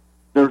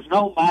 There's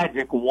no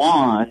magic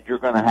wand you're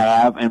going to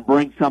have and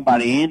bring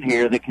somebody in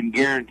here that can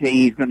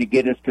guarantee he's going to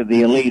get us to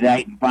the Elite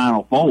Eight and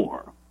Final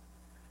Four.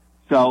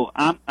 So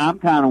I'm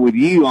kind of with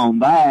you on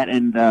that.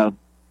 And,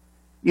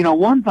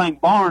 one thing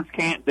Barnes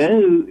can't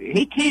do,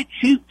 he can't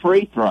shoot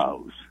free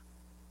throws.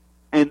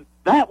 And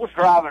that was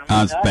driving me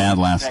nuts. That was bad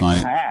last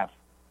night. Half.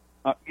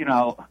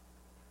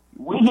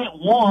 We hit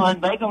one,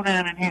 they go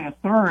down and hit a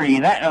three.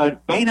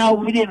 That Bino,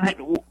 we didn't have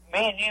to, me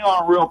and you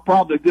aren't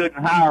probably good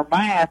in higher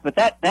math, but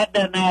that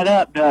doesn't add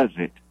up, does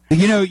it?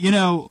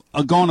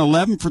 Going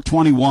 11 for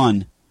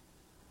 21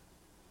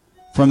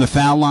 from the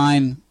foul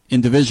line in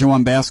Division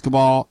I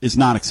basketball is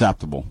not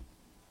acceptable.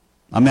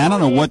 I mean, I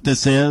don't know what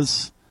this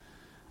is.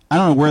 I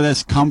don't know where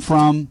this come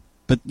from,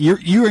 but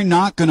you're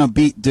not going to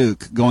beat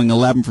Duke going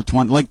 11 for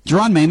 20. Like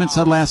Jerron Mayman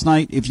said last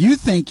night, if you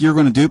think you're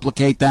going to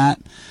duplicate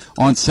that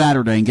on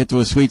Saturday and get to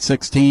a Sweet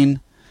 16,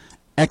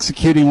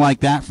 executing like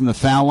that from the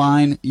foul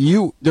line,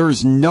 there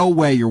is no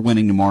way you're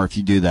winning tomorrow if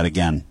you do that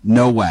again.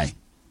 No way.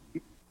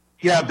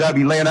 Yeah,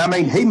 W. Lynn. I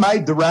mean, he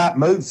made the right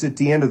moves at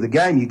the end of the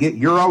game. You get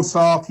Euros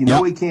off. You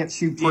know he can't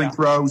shoot free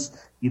throws.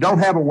 You don't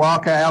have a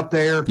walker out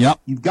there. Yep.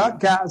 You've got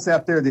guys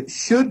out there that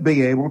should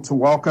be able to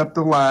walk up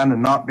the line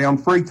and knock down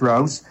free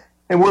throws.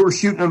 And we were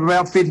shooting at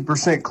about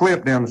 50%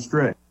 clip down the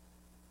stretch.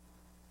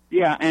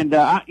 Yeah, and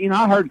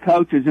I heard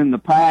coaches in the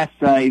past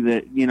say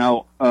that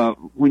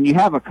when you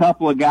have a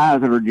couple of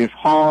guys that are just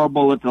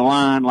horrible at the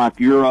line, like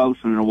Euros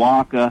and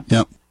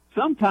Awaka,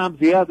 sometimes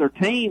the other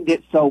team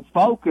gets so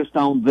focused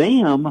on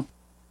them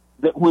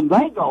that when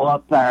they go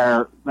up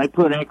there, they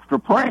put extra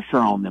pressure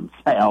on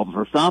themselves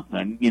or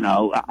something.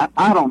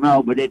 I don't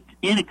know, but it's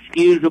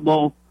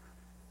inexcusable,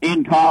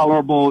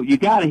 intolerable. You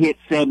got to hit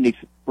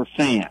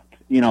 70%.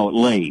 At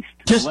least.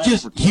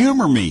 Just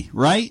humor me,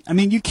 right? I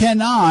mean, you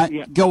cannot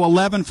go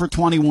 11 for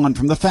 21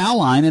 from the foul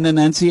line in an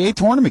NCAA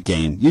tournament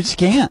game. You just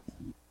can't.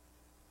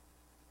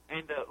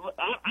 And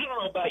I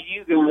don't know about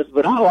you guys,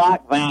 but I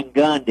like Van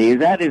Gundy.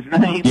 Is that his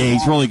name? Yeah,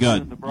 he's really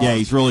good. Yeah,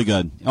 he's really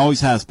good.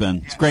 Always has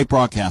been. He's a great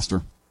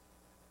broadcaster.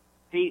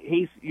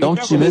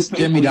 Don't you miss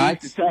Jimmy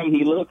Dykes? Used to say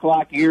he looked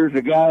like years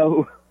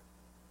ago.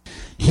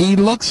 He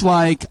looks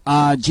like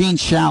Gene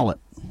Shalit.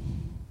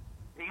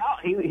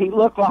 He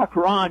looked like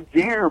Ron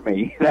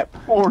Jeremy, that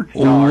porn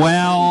star.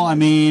 Well, I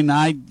mean,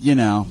 I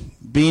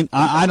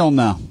don't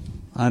know.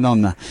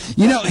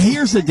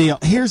 Here's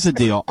the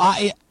deal.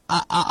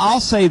 I'll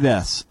say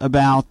this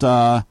about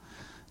the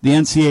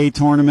NCAA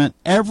tournament.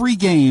 Every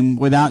game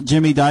without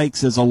Jimmy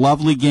Dykes is a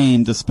lovely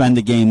game to spend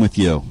a game with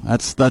you.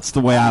 That's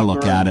the way I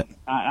look at it.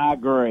 I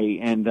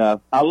agree, and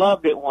I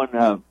loved it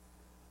when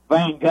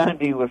Van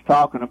Gundy was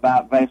talking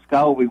about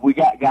Vescovi. We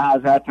got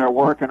guys out there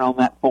working on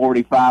that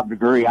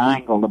 45-degree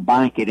angle to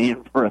bank it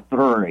in for a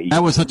three.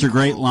 That was such a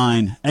great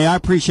line. Hey, I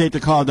appreciate the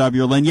call,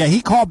 W. Lynn. Yeah,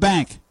 he called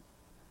bank.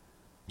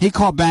 He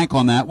called bank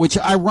on that, which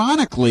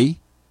ironically,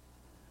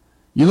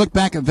 you look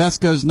back at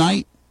Vesco's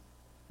night,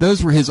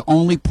 those were his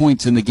only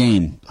points in the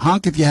game.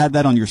 Honk if you had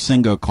that on your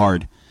Singo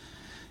card.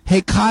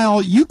 Hey,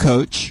 Kyle, you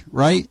coach,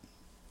 right?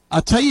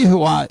 I'll tell you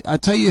who I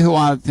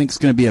think is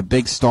going to be a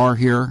big star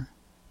here.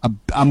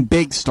 A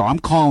big star. I'm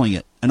calling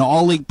it. An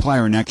all-league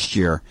player next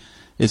year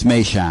is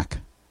Meshack.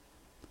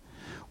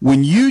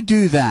 When you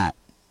do that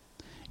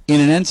in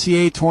an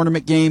NCAA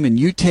tournament game and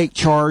you take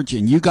charge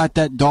and you got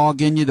that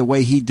dog in you the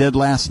way he did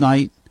last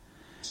night,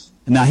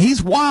 now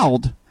he's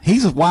wild.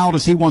 He's as wild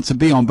as he wants to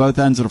be on both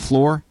ends of the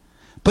floor.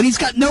 But he's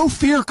got no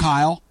fear,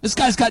 Kyle. This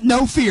guy's got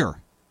no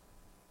fear.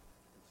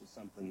 This is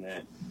something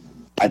that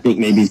I think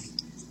maybe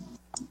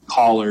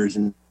callers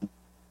and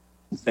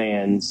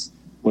fans,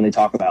 when they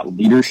talk about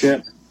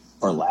leadership,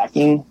 are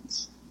lacking.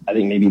 I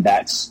think maybe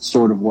that's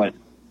sort of what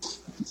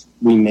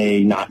we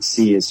may not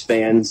see as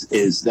fans,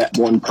 is that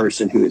one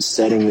person who is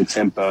setting the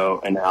tempo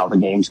and how the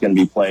game's going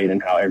to be played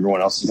and how everyone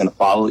else is going to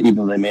follow, even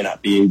though they may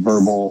not be a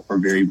verbal or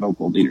very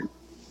vocal leader.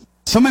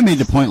 Somebody made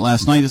the point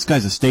last night, this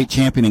guy's a state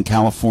champion in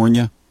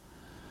California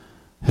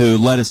who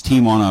led his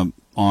team on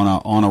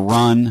a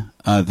run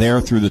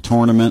there through the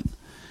tournament.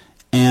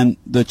 And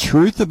the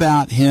truth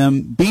about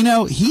him,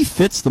 Bino, he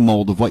fits the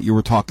mold of what you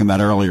were talking about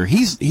earlier.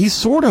 He's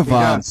sort of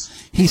a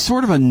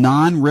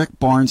non-Rick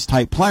Barnes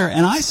type player.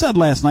 And I said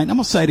last night, and I'm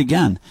going to say it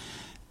again,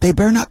 they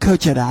better not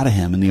coach it out of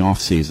him in the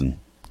offseason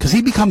because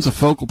he becomes a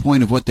focal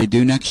point of what they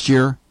do next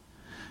year.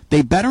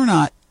 They better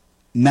not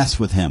mess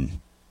with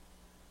him.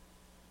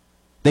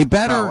 They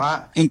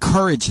better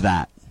encourage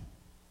that.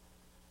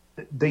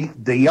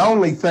 The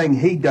only thing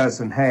he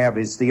doesn't have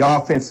is the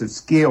offensive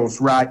skills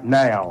right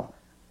now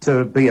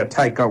to be a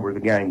takeover the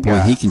game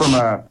guy. Boy, he can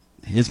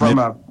from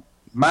a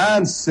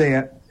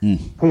mindset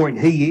point,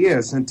 he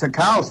is. And to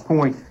Kyle's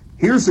point,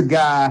 here's a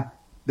guy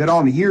that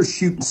on the year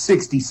shooting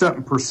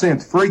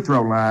 60-something% free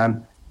throw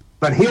line,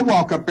 but he'll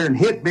walk up there and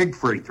hit big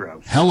free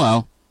throws.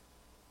 Hello.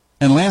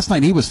 And last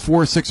night he was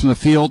 4-6 from the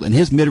field, and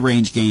his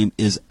mid-range game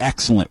is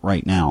excellent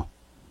right now.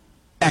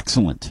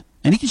 Excellent.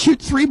 And he can shoot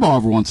 3-ball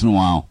every once in a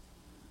while.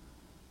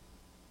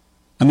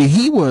 I mean,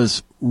 he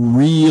was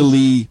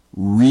really,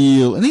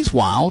 and he's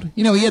wild.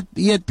 You know,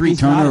 he had 3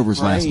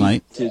 turnovers last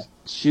night. To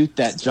shoot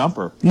that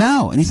jumper.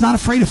 No, and he's not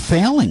afraid of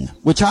failing,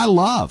 which I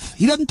love.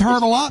 He doesn't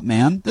turtle up,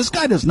 man. This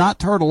guy does not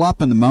turtle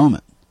up in the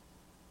moment.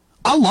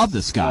 I love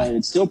this guy.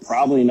 It's still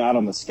probably not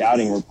on the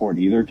scouting report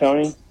either,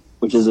 Tony,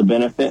 which is a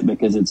benefit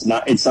because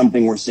it's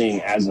something we're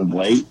seeing as of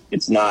late.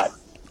 It's not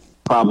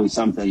probably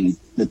something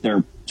that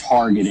they're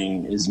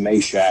targeting is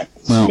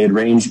Meshack's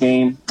mid-range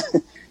game.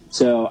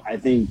 So I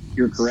think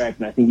you're correct,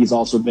 and I think he's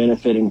also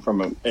benefiting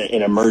from an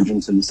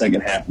emergence in the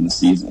second half of the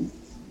season.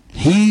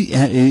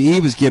 He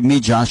was giving me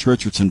Josh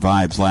Richardson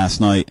vibes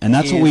last night, and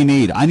that's what we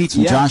need. I need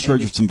some Josh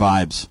Richardson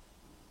vibes.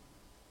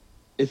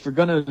 If you're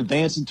going to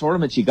advance in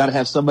tournaments, you got to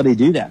have somebody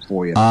do that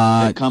for you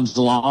that comes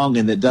along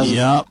and that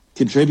doesn't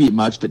contribute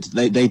much, but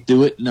they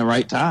do it in the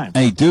right time.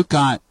 Hey, Duke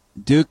got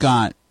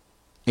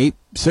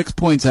 6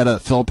 points out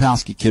of the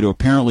Filipowski kid who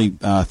apparently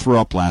threw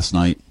up last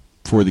night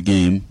for the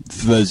game.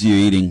 For those of you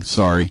eating,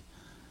 sorry.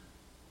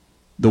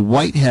 The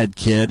Whitehead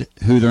kid,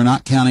 who they're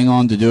not counting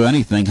on to do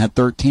anything, had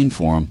 13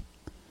 for him.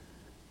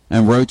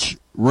 And Roach,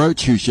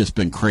 who's just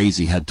been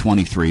crazy, had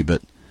 23.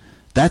 But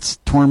that's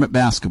tournament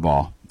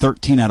basketball.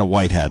 13 out of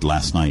Whitehead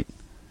last night.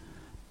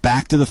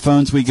 Back to the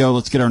phones we go.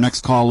 Let's get our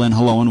next call in.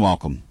 Hello and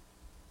welcome.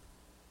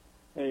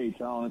 Hey,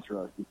 Colin, it's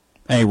Rusty.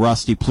 Hey,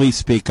 Rusty, please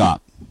speak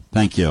up.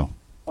 Thank you.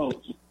 Oh,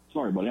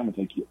 sorry, buddy. I'm going to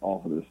take you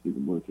off of this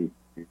stupid Bluetooth.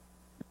 Is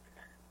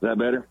that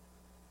better?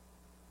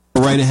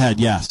 Right ahead,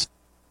 yes.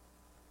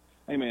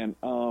 Hey, man,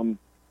 I'm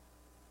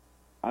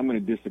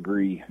going to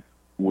disagree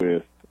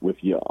with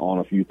you on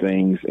a few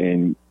things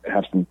and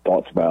have some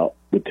thoughts about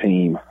the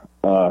team.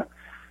 I'm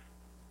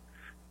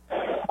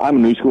a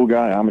new school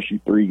guy. I'm a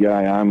shoot 3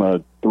 guy. I'm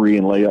a 3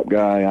 and layup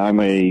guy. I'm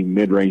a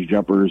mid-range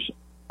jumpers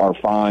are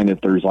fine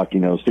if there's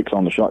 6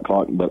 on the shot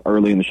clock, but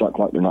early in the shot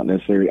clock they're not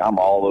necessary. I'm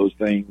all those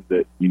things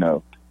that,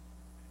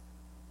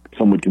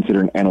 some would consider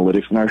an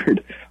analytics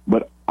nerd.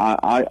 But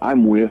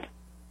I'm with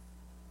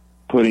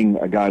putting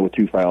a guy with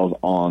 2 fouls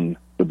on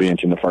the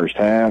bench in the first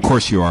half. Of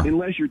course you are.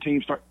 Unless your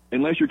team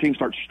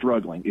starts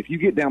struggling. If you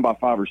get down by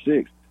 5 or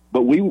 6,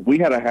 but we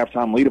had a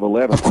halftime lead of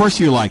 11. Of course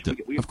you liked it.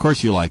 Of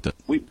course you liked it.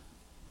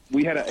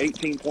 We had an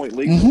 18-point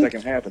lead in the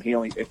second half, and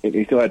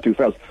he still had 2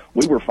 fouls.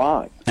 We were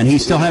fine. And he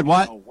still had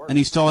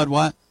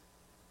what?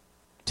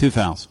 2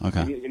 fouls.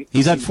 Okay.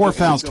 He's had 4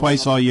 fouls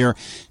twice all year.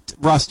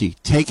 Rusty,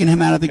 taking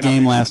him out of the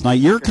game last night.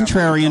 You're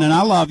contrarian, and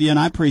I love you, and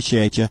I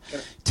appreciate you.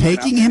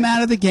 Taking him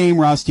out of the game,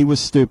 Rusty, was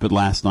stupid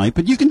last night,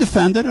 but you can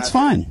defend it. It's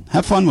fine.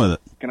 Have fun with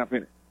it. Can I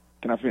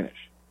finish?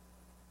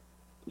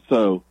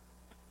 So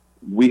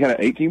we had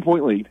an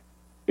 18-point lead.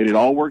 It had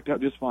all worked out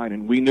just fine,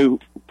 and we knew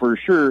for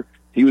sure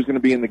he was going to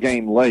be in the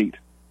game late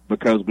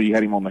because we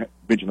had him on the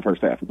bench in the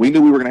first half. We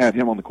knew we were going to have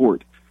him on the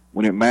court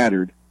when it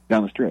mattered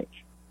down the stretch.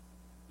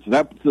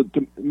 So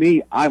to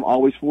me, I'm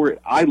always for it.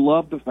 I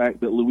love the fact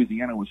that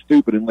Louisiana was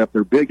stupid and left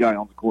their big guy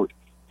on the court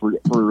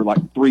for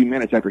like 3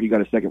 minutes after he got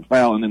a second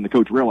foul, and then the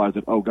coach realized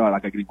that, oh, God, I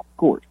got to get him on the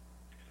court.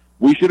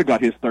 We should have got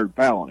his 3rd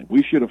foul on him.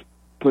 We should have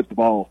put the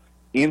ball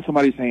in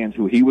somebody's hands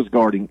who he was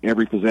guarding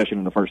every possession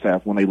in the first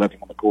half when they left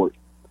him on the court.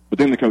 But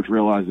then the coach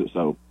realized it,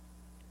 so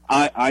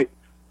I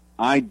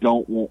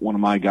don't want one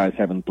of my guys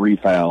having 3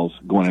 fouls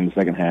going in the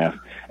second half,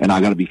 and I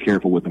got to be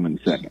careful with them in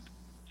the second.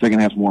 Second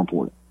half's more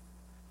important.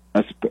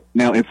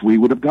 Now, if we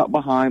would have got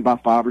behind by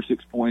 5 or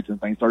 6 points and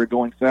things started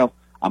going south,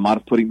 I might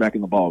have put him back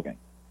in the ball game.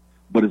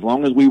 But as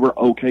long as we were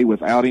okay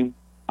without him,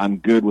 I'm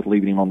good with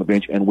leaving him on the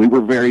bench, and we were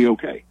very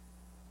okay.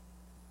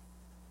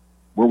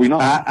 Were we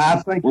not?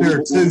 I think there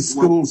are 2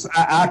 schools.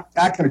 I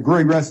can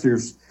agree, Russ.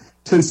 There's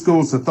 2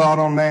 schools of thought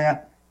on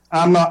that.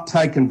 I'm not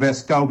taking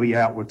Vescovi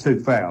out with 2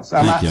 fouls.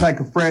 I might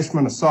take a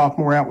freshman, a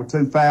sophomore out with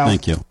 2 fouls.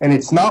 Thank you. And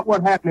it's not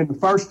what happened in the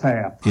first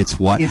half. It's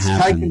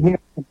taking him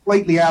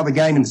completely out of the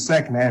game in the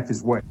second half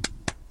as well.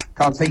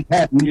 Because he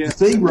had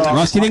 0.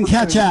 Rusty didn't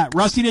catch that.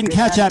 Rusty didn't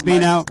catch that,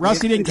 Bino.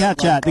 Rusty didn't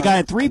catch that. The guy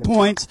had 3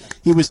 points.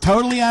 He was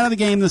totally out of the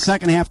game in the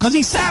second half because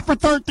he sat for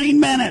 13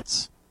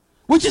 minutes,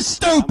 which is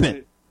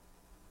stupid.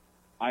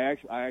 I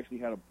actually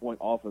had a point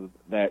off of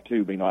that,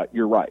 too, Bino.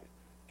 You're right.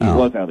 He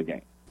was out of the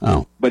game.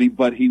 Oh. But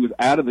he was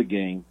out of the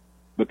game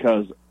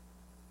because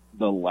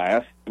the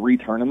last 3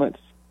 tournaments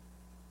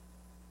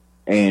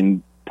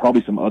and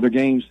probably some other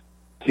games,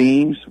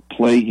 teams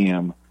play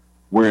him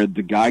where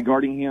the guy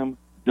guarding him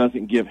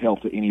doesn't give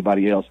help to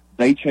anybody else.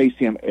 They chase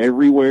him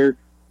everywhere,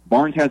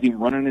 Barnes has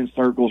him running in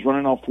circles,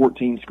 running off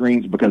 14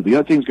 screens because the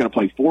other team's going to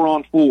play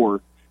 4-on-4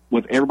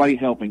 with everybody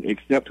helping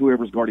except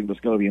whoever's guarding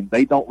Vescovi, and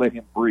they don't let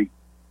him breathe.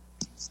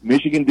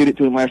 Michigan did it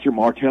to him last year.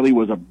 Martelli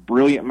was a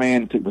brilliant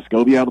man, took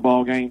Vescovi out of the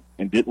ball game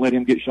and didn't let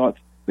him get shots.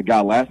 The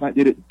guy last night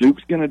did it.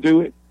 Duke's going to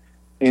do it.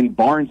 And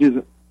Barnes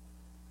isn't,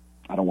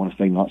 I don't want to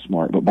say not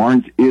smart, but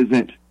Barnes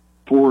isn't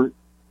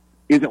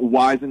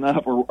wise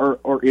enough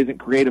or isn't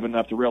creative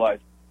enough to realize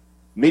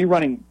me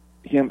running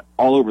him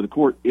all over the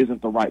court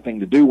isn't the right thing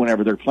to do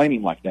whenever they're playing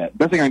him like that.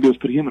 Best thing I can do is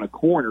put him in a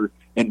corner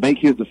and make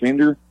his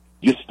defender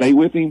just stay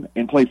with him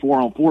and play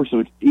 4-on-4 so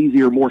it's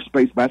easier, more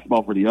space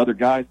basketball for the other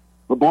guys.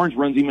 But Barnes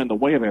runs him in the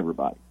way of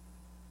everybody.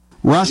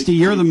 Rusty,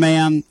 you're the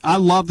man. I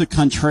love the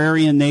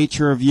contrarian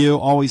nature of you,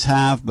 always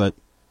have, but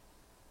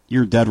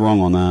you're dead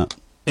wrong on that.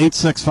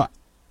 865.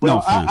 Well, No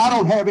offense. I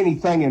don't have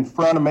anything in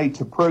front of me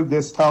to prove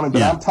this, Tony,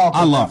 but I'm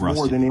talking about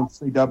more than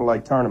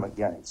NCAA tournament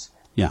games.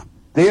 Yeah.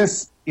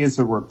 This is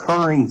a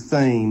recurring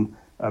theme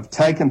of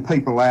taking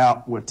people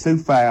out with 2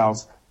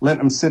 fouls, letting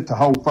them sit the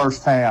whole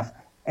first half,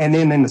 and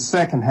then in the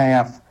second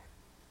half,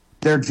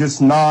 they're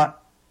just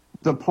not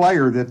the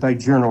player that they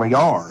generally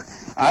are.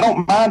 I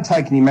don't mind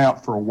taking him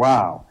out for a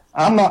while.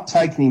 I'm not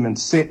taking him and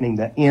sitting him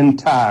the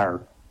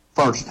entire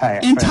first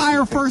half.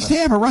 Entire first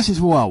half. But Rusty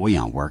says, well, we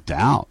aren't worked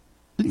out.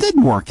 It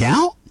didn't work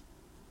out.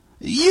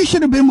 You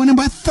should have been winning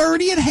by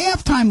 30 at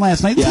halftime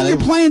last night. Your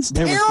plan's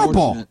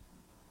terrible.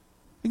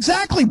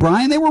 Exactly,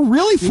 Brian. They were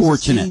really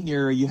fortunate. He's a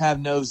senior. You have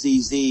no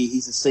ZZ.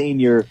 He's a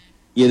senior,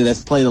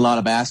 that's played a lot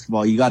of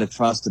basketball. You got to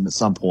trust him at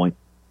some point.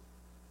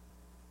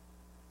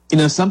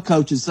 Some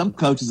coaches,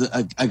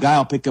 a guy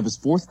will pick up his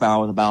 4th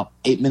foul with about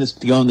 8 minutes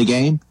to go in the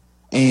game,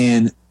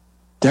 and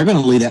they're going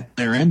to lead that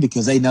player in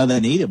because they know they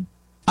need him.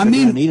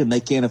 They need him. They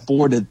can't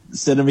afford to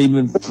sit him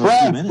even for a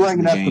few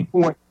minutes.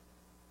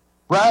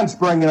 Brian's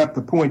bringing up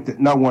the point that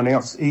no one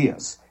else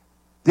is.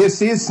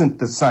 This isn't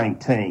the same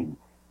team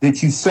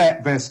that you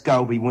sat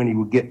Vescovi when he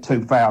would get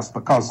 2 fouls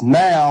because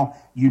now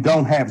you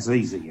don't have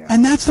ZZ yet.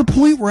 And that's the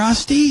point,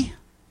 Rusty.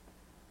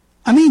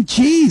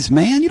 Geez,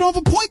 man, you don't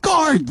have a point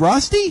guard,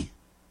 Rusty.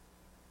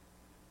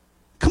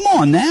 Come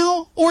on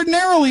now.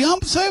 Ordinarily,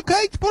 I'm saying,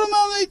 okay, put him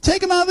out,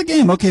 take him out of the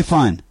game. Okay,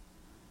 fine.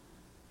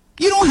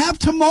 You don't have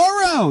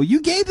tomorrow. You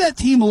gave that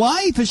team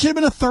life. It should have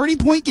been a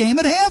 30-point game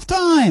at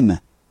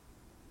halftime.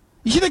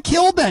 You should have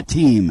killed that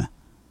team.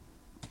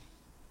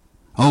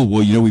 Oh,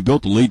 well, we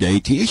built the lead to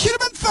 18. It should have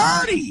been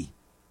 30.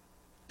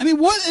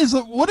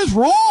 What is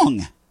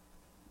wrong?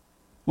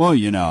 Well,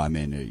 you got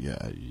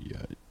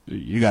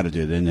to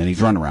do that. And then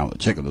he's running around with a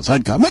chick with his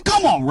head cut.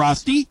 Come on,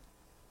 Rusty.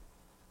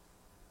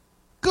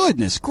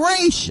 Goodness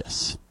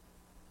gracious.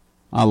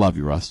 I love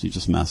you, Rusty.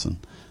 Just messing.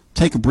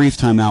 Take a brief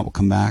time out. We'll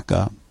come back.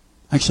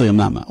 Actually, I'm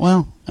not.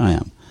 Well, I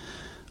am.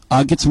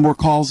 Get some more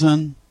calls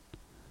in.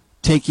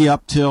 Take you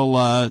up till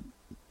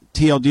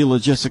TLD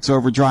Logistics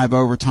Overdrive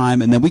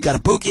overtime. And then we got a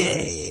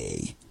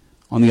boogie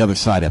on the other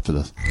side after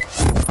this.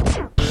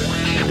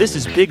 This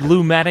is Big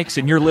Lou Maddox,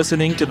 and you're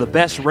listening to the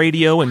best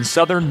radio in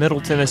southern Middle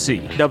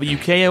Tennessee.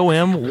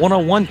 WKOM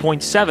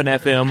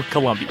 101.7 FM,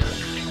 Columbia.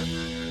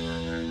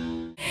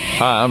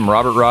 Hi, I'm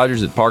Robert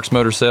Rogers at Parks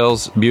Motor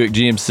Sales Buick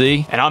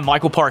GMC. And I'm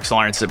Michael Parks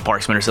Lawrence at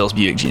Parks Motor Sales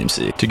Buick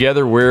GMC.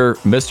 Together, we're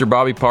Mr.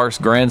 Bobby Parks'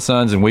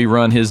 grandsons, and we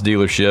run his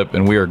dealership,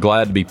 and we are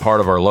glad to be part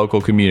of our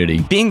local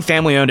community. Being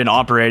family-owned and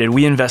operated,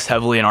 we invest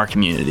heavily in our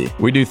community.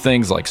 We do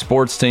things like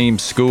sports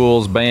teams,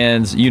 schools,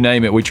 bands, you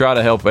name it. We try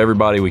to help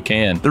everybody we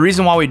can. The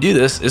reason why we do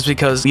this is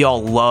because we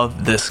all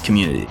love this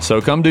community. So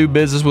come do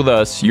business with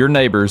us, your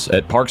neighbors,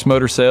 at Parks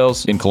Motor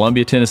Sales in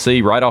Columbia,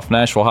 Tennessee, right off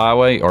Nashville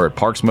Highway, or at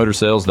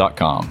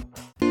parksmotorsales.com.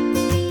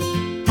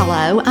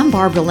 Hello, I'm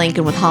Barbara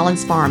Lincoln with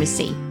Hollins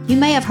Pharmacy. You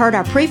may have heard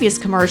our previous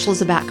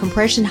commercials about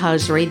compression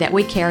hosiery that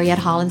we carry at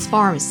Hollins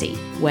Pharmacy.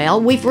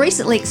 Well, we've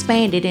recently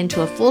expanded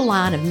into a full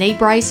line of knee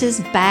braces,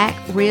 back,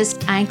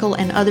 wrist, ankle,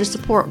 and other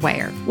support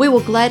wear. We will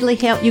gladly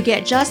help you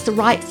get just the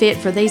right fit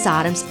for these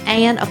items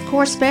and, of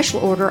course, special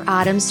order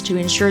items to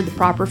ensure the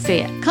proper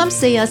fit. Come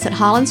see us at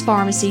Hollins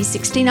Pharmacy,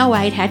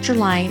 1608 Hatcher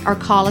Lane, or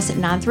call us at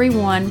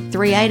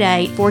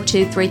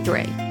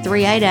 931-388-4233.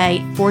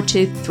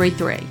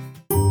 388-4233.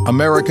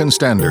 American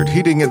Standard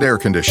Heating and Air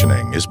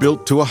Conditioning is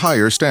built to a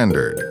higher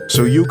standard,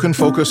 so you can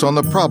focus on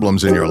the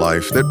problems in your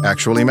life that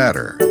actually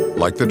matter,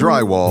 like the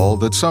drywall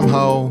that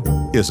somehow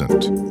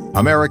isn't.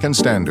 American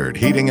Standard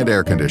Heating and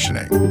Air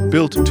Conditioning,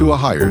 built to a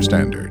higher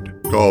standard.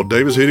 Call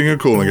Davis Heating and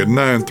Cooling at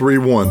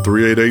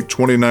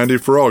 931-388-2090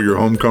 for all your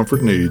home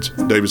comfort needs.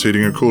 Davis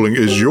Heating and Cooling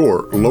is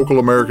your local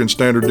American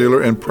Standard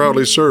dealer and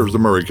proudly serves the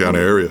Murray County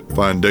area.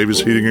 Find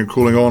Davis Heating and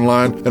Cooling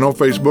online and on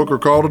Facebook or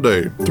call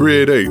today,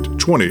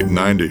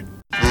 388-2090.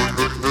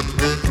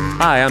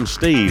 Hi, I'm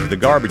Steve, the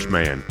Garbage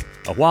Man.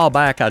 A while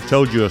back, I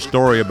told you a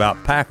story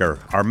about Packer,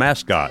 our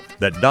mascot,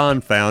 that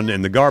Don found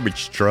in the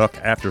garbage truck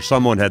after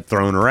someone had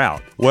thrown her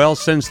out. Well,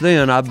 since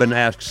then, I've been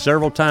asked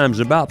several times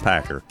about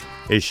Packer.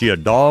 Is she a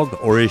dog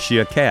or is she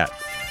a cat?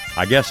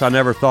 I guess I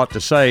never thought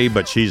to say,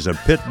 but she's a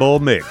pit bull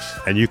mix,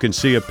 and you can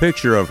see a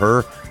picture of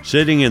her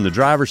sitting in the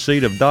driver's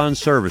seat of Don's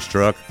service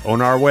truck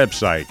on our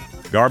website,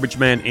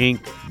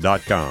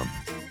 GarbageManInc.com.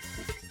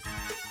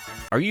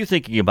 Are you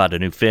thinking about a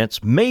new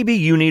fence? Maybe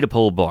you need a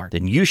pole barn.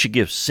 Then you should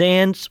give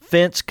Sands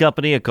Fence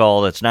Company a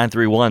call. That's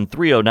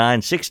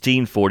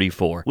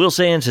 931-309-1644. Will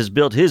Sands has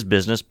built his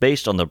business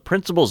based on the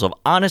principles of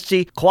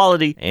honesty,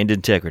 quality, and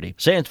integrity.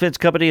 Sands Fence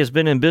Company has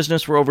been in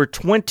business for over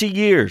 20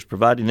 years,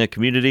 providing the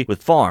community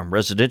with farm,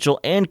 residential,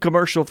 and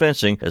commercial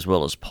fencing, as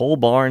well as pole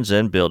barns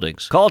and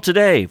buildings. Call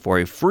today for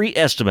a free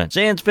estimate.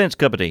 Sands Fence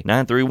Company,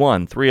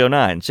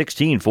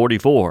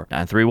 931-309-1644.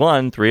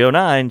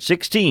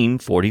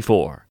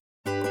 931-309-1644.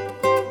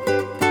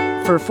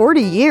 For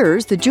 40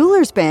 years, the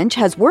Jewelers Bench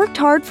has worked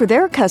hard for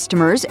their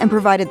customers and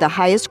provided the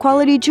highest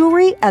quality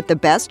jewelry at the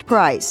best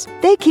price.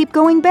 They keep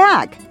going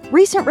back.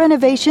 Recent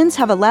renovations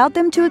have allowed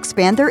them to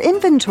expand their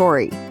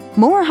inventory.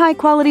 More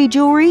high-quality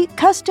jewelry,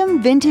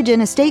 custom vintage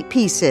and estate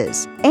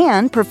pieces,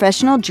 and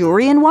professional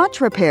jewelry and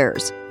watch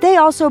repairs. They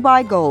also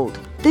buy gold.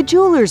 The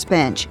Jewelers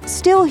Bench,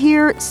 still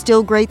here,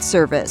 still great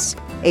service.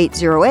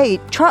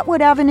 808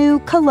 Trotwood Avenue,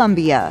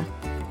 Columbia.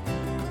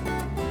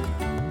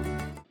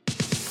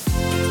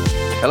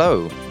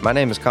 Hello, my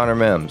name is Connor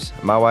Mims.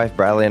 My wife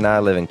Bradley and I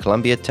live in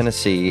Columbia,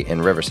 Tennessee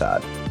in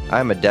Riverside. I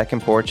am a deck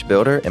and porch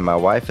builder and my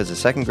wife is a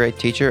second grade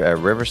teacher at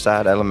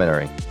Riverside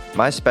Elementary.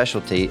 My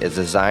specialty is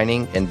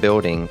designing and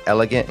building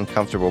elegant and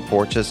comfortable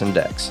porches and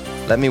decks.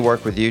 Let me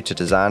work with you to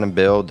design and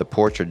build the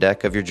porch or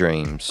deck of your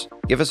dreams.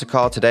 Give us a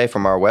call today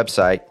from our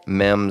website,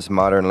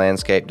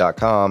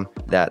 mimsmodernlandscape.com.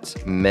 That's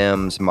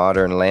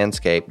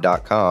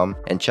mimsmodernlandscape.com,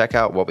 and check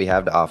out what we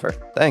have to offer.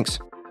 Thanks.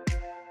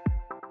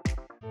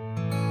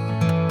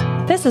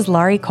 This is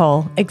Laurie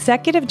Cole,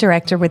 Executive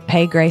Director with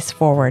Pay Grace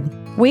Forward.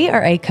 We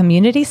are a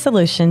community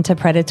solution to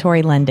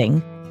predatory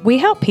lending. We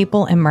help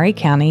people in Murray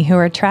County who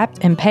are trapped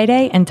in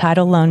payday and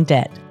title loan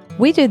debt.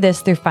 We do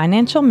this through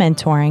financial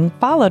mentoring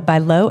followed by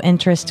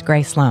low-interest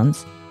grace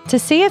loans. To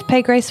see if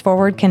Pay Grace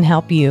Forward can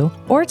help you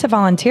or to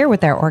volunteer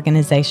with our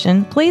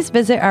organization, please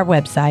visit our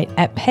website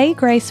at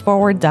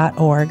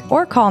paygraceforward.org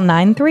or call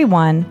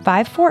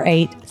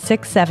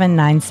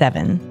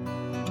 931-548-6797.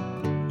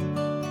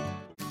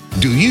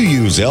 Do you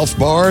use Elf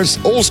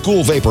bars? Old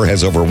School Vapor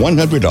has over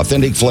 100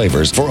 authentic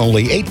flavors for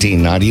only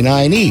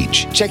 $18.99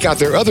 each. Check out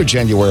their other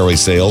January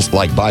sales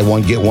like buy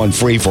one, get one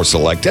free for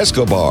select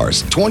Tesco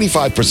bars,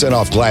 25%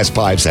 off glass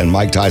pipes and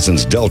Mike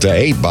Tyson's Delta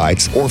 8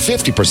 bites, or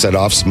 50%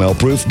 off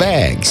smell-proof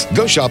bags.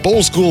 Go shop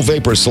Old School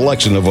Vapor's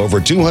selection of over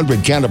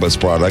 200 cannabis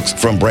products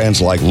from brands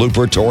like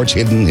Looper, Torch,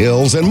 Hidden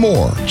Hills, and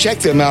more. Check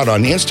them out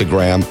on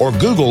Instagram or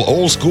Google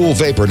Old School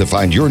Vapor to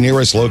find your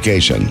nearest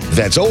location.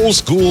 That's Old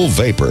School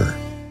Vapor.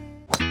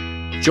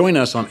 Join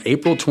us on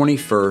April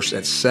 21st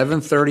at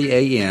 7:30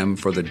 a.m.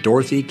 for the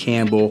Dorothy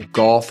Campbell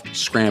Golf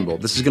Scramble.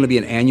 This is going to be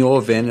an annual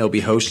event. It'll be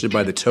hosted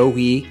by the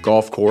Towhee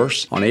Golf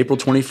Course on April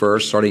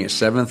 21st, starting at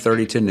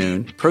 7:30 to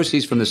noon.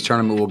 Proceeds from this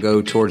tournament will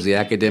go towards the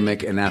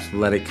academic and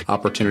athletic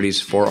opportunities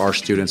for our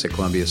students at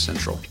Columbia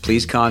Central.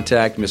 Please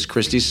contact Ms.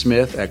 Christy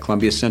Smith at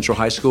Columbia Central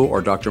High School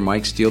or Dr.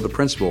 Mike Steele, the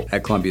principal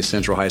at Columbia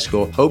Central High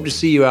School. Hope to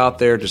see you out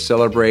there to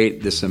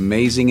celebrate this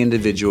amazing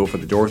individual for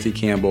the Dorothy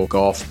Campbell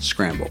Golf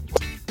Scramble.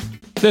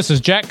 This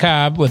is Jack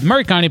Cobb with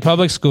Murray County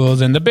Public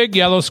Schools and the Big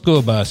Yellow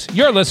School Bus.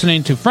 You're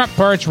listening to Front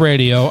Porch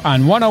Radio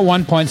on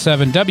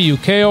 101.7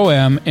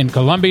 WKOM in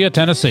Columbia,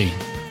 Tennessee.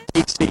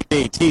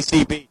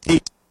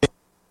 TCB.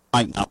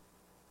 Right now.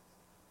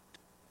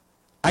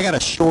 I got a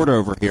short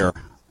over here.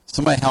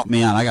 Somebody help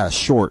me out. I got a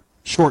short.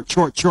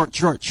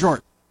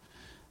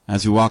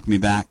 As you walk me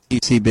back,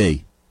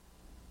 TCB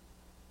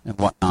and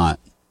whatnot.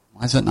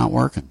 Why is it not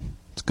working?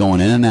 It's going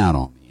in and out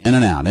on me. In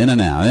and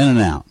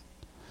out.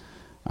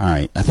 All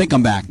right, I think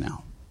I'm back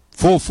now.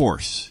 Full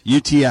force,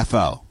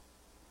 UTFO.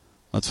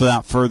 Let's,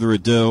 without further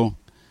ado,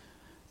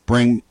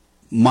 bring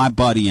my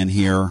buddy in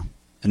here,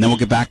 and then we'll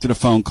get back to the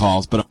phone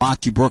calls. But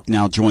Amachi Brooke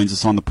now joins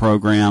us on the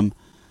program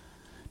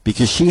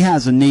because she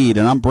has a need,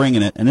 and I'm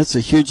bringing it, and it's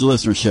a huge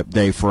listenership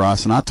day for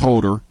us. And I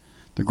told her,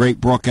 the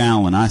great Brooke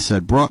Allen, I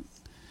said, Brooke,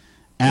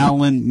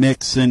 Allen,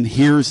 Mixon,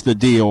 here's the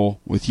deal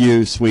with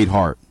you,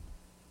 sweetheart.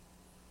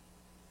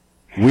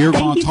 We're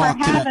going to talk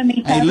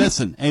today. Hey,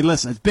 listen.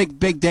 It's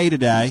big day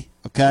today,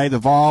 okay? The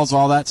Vols,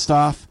 all that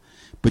stuff.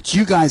 But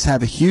you guys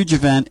have a huge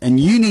event, and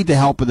you need the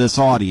help of this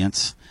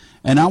audience.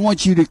 And I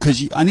want you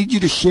to, I need you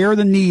to share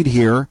the need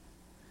here,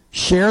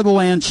 share the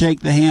land, shake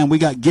the hand. We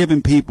got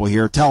giving people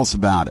here. Tell us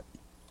about it.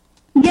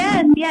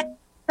 Yes.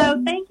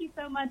 So thank you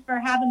so much for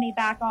having me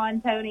back on,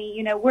 Tony.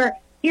 You know, we're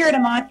here at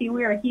Amachi.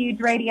 We're huge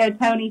Radio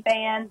Tony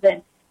fans,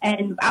 and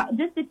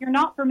just if you're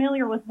not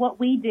familiar with what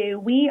we do,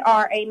 we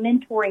are a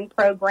mentoring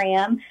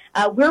program.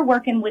 We're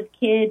working with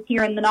kids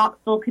here in the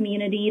Knoxville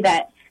community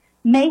that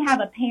may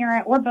have a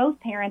parent or both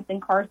parents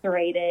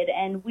incarcerated,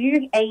 and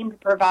we aim to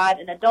provide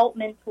an adult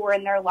mentor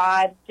in their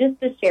lives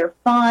just to share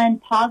fun,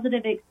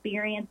 positive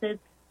experiences,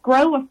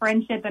 grow a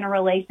friendship and a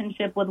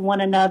relationship with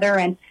one another.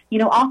 And, you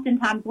know,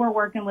 oftentimes we're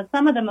working with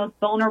some of the most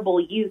vulnerable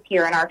youth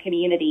here in our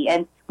community,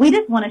 and we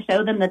just want to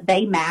show them that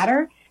they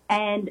matter.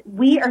 And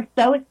we are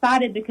so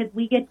excited because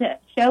we get to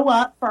show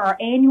up for our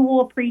annual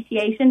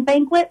appreciation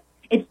banquet.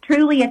 it's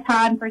truly a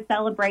time for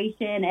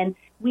celebration, and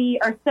we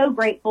are so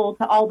grateful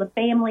to all the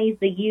families,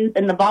 the youth,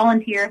 and the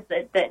volunteers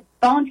that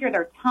volunteer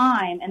their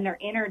time and their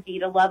energy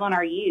to love on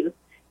our youth.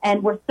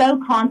 And we're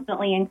so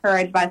constantly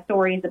encouraged by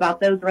stories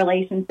about those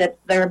relationships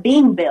that are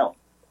being built.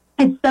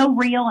 It's so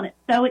real and it's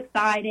so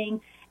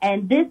exciting.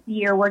 And this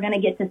year, we're going to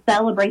get to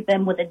celebrate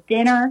them with a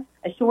dinner,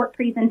 a short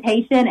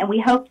presentation, and we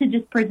hope to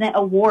just present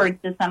awards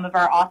to some of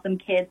our awesome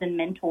kids and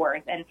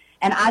mentors. And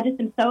I just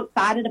am so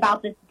excited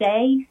about this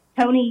day.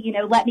 Tony,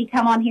 let me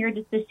come on here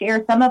just to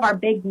share some of our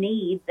big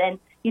needs. And,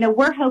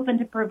 we're hoping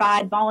to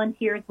provide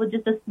volunteers with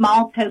just a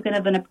small token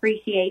of an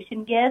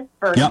appreciation gift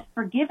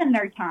for giving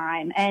their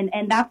time.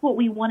 And that's what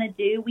we want to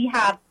do. We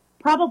have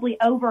probably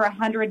over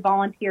 100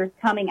 volunteers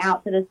coming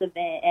out to this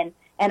event.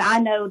 And I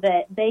know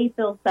that they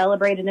feel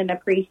celebrated and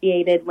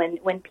appreciated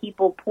when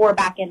people pour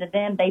back into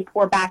them, they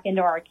pour back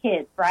into our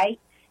kids, right?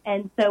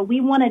 And so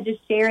we want to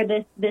just share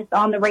this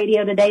on the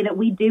radio today, that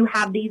we do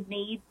have these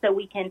needs, so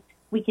we can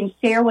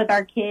share with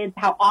our kids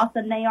how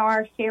awesome they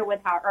are, share with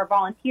our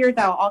volunteers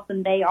how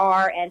awesome they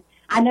are. And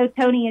I know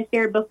Tony has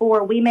shared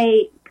before,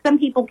 some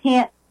people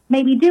can't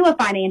maybe do a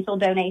financial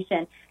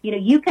donation.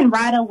 You can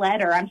write a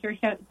letter. I'm sure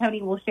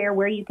Tony will share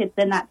where you could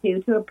send that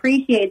to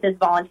appreciate this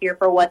volunteer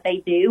for what they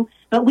do.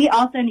 But we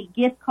also need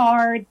gift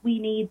cards. We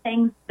need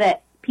things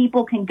that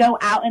people can go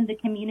out in the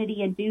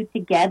community and do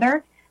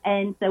together.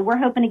 And so we're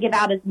hoping to give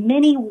out as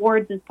many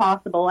awards as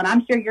possible. And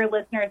I'm sure your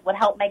listeners would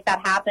help make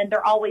that happen.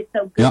 They're always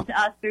so good to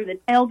us through the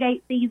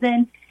tailgate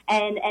season.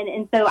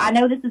 And so I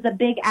know this is a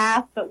big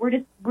ask, but we're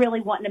just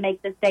really wanting to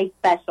make this day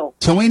special.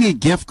 So we need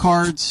gift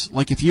cards.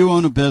 Like if you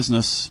own a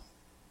business,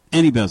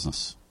 any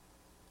business,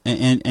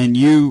 and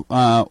you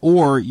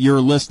or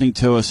you're listening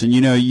to us, and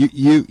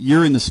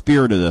you're in the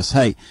spirit of this.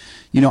 Hey,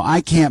 I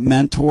can't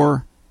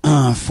mentor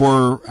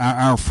for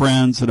our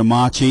friends at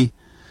Amachi,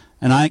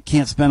 and I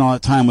can't spend all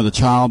that time with a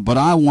child, but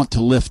I want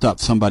to lift up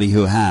somebody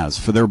who has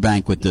for their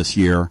banquet this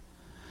year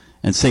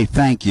and say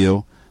thank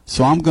you.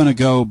 So I'm going to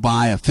go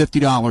buy a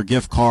 $50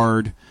 gift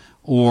card,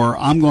 or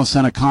I'm going to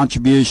send a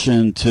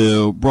contribution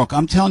to Brooke.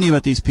 I'm telling you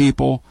about these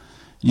people.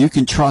 You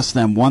can trust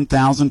them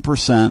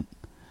 1,000%.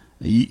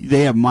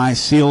 They have my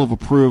seal of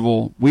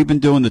approval. We've been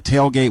doing the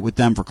tailgate with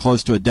them for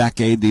close to a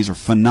decade. These are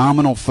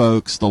phenomenal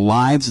folks. The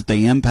lives that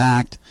they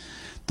impact,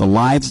 the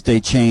lives that they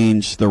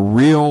change, the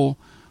real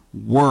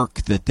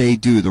work that they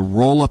do, the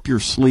roll up your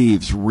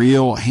sleeves,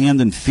 real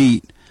hand and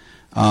feet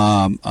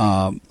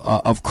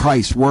of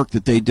Christ work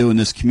that they do in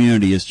this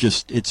community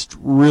is it's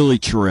really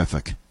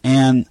terrific.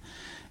 And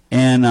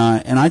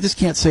I just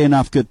can't say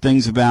enough good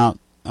things about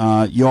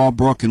y'all,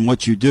 Brooke, and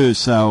what you do.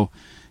 So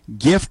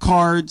gift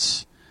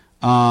cards,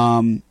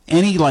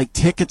 any like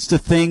tickets to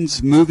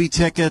things, movie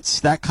tickets,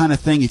 that kind of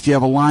thing, if you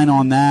have a line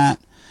on that,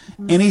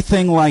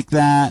 anything like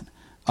that.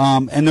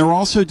 And they're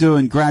also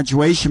doing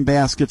graduation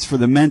baskets for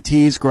the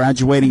mentees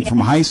graduating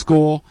from high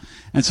school.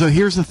 And so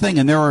here's the thing,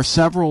 and there are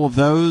several of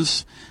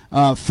those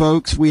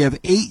folks. We have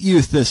 8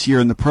 youth this year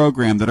in the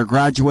program that are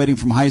graduating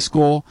from high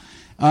school.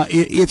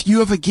 If you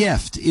have a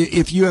gift,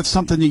 if you have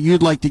something that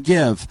you'd like to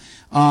give,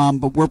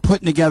 but we're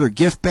putting together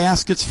gift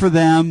baskets for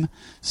them.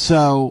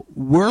 So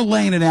we're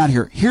laying it out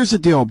here. Here's the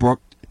deal,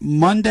 Brooke.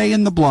 Monday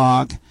in the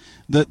blog,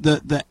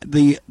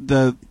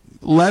 the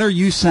letter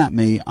you sent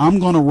me, I'm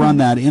going to run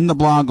that in the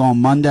blog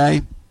on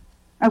Monday.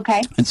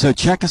 Okay. And so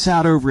check us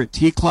out over at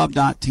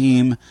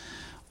tclub.team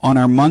on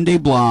our Monday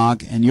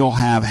blog, and you'll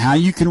have how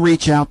you can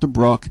reach out to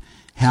Brooke,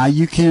 how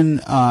you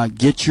can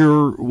get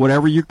your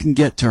whatever you can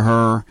get to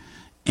her.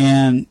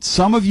 And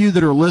some of you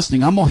that are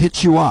listening, I'm going to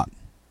hit you up,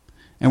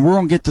 and we're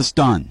going to get this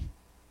done.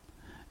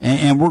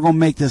 And we're going to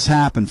make this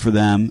happen for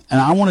them. And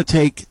I want to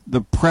take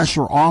the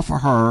pressure off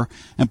of her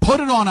and put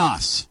it on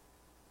us.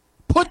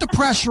 Put the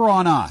pressure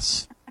on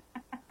us.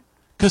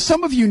 Because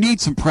some of you need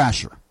some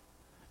pressure.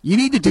 You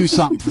need to do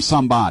something for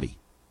somebody.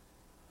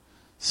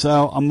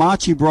 So,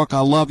 Amachi, Brooke, I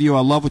love you.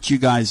 I love what you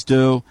guys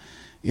do.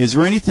 Is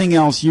there anything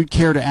else you'd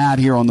care to add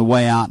here on the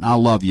way out? And I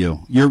love you.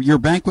 Your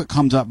banquet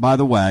comes up, by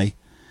the way,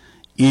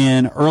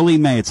 in early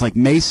May. It's like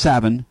May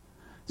 7.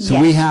 So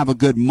we have a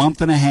good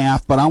month and a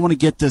half, but I want to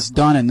get this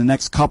done in the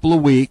next couple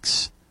of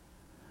weeks.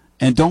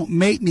 And don't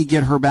make me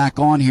get her back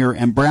on here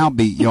and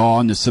browbeat y'all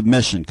in the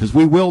submission, because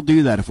we will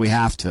do that if we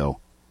have to.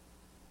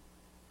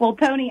 Well,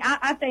 Tony,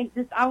 I think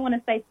I want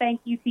to say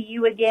thank you to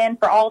you again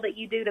for all that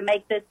you do to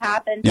make this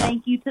happen. Yeah.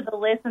 Thank you to the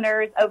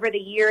listeners over the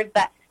years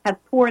that have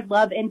poured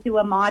love into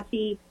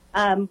Amachi.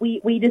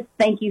 We just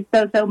thank you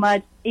so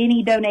much.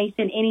 Any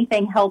donation,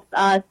 anything helps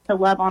us to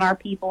love on our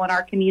people and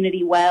our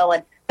community well,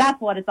 and that's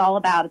what it's all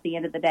about at the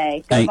end of the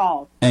day. Go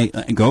Vols. Hey,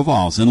 go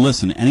Vols. And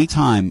listen,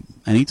 anytime,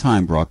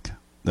 Brooke,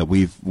 that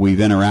we've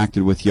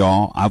interacted with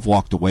y'all, I've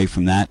walked away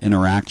from that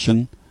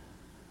interaction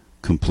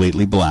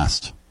completely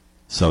blessed.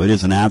 So it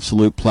is an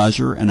absolute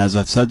pleasure. And as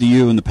I've said to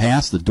you in the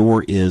past, the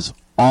door is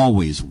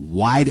always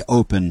wide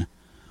open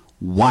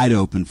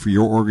for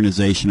your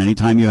organization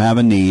anytime you have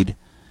a need.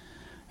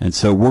 And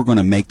so we're going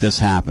to make this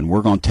happen.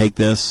 We're going to take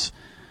this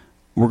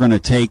We're going to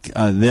take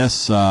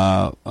this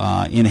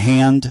in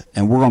hand,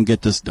 and we're going to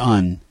get this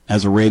done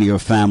as a radio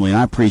family. And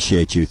I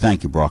appreciate you.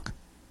 Thank you, Brooke.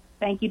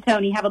 Thank you,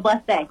 Tony. Have a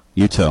blessed day.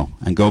 You too.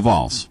 And go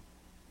Vols.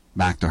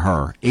 Back to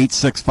her.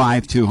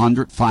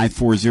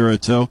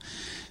 865-200-5402.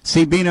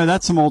 See, Bino,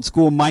 that's some old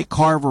school Mike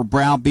Carver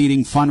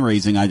browbeating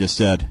fundraising I just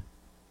did.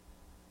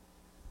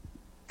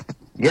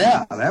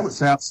 Yeah, that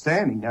was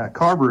outstanding.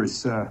 Carver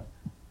has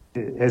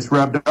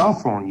rubbed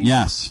off on you.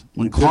 Yes.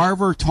 When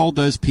Carver told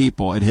those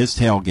people at his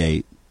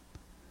tailgate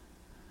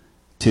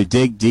to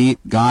dig deep,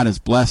 God has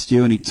blessed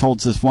you, and he told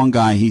this one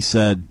guy, he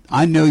said,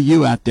 I know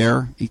you out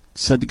there. He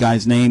said the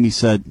guy's name. He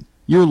said,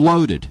 you're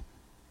loaded.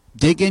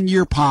 Dig in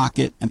your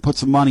pocket and put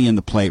some money in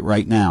the plate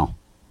right now.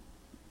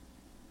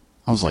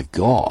 I was like,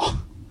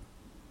 oh.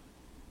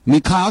 I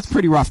mean, Kyle, it's a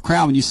pretty rough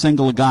crowd when you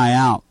single a guy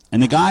out.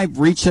 And the guy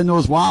reached into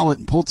his wallet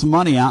and pulled some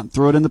money out and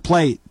threw it in the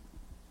plate.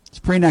 It's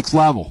pretty next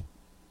level.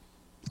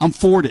 I'm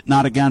for it,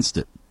 not against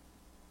it.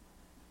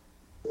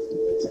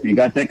 You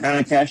got that kind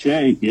of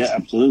cachet. Yeah,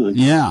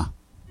 absolutely. Yeah.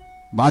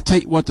 But I'll tell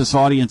you what this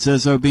audience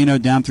is, Obino,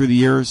 down through the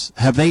years.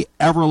 Have they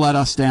ever let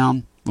us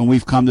down when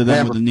we've come to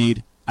them with a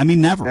need? I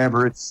mean, never.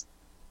 Never. It's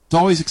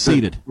always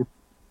exceeded.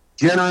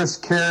 Generous,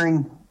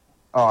 caring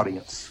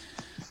audience.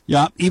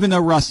 Yeah, even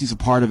though Rusty's a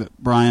part of it,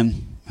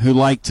 Brian, who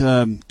liked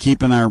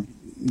keeping our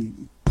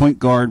point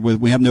guard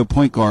we have no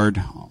point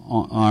guard,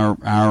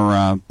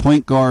 our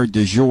point guard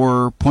de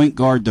jour, point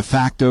guard de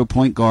facto,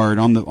 point guard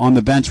on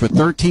the bench with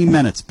 13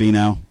 minutes,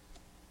 Bino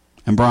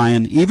and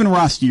Brian, even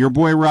Rusty, your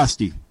boy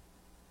Rusty.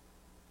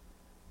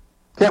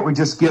 Can't we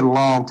just get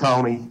along,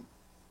 Tony?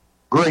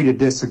 Agree to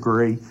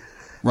disagree.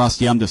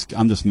 Rusty, I'm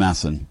just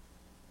messing.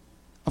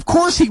 Of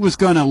course he was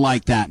going to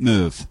like that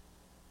move.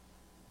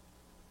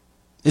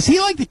 Is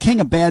he like the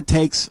king of bad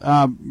takes,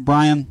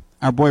 Brian,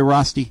 our boy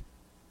Rusty,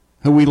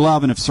 who we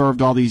love and have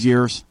served all these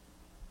years?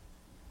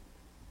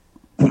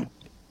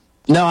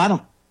 No,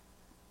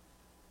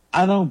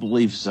 I don't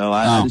believe so.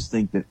 I just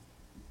think that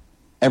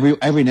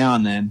every now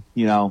and then,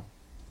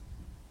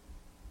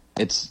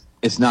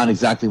 it's not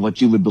exactly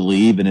what you would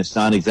believe, and it's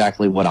not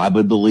exactly what I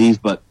would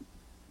believe, but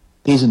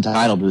he's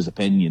entitled to his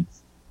opinion.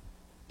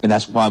 And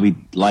that's why we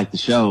like the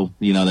show.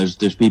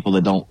 There's people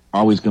that don't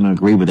always going to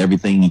agree with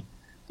everything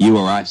you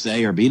or I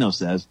say or Bino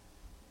says.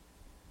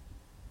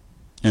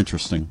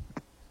 Interesting.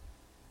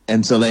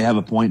 And so they have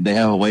a point. They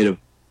have a way to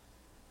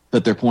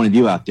put their point of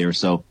view out there.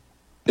 So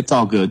it's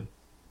all good.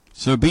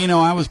 So, Bino,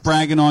 I was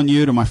bragging on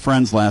you to my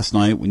friends last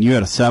night when you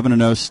had a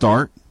 7-0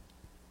 start.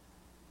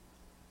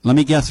 Let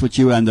me guess what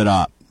you ended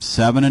up.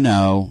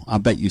 7-0. I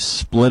bet you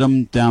split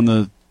them down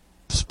the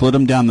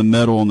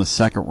middle in the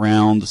second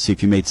round to see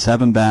if you made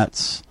 7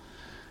 bets.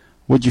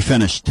 What'd you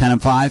finish?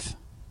 10-5?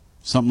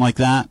 Something like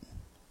that?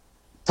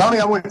 Tony,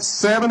 I went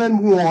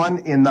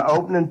 7-1 in the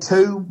opening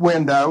 2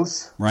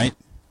 windows. Right.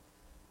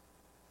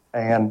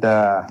 And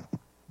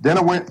then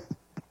I went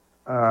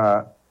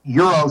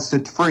Euros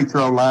at the free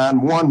throw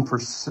line,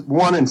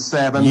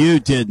 1-7. You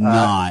did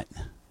not.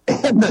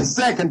 In the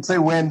second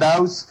 2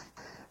 windows.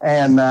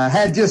 And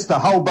had just a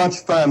whole bunch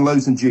of fun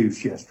losing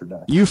juice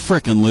yesterday. You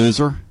frickin'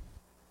 loser.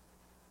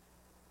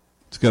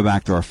 Let's go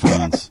back to our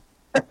phones.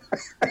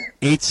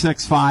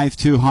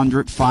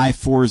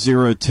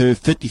 865-200-5402,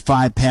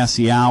 55 past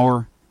the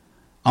hour.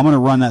 I'm going to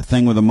run that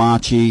thing with a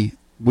machi.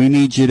 We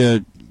need you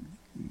to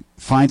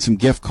find some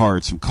gift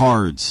cards, some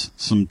cards,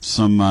 some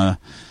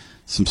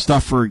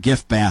stuff for a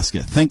gift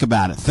basket. Think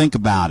about it.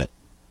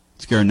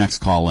 Let's get our next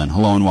call in.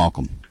 Hello and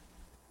welcome.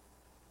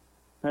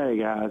 Hey,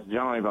 guys.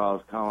 Johnny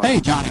Balls calling. Hey,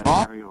 Johnny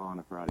Ball. How are you on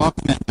a Friday?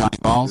 Welcome in, Johnny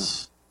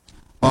Balls.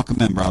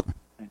 Welcome in, brother.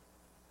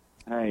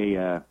 Hey,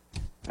 that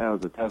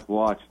was a tough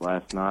watch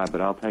last night, but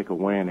I'll take a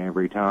win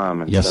every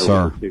time. And yes, so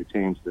sir. Two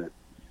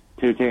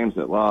teams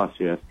that lost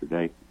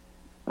yesterday.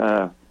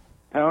 Tone,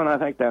 I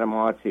think that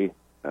Amachi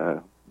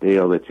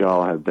deal that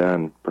y'all have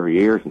done for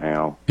years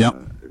now is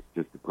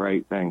just a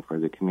great thing for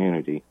the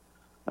community.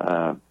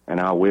 And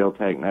I will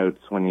take notes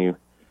when you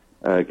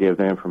give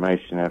the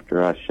information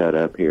after I shut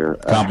up here.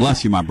 God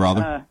bless you, my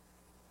brother.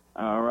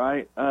 All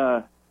right.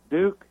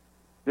 Duke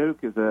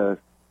is a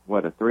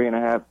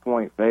 3.5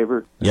 point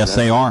favorite? Yes,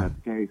 they are. That's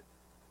the case.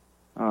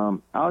 I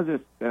was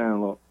just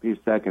spending a few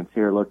seconds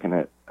here looking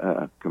at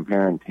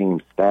comparing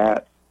team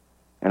stats,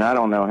 and I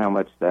don't know how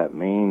much that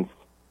means,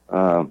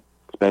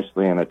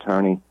 especially in a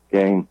tourney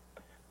game,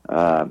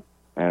 and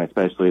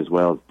especially as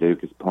well as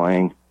Duke is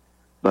playing.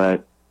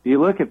 But if you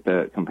look at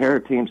the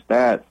compared team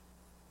stats,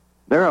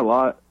 they're a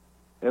lot,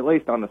 at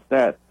least on the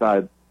stats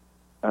side,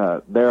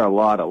 they're a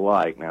lot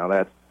alike.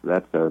 Now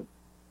that's a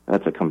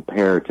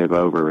comparative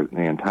over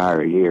the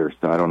entire year,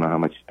 so I don't know how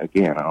much you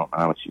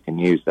can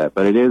use that,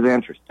 but it is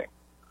interesting.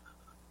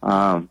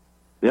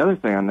 The other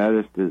thing I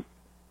noticed is,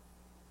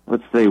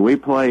 let's see, we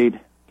played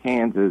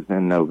Kansas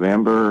in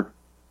November,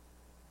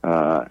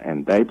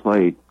 and they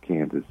played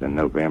Kansas in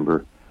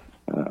November.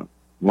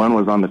 One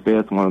was on the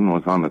 5th, one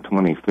was on the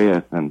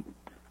 25th, and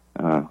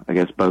I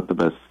guess both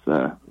of us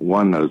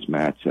won those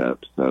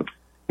matchups. So,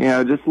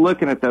 just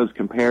looking at those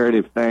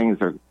comparative things,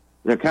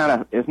 they're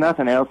kind of, if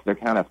nothing else, they're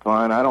kind of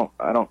fun. I don't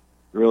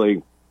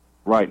really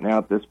right now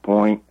at this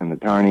point in the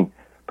tourney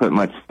put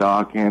much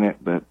stock in it,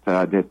 but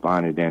I did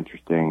find it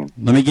interesting.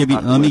 Let me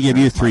give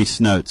you 3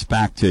 snotes.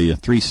 Back to you.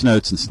 3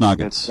 snotes and snuggets.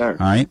 Yes, sir.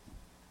 All right?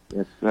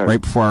 Yes, sir.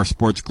 Right before our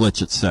sports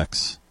glitch at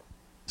 6.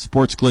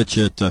 Sports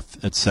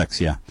glitch at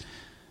 6, yeah.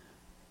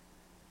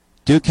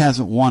 Duke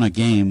hasn't won a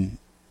game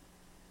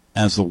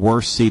as the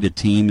worst seeded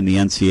team in the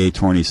NCAA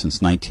tourney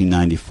since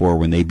 1994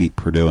 when they beat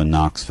Purdue in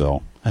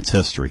Knoxville. That's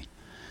history.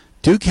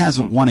 Duke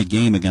hasn't won a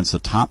game against a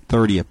top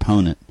 30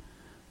 opponent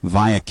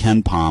via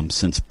KenPom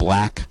since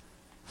Black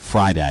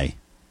Friday.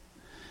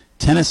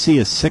 Tennessee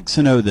is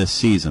 6-0 this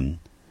season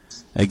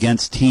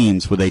against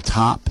teams with a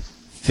top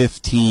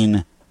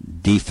 15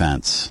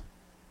 defense.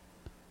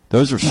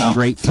 Those are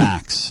straight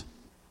facts.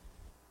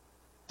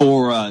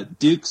 For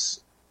Duke's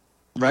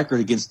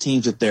record against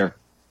teams that they're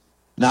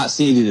not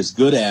seeded as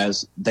good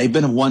as, they've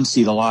been a 1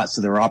 seed a lot,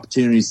 so their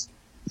opportunities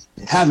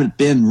haven't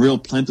been real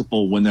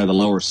plentiful when they're the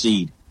lower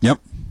seed. Yep.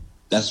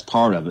 That's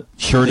part of it.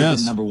 Sure it They've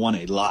is. been number 1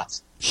 a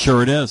lot.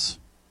 Sure it is.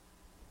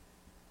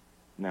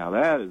 Now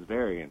that is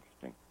very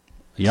interesting.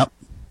 Yep.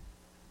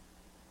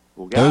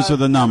 Well, guys, those are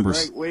the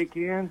numbers. Have a great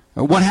weekend.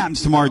 What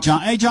happens tomorrow,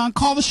 John? Hey, John,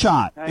 call the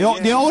shot.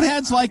 The old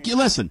heads like you.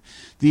 Listen,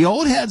 the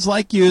old heads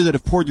like you that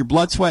have poured your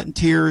blood, sweat, and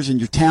tears and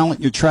your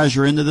talent, your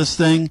treasure into this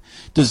thing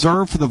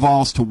deserve for the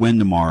Vols to win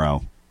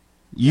tomorrow.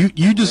 You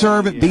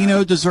deserve it.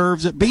 Bino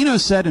deserves it. Bino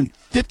said in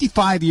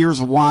 55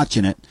 years of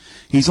watching it,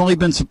 he's only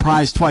been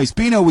surprised twice.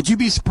 Bino, would you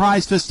be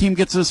surprised if this team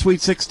gets to the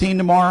Sweet 16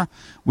 tomorrow?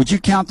 Would you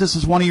count this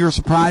as one of your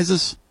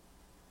surprises?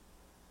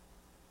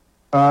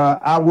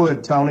 I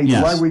would, Tony.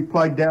 Yes. The way we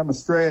played down the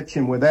stretch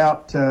and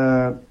without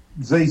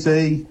ZZ,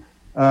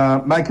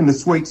 making the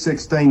Sweet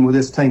 16 with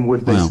this team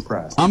would be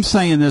surprised. I'm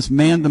saying this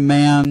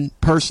man-to-man,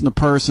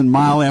 person-to-person,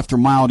 mile after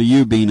mile to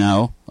you,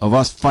 Bino, of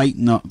us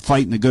fighting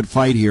a good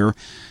fight here,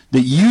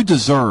 that you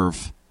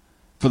deserve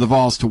for the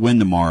Vols to win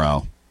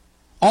tomorrow.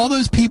 All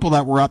those people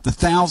that were up, the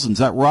thousands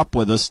that were up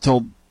with us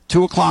till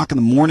 2 o'clock in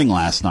the morning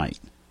last night,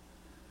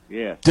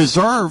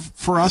 deserve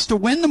for us to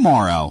win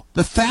tomorrow.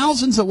 The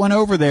thousands that went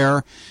over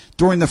there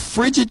during the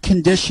frigid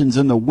conditions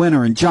in the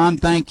winter, and John,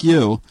 thank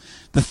you,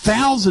 the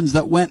thousands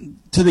that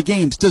went to the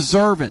games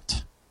deserve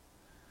it.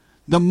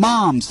 The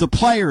moms, the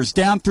players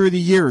down through the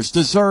years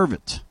deserve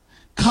it.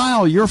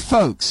 Kyle, your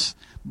folks,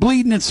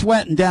 bleeding and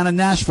sweating down in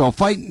Nashville,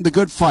 fighting the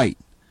good fight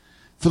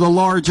for the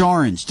large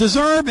orange,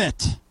 deserve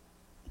it.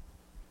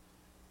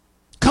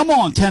 Come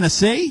on,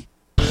 Tennessee.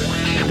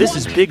 This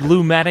is Big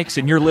Lou Maddox,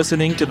 and you're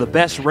listening to the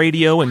best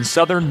radio in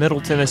southern Middle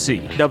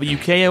Tennessee.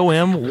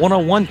 WKOM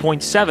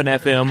 101.7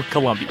 FM,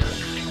 Columbia.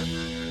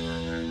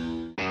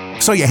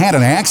 So you had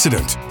an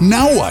accident.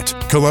 Now what?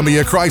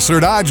 Columbia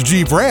Chrysler Dodge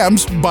Jeep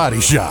Ram's Body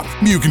Shop.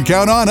 You can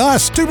count on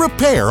us to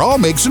repair all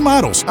makes and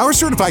models. Our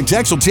certified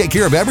techs will take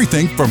care of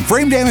everything from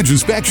frame damage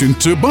inspection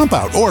to bump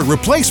out or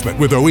replacement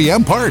with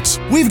OEM parts.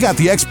 We've got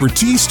the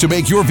expertise to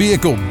make your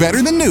vehicle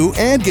better than new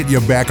and get you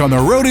back on the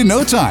road in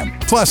no time.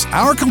 Plus,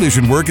 our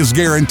collision work is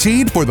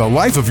guaranteed for the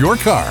life of your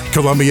car.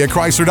 Columbia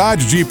Chrysler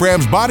Dodge Jeep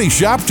Ram's Body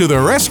Shop to the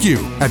rescue.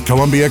 At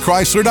Columbia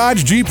Chrysler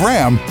Dodge Jeep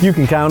Ram, you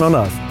can count on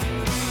us.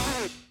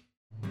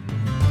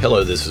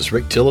 Hello, this is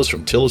Rick Tillis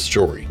from Tillis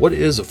Jewelry. What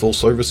is a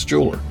full-service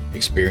jeweler?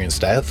 Experienced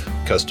staff,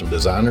 custom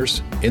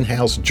designers,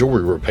 in-house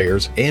jewelry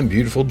repairs, and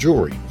beautiful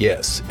jewelry.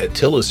 Yes, at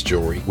Tillis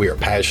Jewelry, we are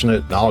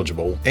passionate,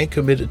 knowledgeable, and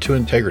committed to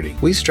integrity.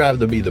 We strive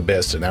to be the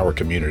best in our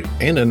community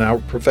and in our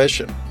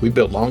profession. We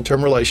build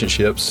long-term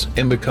relationships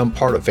and become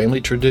part of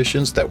family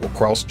traditions that will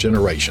cross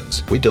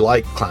generations. We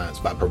delight clients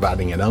by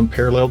providing an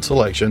unparalleled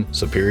selection,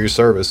 superior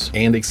service,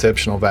 and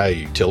exceptional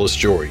value. Tillis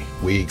Jewelry,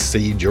 we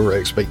exceed your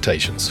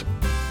expectations.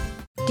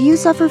 Do you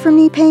suffer from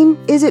knee pain?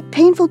 Is it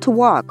painful to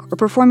walk or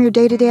perform your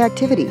day-to-day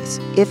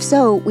activities? If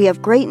so, we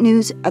have great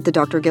news at the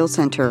Dr. Gill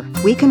Center.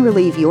 We can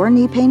relieve your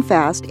knee pain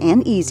fast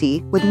and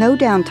easy with no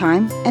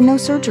downtime and no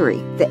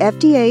surgery. The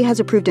FDA has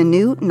approved a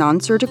new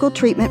non-surgical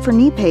treatment for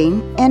knee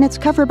pain, and it's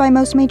covered by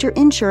most major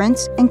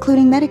insurance,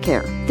 including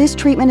Medicare. This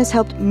treatment has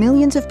helped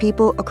millions of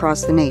people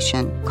across the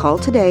nation. Call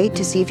today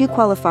to see if you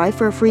qualify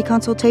for a free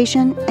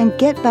consultation and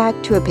get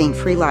back to a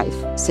pain-free life.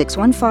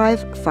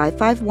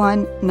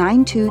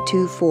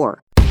 615-551-9224.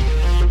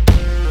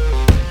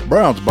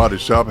 Brown's Body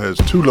Shop has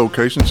 2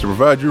 locations to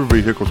provide your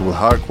vehicles with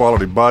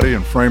high-quality body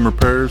and frame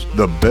repairs,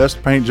 the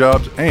best paint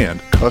jobs, and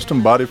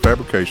custom body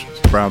fabrications.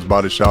 Brown's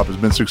Body Shop has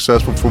been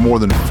successful for more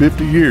than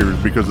 50 years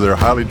because of their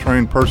highly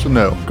trained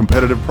personnel,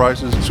 competitive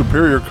prices,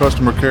 superior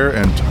customer care,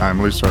 and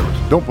timely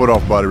service. Don't put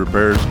off body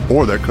repairs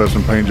or that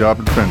custom paint job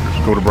at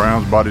vendors. Go to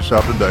Brown's Body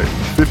Shop today,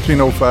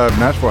 1505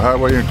 Nashville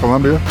Highway in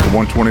Columbia, or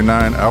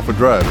 129 Alpha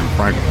Drive in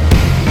Franklin.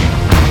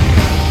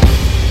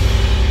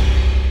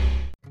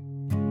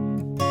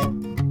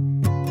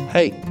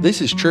 Hey,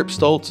 this is Trip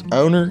Stoltz,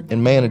 owner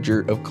and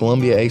manager of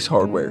Columbia Ace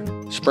Hardware.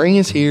 Spring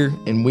is here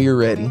and we are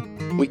ready.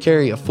 We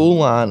carry a full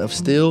line of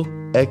Stihl,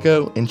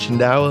 Echo, and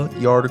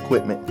Shindaiwa yard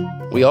equipment.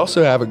 We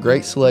also have a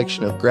great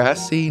selection of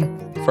grass seed,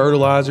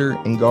 fertilizer,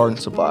 and garden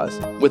supplies.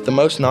 With the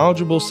most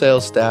knowledgeable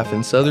sales staff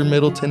in southern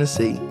Middle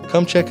Tennessee,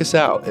 come check us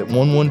out at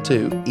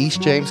 112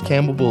 East James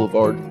Campbell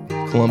Boulevard,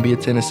 Columbia,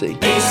 Tennessee.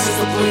 Ace is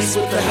the place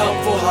with the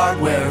helpful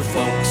hardware,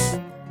 folks.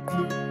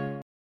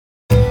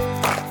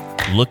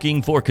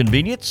 Looking for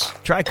convenience?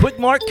 Try Quick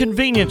Mart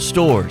Convenience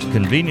Stores,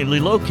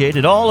 conveniently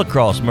located all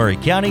across Murray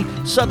County,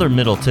 southern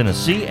Middle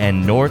Tennessee,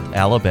 and North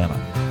Alabama.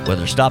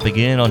 Whether stopping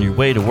in on your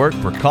way to work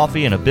for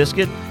coffee and a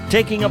biscuit,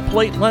 taking a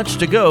plate lunch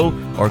to go,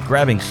 or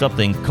grabbing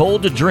something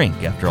cold to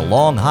drink after a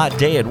long hot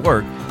day at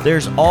work,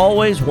 there's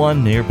always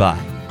one nearby.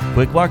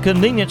 Quick Mart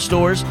Convenience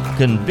Stores,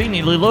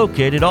 conveniently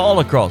located all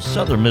across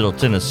southern Middle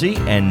Tennessee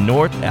and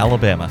North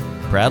Alabama.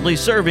 Proudly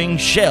serving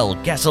Shell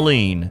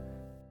gasoline.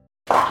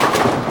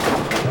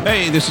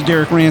 Hey, this is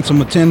Derek Ransom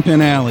with 10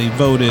 Pin Alley,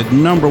 voted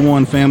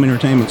 #1 family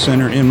entertainment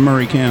center in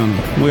Murray County.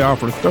 We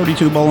offer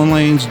 32 bowling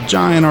lanes,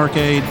 giant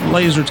arcade,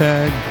 laser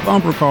tag,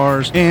 bumper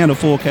cars, and a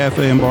full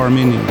cafe and bar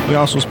menu. We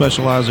also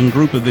specialize in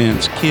group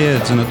events,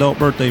 kids and adult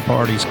birthday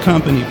parties,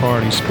 company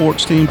parties,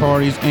 sports team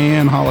parties,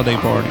 and holiday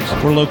parties.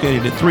 We're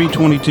located at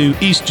 322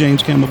 East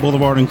James Campbell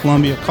Boulevard in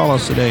Columbia. Call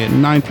us today at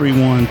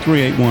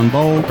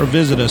 931-381-BOWL or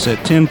visit us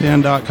at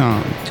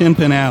 10pin.com. 10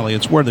 Pin Alley,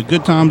 it's where the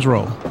good times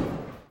roll.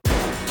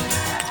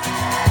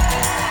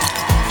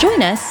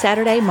 Join us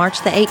Saturday,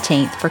 March the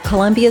 18th for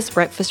Columbia's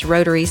Breakfast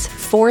Rotary's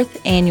 4th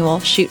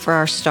annual Shoot for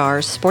Our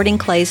Stars Sporting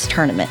Clays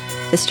Tournament.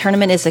 This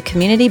tournament is a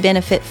community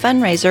benefit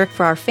fundraiser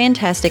for our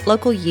fantastic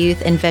local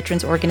youth and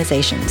veterans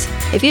organizations.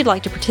 If you'd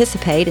like to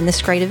participate in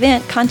this great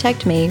event,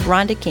 contact me,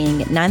 Rhonda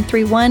King, at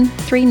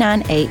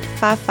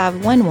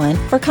 931-398-5511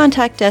 or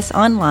contact us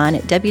online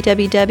at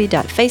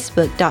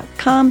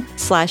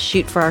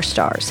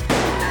www.facebook.com/shootforourstars.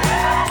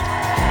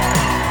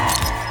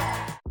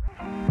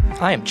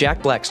 I am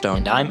Jack Blackstone.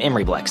 And I'm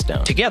Emery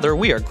Blackstone. Together,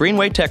 we are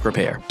Greenway Tech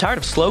Repair. Tired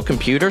of slow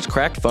computers,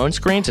 cracked phone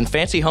screens, and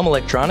fancy home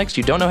electronics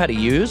you don't know how to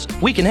use?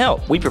 We can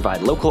help. We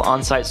provide local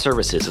on-site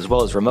services as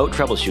well as remote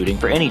troubleshooting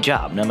for any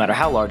job, no matter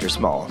how large or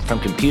small,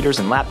 from computers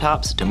and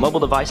laptops to mobile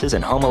devices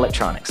and home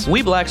electronics.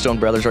 We Blackstone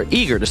brothers are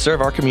eager to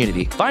serve our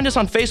community. Find us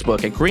on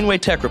Facebook at Greenway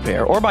Tech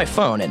Repair or by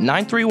phone at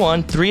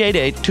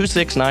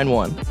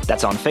 931-388-2691.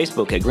 That's on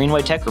Facebook at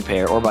Greenway Tech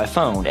Repair or by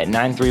phone at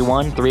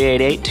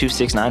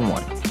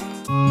 931-388-2691.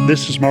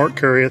 This is Mark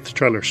Curry at the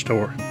Trailer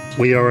Store.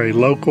 We are a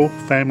local,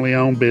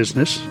 family-owned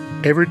business.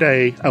 Every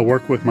day, I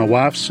work with my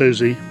wife,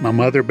 Susie, my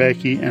mother,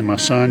 Becky, and my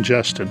son,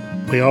 Justin.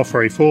 We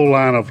offer a full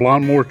line of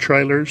lawnmower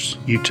trailers,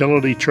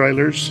 utility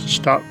trailers,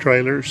 stock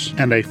trailers,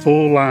 and a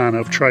full line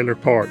of trailer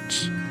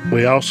parts.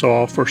 We also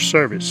offer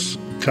service.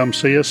 Come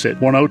see us at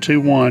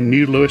 1021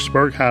 New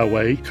Lewisburg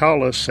Highway.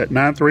 Call us at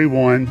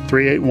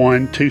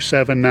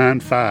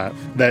 931-381-2795.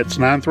 That's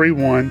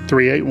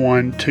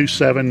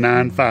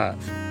 931-381-2795.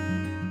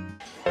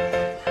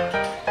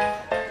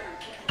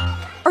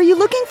 Are you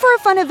looking for a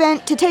fun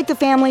event to take the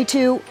family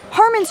to?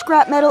 Harmon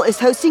Scrap Metal is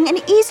hosting an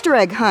Easter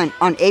egg hunt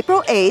on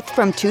April 8th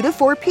from 2 to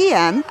 4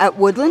 p.m. at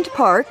Woodland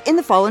Park in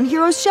the Fallen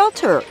Heroes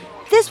Shelter.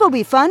 This will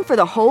be fun for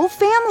the whole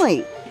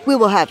family. We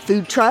will have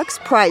food trucks,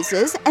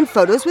 prizes, and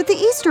photos with the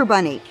Easter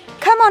Bunny.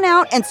 Come on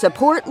out and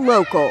support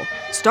local.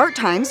 Start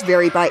times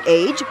vary by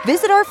age.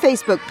 Visit our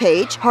Facebook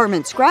page,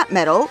 Harmon Scrap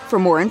Metal, for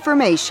more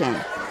information.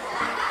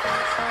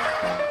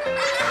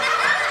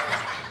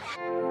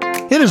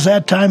 It is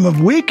that time of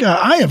week.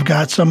 I have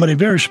got somebody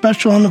very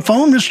special on the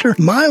phone, Mr.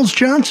 Miles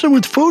Johnson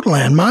with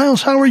Foodland.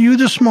 Miles, how are you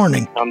this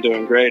morning? I'm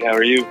doing great. How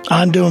are you?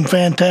 I'm doing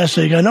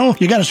fantastic. I know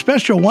you got a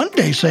special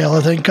one-day sale,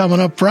 I think,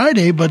 coming up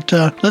Friday, but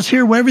let's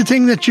hear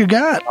everything that you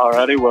got.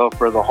 Alrighty. Well,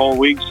 for the whole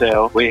week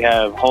sale, we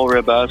have whole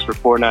ribeyes for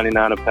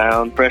 $4.99 a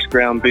pound, fresh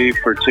ground beef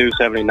for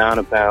 $2.79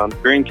 a pound,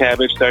 green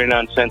cabbage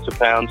 39 cents a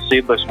pound,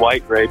 seedless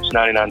white grapes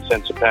 99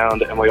 cents a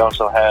pound, and we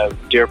also have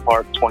Deer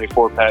Park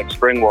 24-pack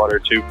spring water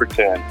 2 for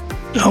 $10.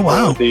 Oh,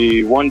 wow. For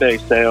the one-day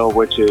sale,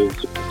 which is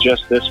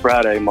just this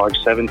Friday, March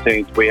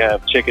 17th, we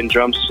have chicken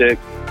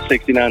drumsticks,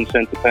 69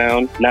 cents a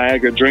pound,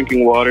 Niagara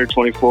drinking water,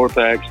 24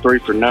 packs, 3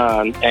 for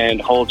 $9, and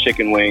whole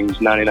chicken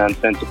wings, 99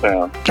 cents a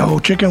pound. Oh,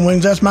 chicken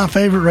wings, that's my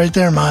favorite right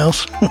there,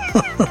 Miles.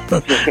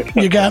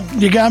 You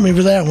got me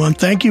for that one.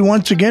 Thank you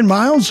once again,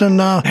 Miles,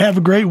 and have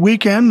a great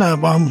weekend.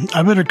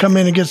 I better come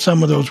in and get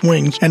some of those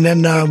wings, and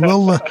then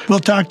we'll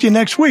talk to you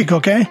next week,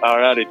 okay? All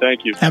righty,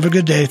 thank you. Have a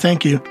good day.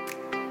 Thank you.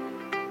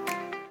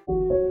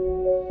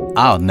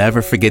 I'll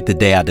never forget the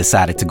day I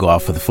decided to go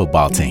out for the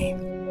football team.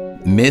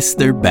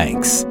 Mr.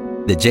 Banks,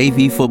 the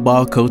JV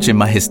football coach and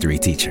my history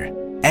teacher,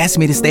 asked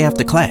me to stay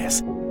after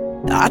class.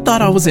 I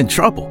thought I was in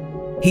trouble.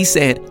 He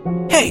said,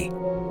 "Hey,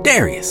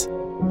 Darius,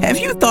 have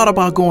you thought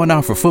about going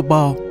out for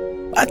football?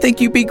 I think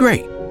you'd be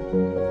great."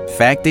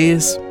 Fact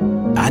is,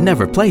 I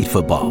never played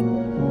football.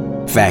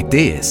 Fact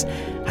is,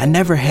 I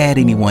never had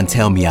anyone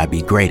tell me I'd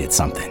be great at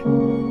something.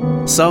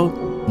 So,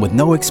 with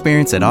no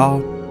experience at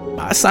all,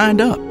 I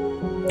signed up.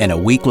 And a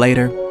week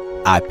later,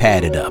 I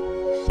padded up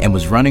and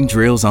was running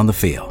drills on the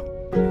field.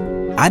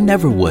 I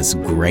never was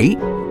great,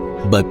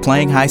 but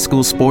playing high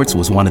school sports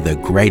was one of the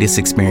greatest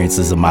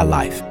experiences of my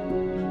life.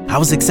 I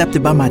was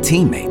accepted by my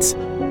teammates,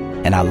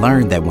 and I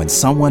learned that when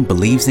someone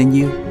believes in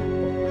you,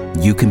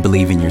 you can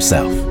believe in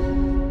yourself.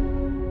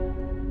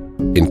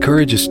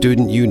 Encourage a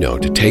student you know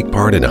to take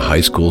part in a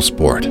high school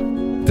sport.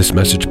 This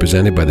message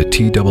presented by the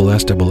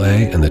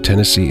TSSAA and the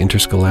Tennessee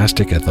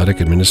Interscholastic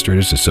Athletic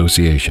Administrators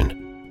Association.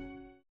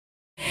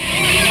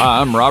 Hi,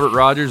 I'm Robert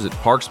Rogers at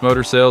Parks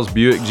Motor Sales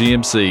Buick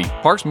GMC.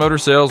 Parks Motor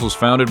Sales was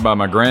founded by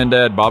my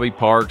granddad, Bobby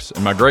Parks,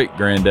 and my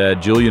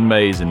great-granddad, Julian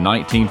Mays, in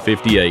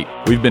 1958.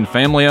 We've been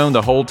family-owned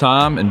the whole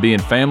time, and being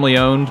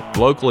family-owned,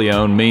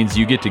 locally-owned means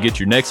you get to get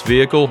your next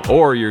vehicle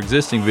or your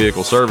existing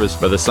vehicle serviced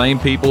by the same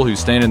people who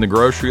stand in the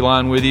grocery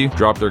line with you,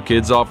 drop their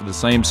kids off at the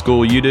same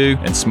school you do,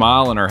 and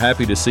smile and are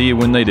happy to see you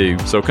when they do.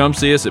 So come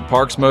see us at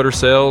Parks Motor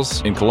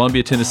Sales in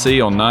Columbia, Tennessee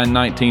on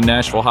 919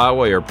 Nashville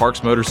Highway or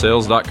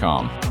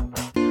parksmotorsales.com.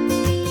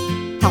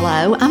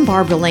 Hello, I'm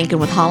Barbara Lincoln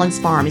with Holland's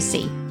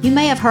Pharmacy. You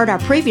may have heard our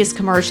previous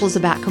commercials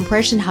about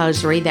compression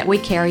hosiery that we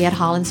carry at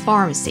Holland's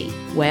Pharmacy.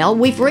 Well,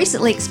 we've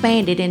recently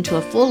expanded into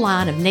a full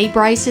line of knee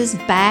braces,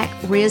 back,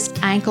 wrist,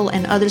 ankle,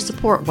 and other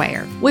support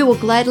wear. We will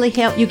gladly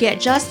help you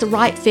get just the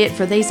right fit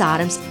for these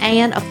items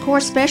and, of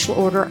course, special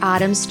order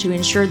items to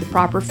ensure the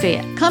proper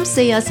fit. Come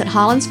see us at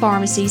Holland's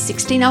Pharmacy,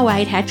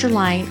 1608 Hatcher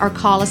Lane, or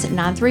call us at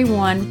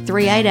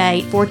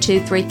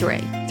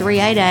 931-388-4233.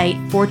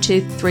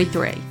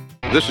 388-4233.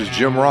 This is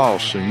Jim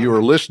Ross, and you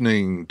are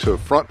listening to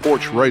Front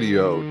Porch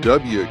Radio,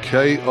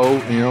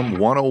 WKOM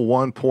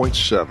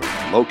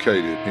 101.7,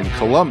 located in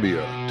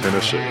Columbia,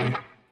 Tennessee.